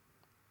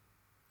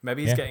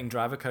 Maybe he's getting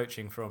driver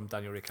coaching from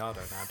Daniel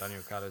Ricciardo now. Daniel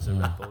Ricciardo's a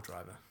Red Bull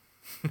driver.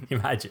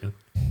 Imagine.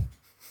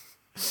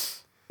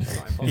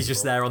 Not He's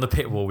just there on the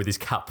pit wall with his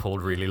cap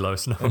pulled really low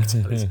snug.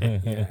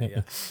 yeah.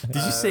 Did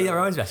you see that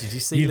reminds me? Did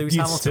you see Lewis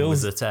Hamilton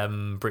was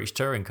at British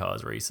Touring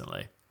Cars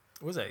recently?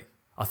 Was he?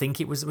 I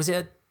think it was it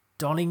at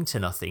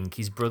Donington? I think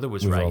his brother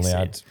was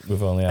racing.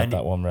 We've only had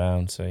that one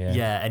round, so yeah.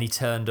 Yeah, and he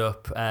turned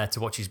up to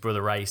watch his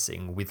brother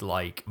racing with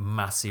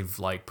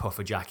massive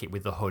puffer jacket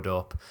with the hood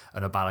up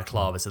and a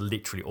balaclava. So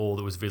literally all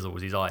that was visible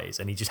was his eyes,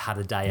 and he just had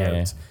a day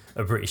out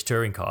of British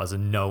Touring Cars,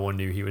 and no one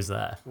knew he was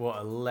there. What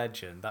a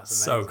legend! That's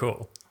So amazing.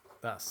 cool.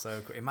 That's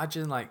so cool.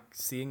 Imagine like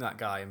seeing that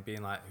guy and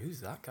being like,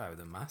 "Who's that guy with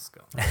the mask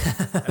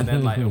on?" And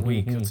then like a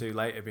week or two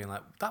later, being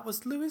like, "That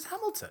was Lewis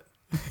Hamilton."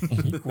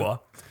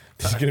 What?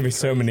 There's going to be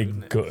so many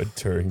gutted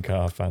touring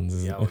car fans,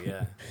 isn't Oh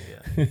there?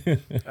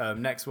 yeah.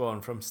 Next one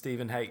from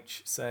Stephen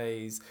H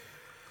says,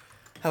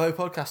 "Hello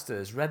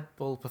podcasters. Red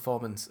Bull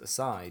performance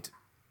aside,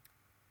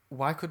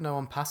 why could no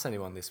one pass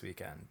anyone this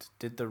weekend?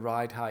 Did the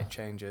ride height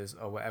changes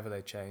or whatever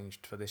they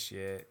changed for this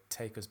year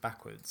take us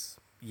backwards?"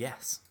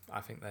 Yes,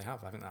 I think they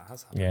have. I think that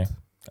has happened. Yeah,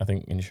 I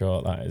think in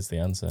short that is the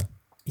answer.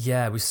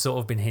 Yeah, we've sort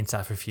of been hinted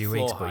at for a few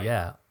Floor weeks, height. but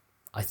yeah,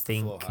 I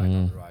think Floor height,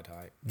 not the ride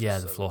height. yeah,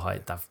 the So floor lovely.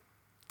 height, they've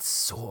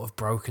sort of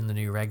broken the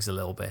new regs a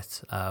little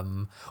bit.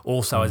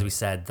 Also, as we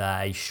said,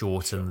 they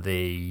shortened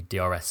the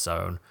DRS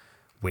zone,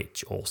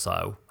 which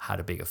also had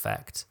a big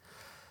effect.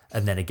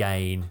 And then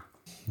again,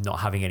 not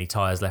having any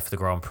tyres left for the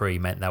Grand Prix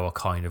meant they were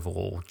kind of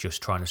all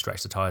just trying to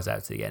stretch the tyres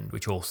out to the end,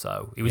 which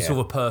also, it was sort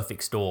of a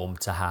perfect storm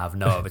to have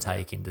no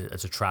overtaking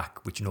as a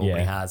track, which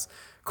normally has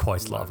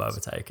quite a lot of Loads.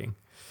 overtaking.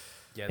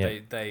 Yeah, Yeah.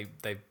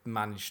 they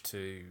managed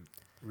to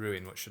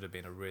ruin what should have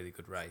been a really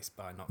good race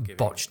by not giving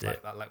Botched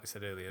it. like we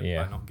said earlier,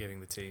 Yeah. by not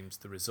giving the teams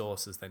the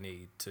resources they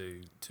need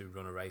to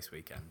run a race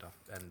weekend.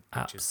 And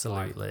which is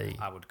Absolutely.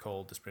 why I would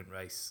call the sprint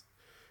race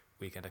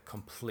weekend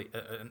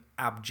an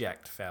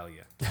abject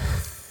failure.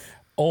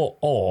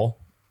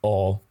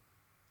 Or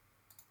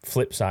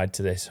flip side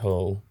to this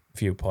whole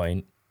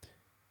viewpoint,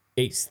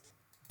 it's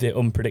the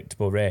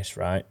unpredictable race,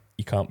 right?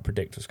 You can't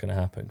predict what's going to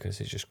happen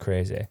because it's just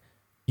crazy.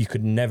 You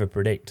could never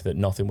predict that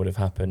nothing would have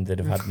happened. They'd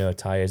have had no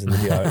tyres in the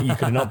DR. You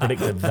could have not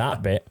predicted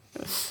that bit.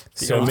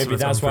 So maybe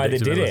that's why they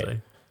did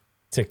it,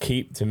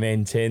 to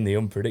maintain the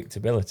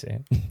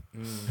unpredictability.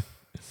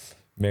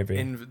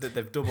 Maybe.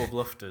 They've double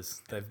bluffed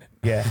us.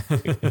 Yeah.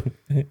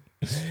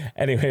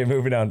 Anyway,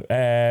 moving on.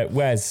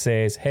 Wes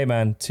says, "Hey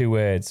man, 2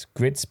 words.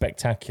 Grid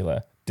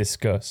spectacular.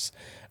 Discuss.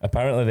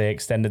 Apparently they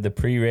extended the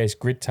pre-race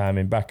grid time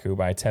in Baku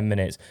by 10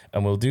 minutes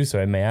and will do so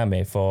in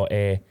Miami for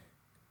a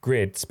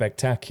grid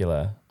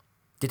spectacular."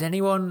 Did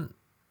anyone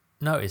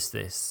notice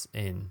this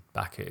in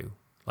Baku?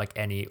 Like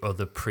any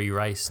other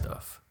pre-race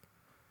stuff?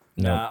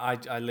 No.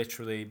 I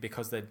literally,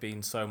 because there'd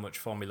been so much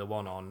Formula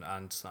One on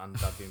and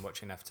I've been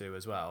watching F2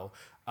 as well,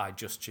 I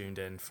just tuned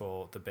in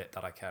for the bit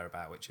that I care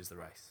about, which is the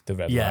race. The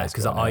red Yeah, lights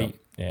because going out.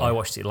 Yeah. I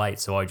watched it late,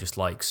 so I just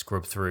like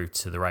scrubbed through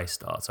to the race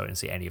start, so I didn't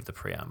see any of the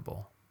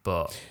preamble.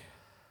 But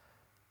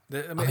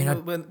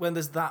When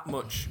there's that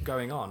much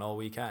going on all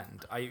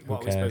weekend, are we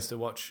cares? supposed to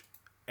watch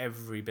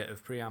every bit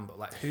of preamble?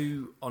 Like,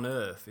 who on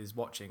earth is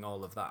watching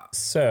all of that?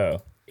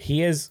 So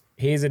here's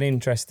an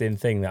interesting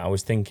thing that I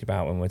was thinking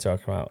about when we're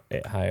talking about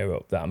it higher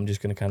up that I'm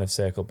just going to kind of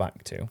circle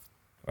back to,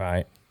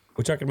 right?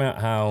 We're talking about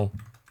how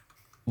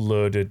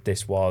loaded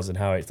this was and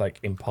how it's like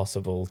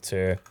impossible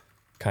to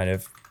kind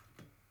of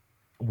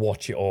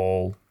watch it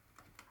all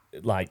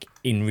like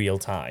in real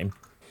time.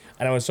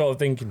 And I was sort of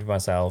thinking to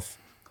myself,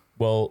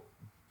 well,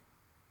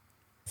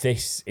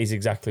 this is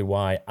exactly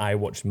why I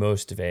watched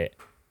most of it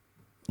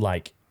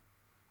like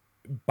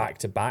back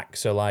to back.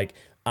 So like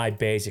I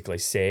basically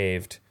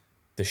saved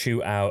the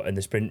shootout and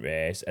the sprint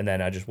race and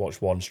then I just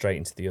watched one straight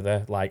into the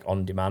other, like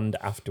on demand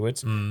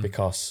afterwards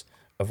because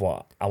of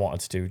what I wanted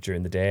to do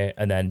during the day.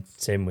 And then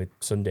same with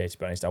Sunday, to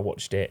be honest, I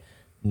watched it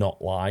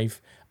not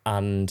live.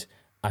 And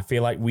I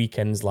feel like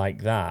weekends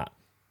like that,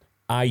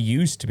 I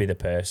used to be the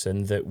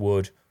person that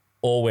would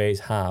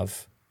always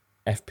have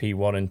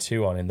FP1 and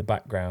 2 on in the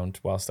background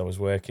whilst I was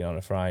working on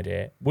a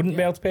Friday. Wouldn't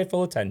be able to pay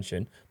full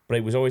attention, but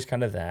it was always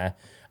kind of there.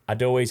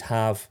 I'd always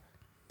have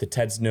the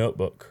Ted's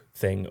notebook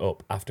thing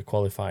up after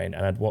qualifying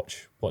and I'd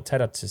watch what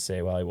Ted had to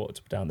say while he walked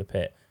up and down the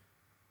pit,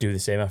 do the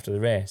same after the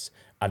race.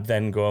 I'd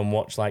then go and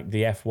watch like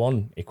the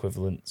F1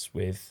 equivalents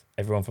with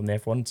everyone from the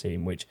F1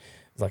 team, which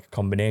is like a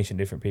combination of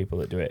different people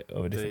that do it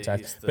over different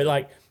times. But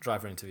like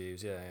driver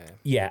interviews, yeah.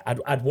 yeah,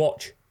 I'd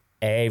watch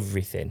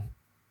everything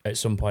at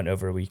some point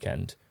over a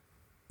weekend.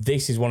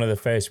 This is one of the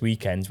first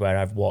weekends where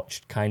I've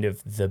watched kind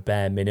of the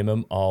bare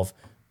minimum of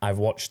I've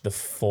watched the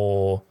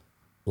 4,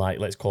 like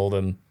let's call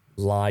them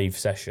live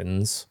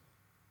sessions,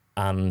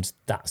 and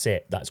that's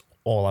it. That's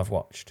all I've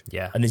watched.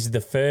 Yeah. And this is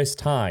the first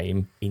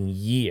time in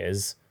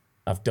years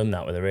I've done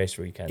that with a race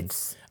weekend.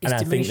 It's and I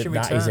think that is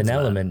returns, an man.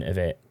 element of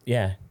it.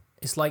 Yeah.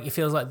 It's like, it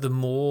feels like the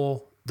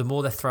more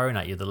they're throwing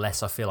at you, the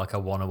less I feel like I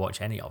want to watch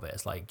any of it.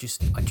 It's like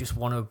I just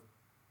want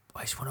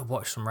to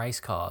watch some race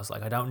cars.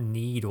 Like, I don't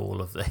need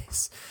all of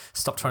this.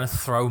 Stop trying to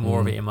throw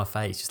more of it in my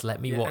face. Just let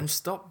me watch and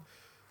stop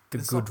the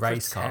and good stop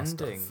race car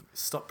pretending. stuff.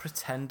 Stop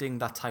pretending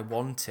that I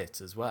want it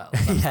as well.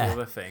 That's the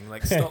other thing.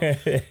 Like,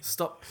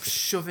 stop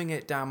shoving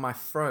it down my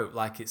throat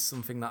like it's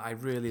something that I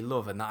really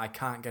love and that I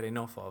can't get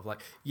enough of. Like,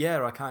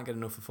 yeah, I can't get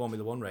enough of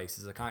Formula One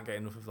races. I can't get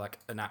enough of like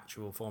an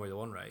actual Formula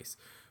One race.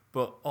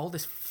 But all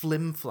this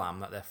flim flam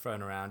that they're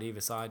throwing around either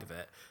side of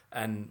it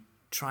and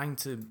trying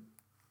to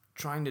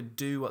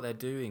do what they're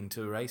doing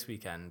to a race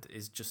weekend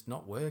is just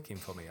not working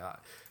for me.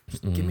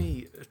 Just give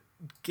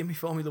me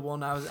Formula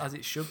One as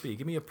it should be.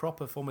 Give me a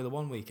proper Formula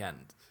One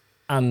weekend.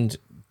 And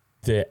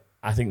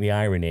I think the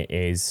irony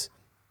is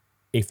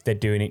if they're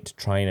doing it to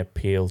try and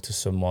appeal to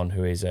someone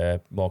who is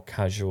a more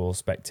casual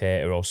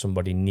spectator or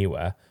somebody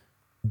newer,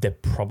 they're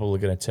probably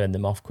going to turn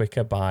them off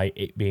quicker by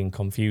it being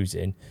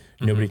confusing.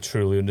 Nobody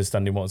truly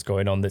understanding what's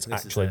going on that's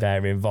actually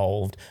there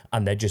involved.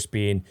 And they're just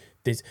being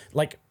this,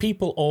 like,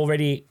 people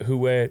already who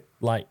were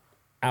like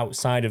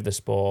outside of the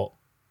sport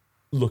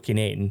looking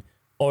in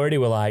already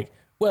were like,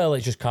 well,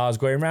 it's just cars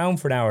going round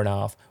for an hour and a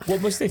half.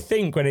 What must they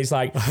think when it's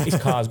like, it's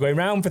cars going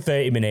round for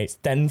 30 minutes,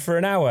 then for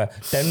an hour,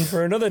 then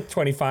for another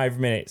 25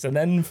 minutes, and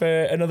then for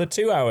another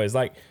 2 hours?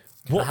 Like,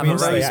 what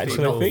must they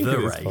actually think at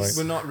this point?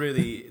 We're not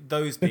really,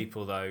 those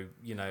people though,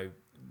 you know,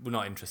 we're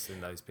not interested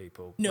in those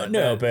people. No,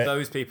 like, but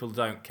those people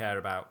don't care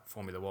about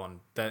Formula One.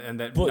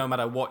 No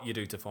matter what you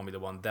do to Formula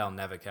One, they'll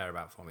never care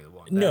about Formula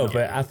One. No,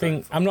 but I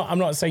think, I'm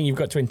not saying you've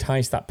got to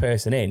entice that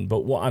person in, but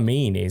what I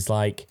mean is,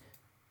 like,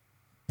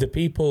 the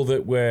people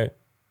that were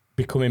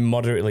becoming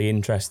moderately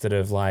interested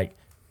of like,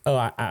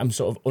 oh, I'm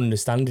sort of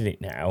understanding it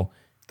now.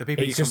 The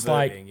people it's you're just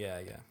like,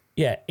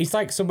 yeah, it's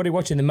like somebody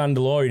watching The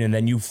Mandalorian and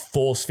then you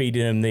force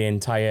feeding them the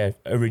entire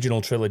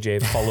original trilogy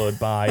followed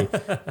by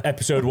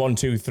episode 1,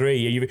 2,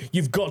 3.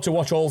 You've got to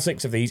watch all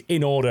 6 of these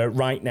in order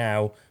right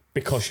now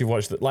because you've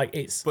watched it. Like,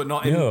 it's but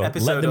not in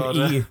episode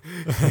order.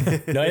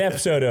 Not in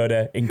episode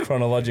order, in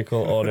chronological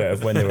order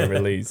of when they were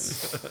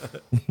released.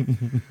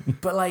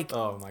 But like,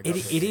 oh my God,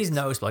 it is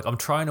noticeable. Like, I'm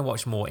trying to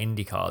watch more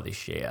IndyCar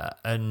this year,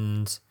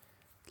 and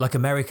like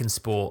American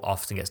sport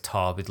often gets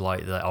tarred with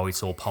like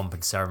it's all pomp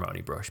and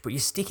ceremony brush. But you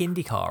stick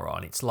IndyCar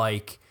on, it's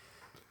like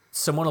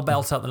someone will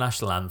belt out the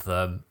national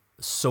anthem,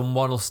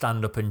 someone will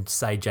stand up and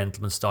say,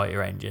 "Gentlemen, start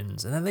your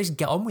engines," and then they just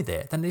get on with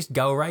it. Then they just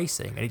go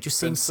racing, and it just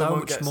seems so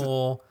much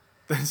more.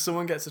 Then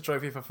someone gets a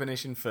trophy for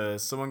finishing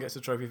first, someone gets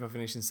a trophy for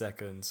finishing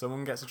second,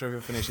 someone gets a trophy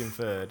for finishing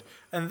third,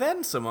 and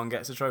then someone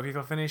gets a trophy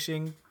for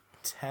finishing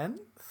 10th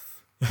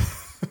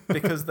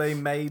because they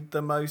made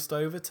the most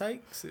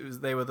overtakes.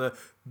 They were the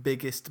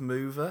biggest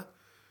mover.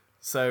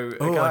 So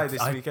a guy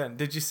this weekend,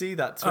 did you see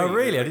that tweet? Oh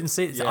really? I didn't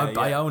see it. Yeah,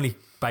 I only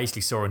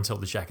basically saw until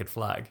the checkered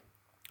flag.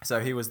 So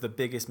he was the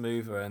biggest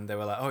mover, and they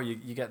were like, "Oh, you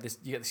get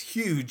this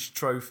huge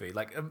trophy,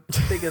 like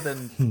bigger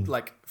than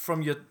like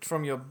from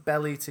your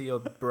belly to your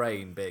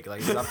brain, big,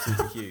 like it's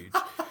absolutely huge."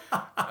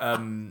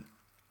 And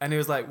he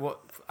was like, "What?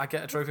 I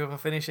get a trophy for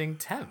finishing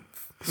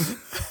 10th."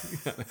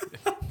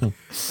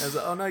 I was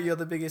like, "Oh no, you're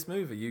the biggest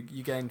mover. You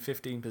gained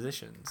 15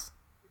 positions."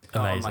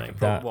 Amazing.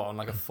 On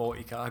like a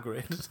 40 car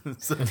grid.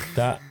 So,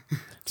 that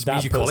puts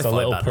a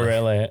little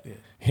Pirelli.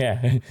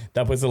 Yeah,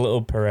 that puts a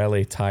little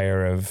Pirelli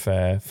tire of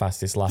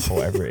fastest lap or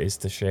whatever it is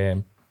to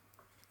shame.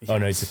 Oh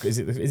no, is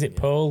it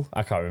pole?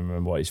 I can't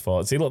remember what it's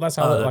for. See, look, that's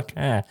how I look like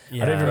hair.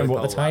 Yeah, I don't remember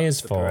what the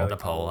tire's for. The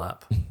pole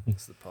lap.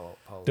 It's the pole.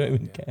 Don't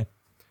even care.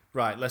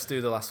 Right, let's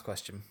do the last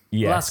question.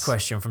 Yes. Last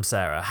question from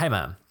Sarah. Hey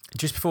man,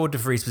 just before De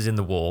Vries was in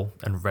the wall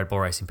and Red Bull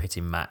Racing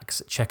pitting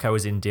Max, Checo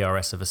was in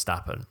DRS of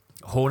Verstappen.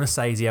 Horner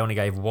says he only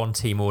gave one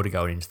team order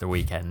going into the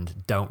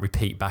weekend. Don't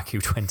repeat Baku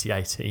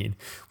 2018,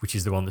 which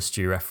is the one that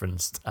Stu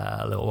referenced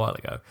a little while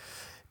ago.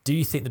 Do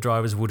you think the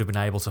drivers would have been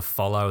able to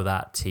follow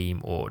that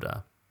team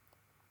order?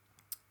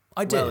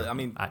 I do. Well, I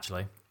mean,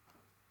 actually.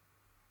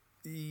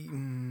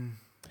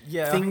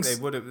 Yeah, I think they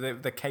would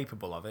have. They're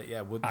capable of it.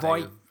 Yeah, would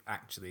they have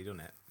actually done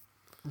it?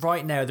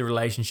 Right now, the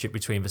relationship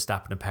between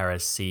Verstappen and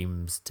Perez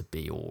seems to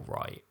be all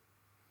right.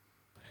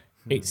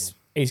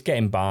 It's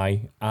getting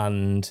by,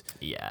 and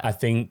I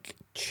think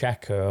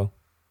Checo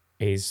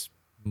is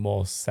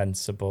more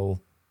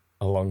sensible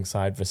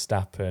alongside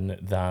Verstappen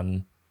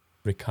than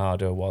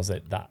Ricciardo was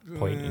at that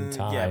point in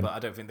time. Yeah, but I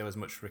don't think there was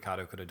much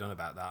Ricciardo could have done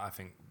about that. I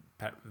think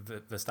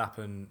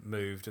Verstappen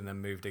moved and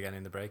then moved again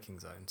in the braking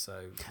zone.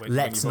 So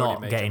let's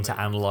not get into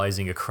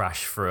analysing a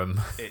crash from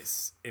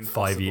it's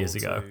 5 years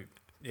ago.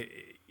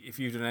 If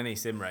you've done any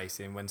sim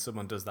racing, when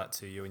someone does that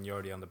to you and you're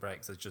already on the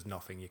brakes, there's just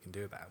nothing you can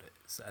do about it.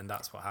 And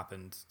that's what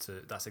happened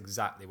that's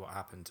exactly what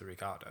happened to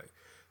Ricciardo.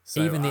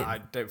 So I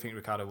don't think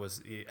Ricciardo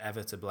was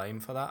ever to blame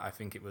for that. I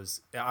think it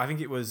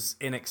was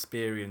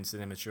inexperience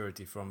and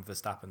immaturity from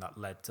Verstappen that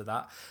led to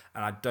that.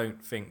 And I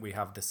don't think we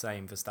have the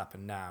same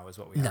Verstappen now as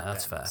what we had then.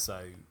 That's fair. So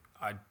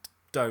I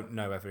don't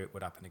know whether it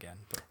would happen again.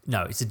 But.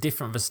 No, it's a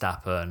different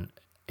Verstappen.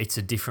 It's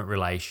a different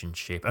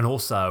relationship. And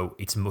also,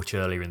 it's much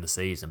earlier in the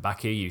season.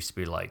 Baku used to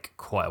be like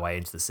quite a way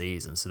into the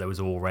season. So there was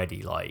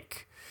already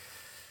like,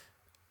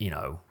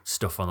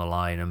 stuff on the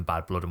line and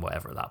bad blood and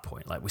whatever at that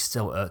point. Like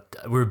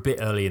we're a bit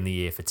early in the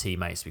year for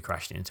teammates to be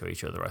crashing into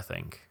each other, I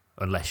think.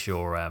 Unless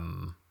you're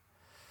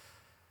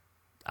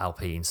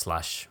Alpine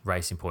 /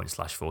 Racing Point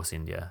 / Force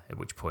India, at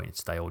which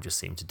point they all just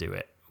seem to do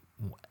it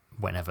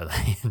whenever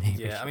they need.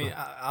 Yeah, I mean,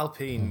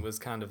 Alpine was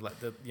kind of like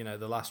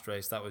the last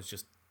race, that was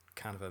just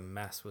kind of a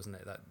mess, wasn't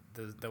it? That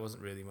there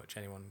wasn't really much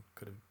anyone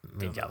could have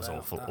done. I mean, that was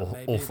awful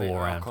maybe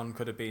around. Ocon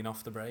could have been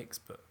off the brakes,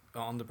 but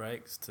on the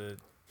brakes to...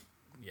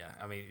 Yeah,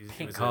 I mean...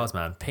 Pink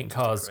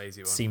cars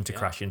seem to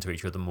crash into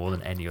each other more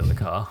than any other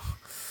car.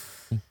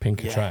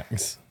 Pink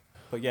tracks.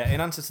 But yeah, in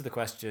answer to the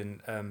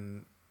question, I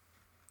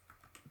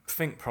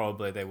think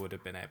probably they would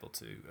have been able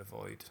to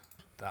avoid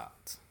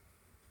that.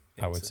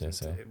 I would say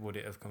so. Would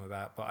it have come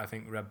about? But I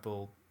think Red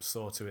Bull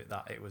saw to it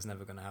that it was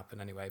never going to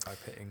happen anyway by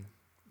pitting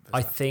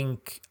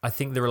Verstappen. I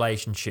think the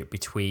relationship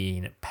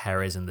between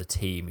Perez and the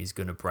team is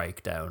going to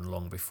break down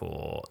long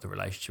before the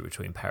relationship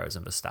between Perez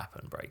and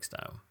Verstappen breaks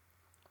down.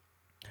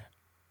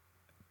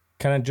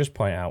 Can I just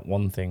point out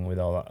one thing with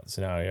all that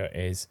scenario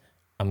is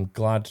I'm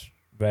glad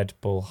Red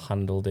Bull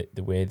handled it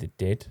the way they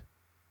did.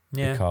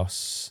 Yeah.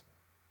 Because,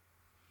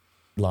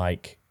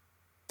 like,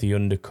 the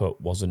undercut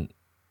wasn't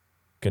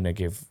going to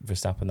give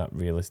Verstappen that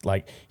realist.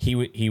 Like,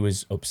 he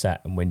was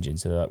upset and whinging,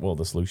 so they're like, well,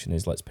 the solution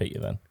is let's pit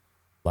you then.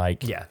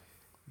 Like, Yeah.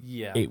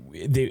 They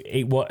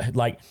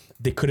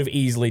could have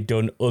easily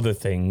done other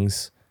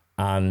things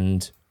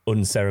and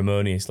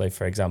unceremoniously,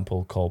 for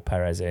example, call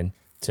Perez in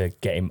to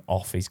get him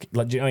off his.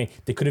 Like, do you know what I mean?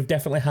 They could have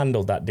definitely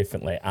handled that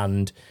differently,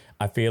 and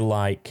I feel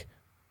like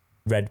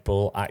Red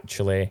Bull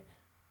actually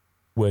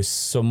were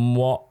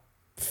somewhat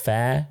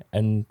fair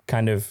and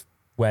kind of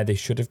where they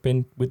should have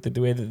been with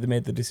the way that they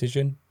made the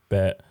decision,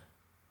 but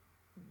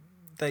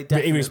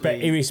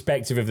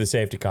irrespective of the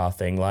safety car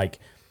thing, like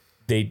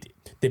they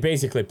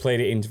basically played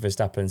it into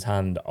Verstappen's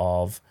hand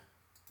of,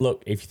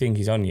 look, if you think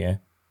he's on you,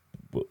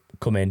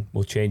 come in,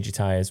 we'll change your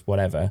tyres,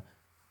 whatever,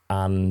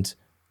 and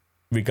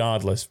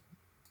regardless,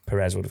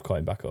 Perez would have caught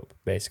him back up,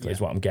 basically,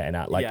 is what I'm getting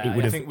at. Like, it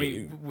would I have, think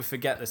we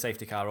forget the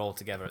safety car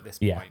altogether at this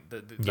Yeah. point.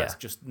 Let's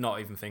just not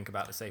even think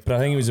about the safety but car. I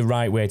think it was the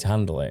right way to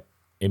handle it,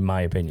 in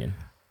my opinion.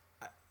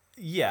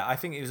 Yeah, I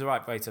think it was the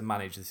right way to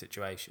manage the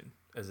situation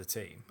as a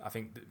team. I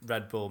think that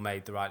Red Bull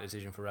made the right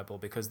decision for Red Bull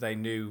because they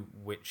knew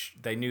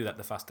that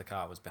the faster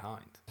car was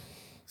behind.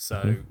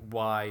 So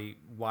why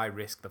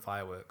risk the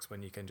fireworks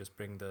when you can just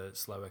bring the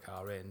slower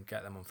car in,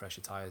 get them on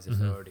fresher tyres if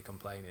they're already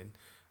complaining,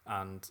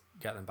 and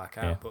get them back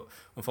out. Yeah. But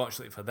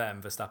unfortunately for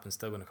them, Verstappen's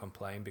still going to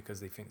complain because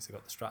he thinks they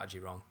got the strategy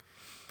wrong.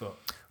 But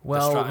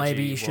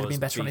Maybe he should have been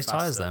better on his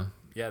tyres then.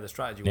 Yeah, the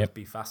strategy was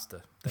be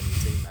faster than your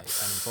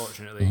teammate, and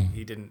unfortunately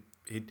he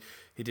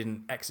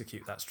didn't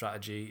execute that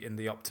strategy in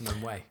the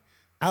optimum way.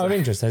 Out of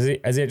interest, has he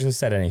actually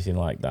said anything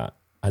like that?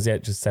 Has he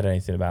actually said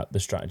anything about the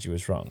strategy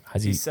was wrong?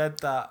 He said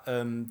that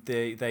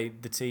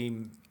the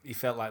team, he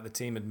felt like the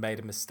team had made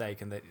a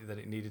mistake and that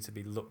it needed to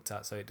be looked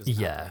at so it doesn't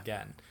happen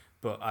again.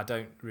 But I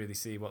don't really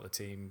see what the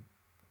team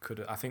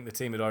could. I think the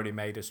team had already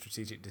made a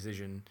strategic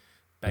decision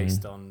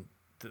based on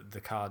the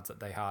cards that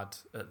they had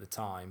at the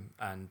time,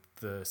 and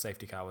the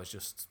safety car was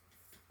just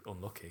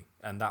unlucky.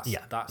 And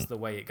that's the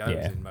way it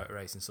goes in motor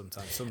racing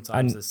sometimes.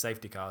 Sometimes there's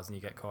safety cars and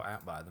you get caught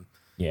out by them.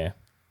 Yeah.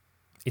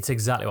 It's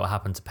exactly what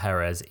happened to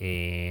Perez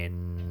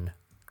in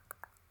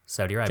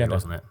Saudi Arabia, Jeddah.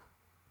 wasn't it?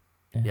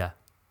 Yeah.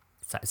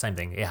 Same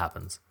thing. It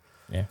happens.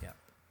 Yeah.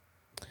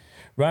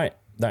 Right.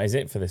 That is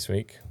it for this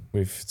week.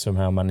 We've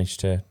somehow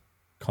managed to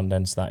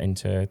condense that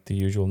into the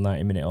usual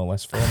 90-minute or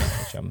less format,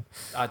 which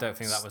I don't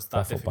think that was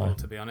that difficult,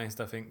 to be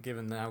honest. I think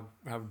given how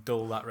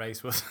dull that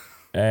race was.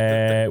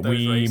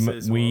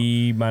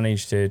 We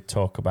managed to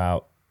talk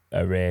about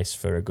a race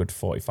for a good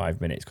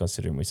 45 minutes,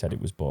 considering we said it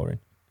was boring.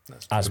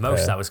 Most of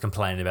that was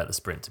complaining about the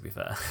sprint, to be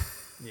fair.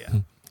 Yeah.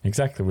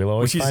 Exactly. We'll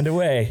always find a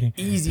way.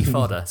 Easy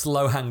fodder. It's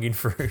low-hanging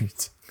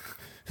fruit.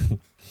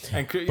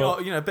 And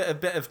a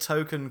bit of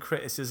token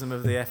criticism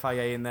of the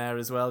FIA in there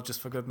as well,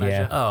 just for good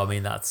measure. Oh, I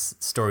mean, that's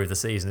story of the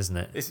season, isn't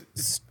it?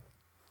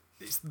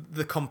 It's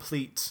the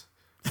complete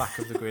back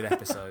of the grid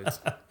episodes.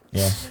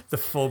 Yeah. The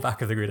full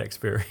back of the grid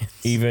experience.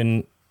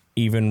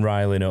 Even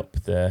riling up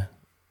the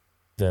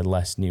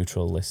less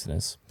neutral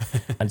listeners.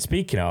 And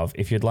speaking of,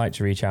 if you'd like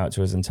to reach out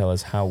to us and tell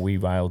us how we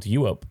riled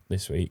you up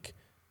this week,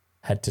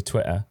 head to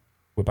Twitter.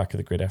 We're back at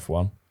the Grid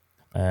F1.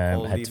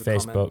 Head to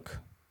Facebook. Comment.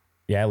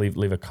 Yeah,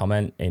 leave a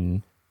comment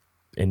in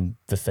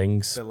the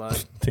things below.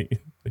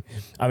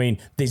 I mean,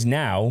 there's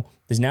now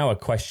a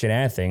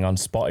questionnaire thing on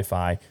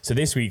Spotify. So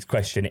this week's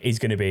question is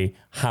going to be,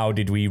 how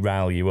did we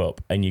rile you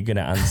up? And you're going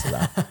to answer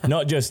that.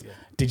 Not just,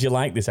 did you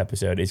like this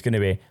episode? It's going to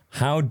be,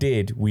 how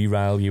did we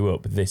rile you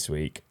up this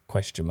week? ?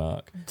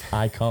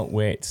 I can't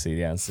wait to see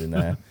the answer in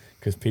there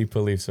because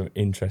people leave some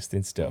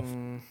interesting stuff.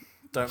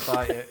 Don't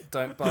bite it.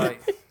 Don't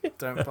bite.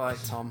 Don't bite,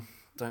 Tom.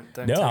 Don't.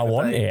 No, I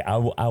want it. I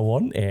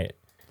want it.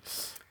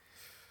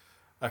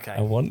 Okay.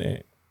 I want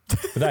it.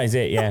 But that is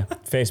it, yeah.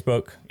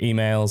 Facebook,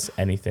 emails,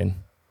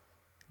 anything.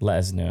 Let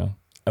us know.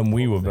 And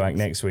we will be back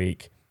next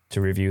week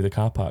to review the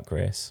car park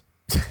race.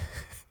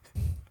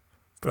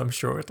 But I'm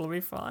sure it'll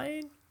be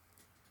fine.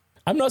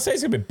 I'm not saying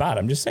it's going to be bad.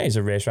 I'm just saying it's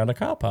a race around a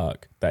car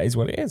park. That is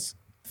what it is.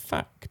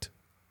 Fact.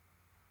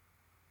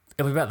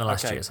 It'll be better than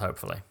last year's,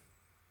 hopefully.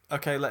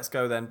 Okay, let's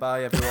go then.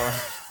 Bye,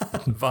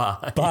 everyone.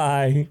 Bye.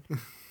 Bye.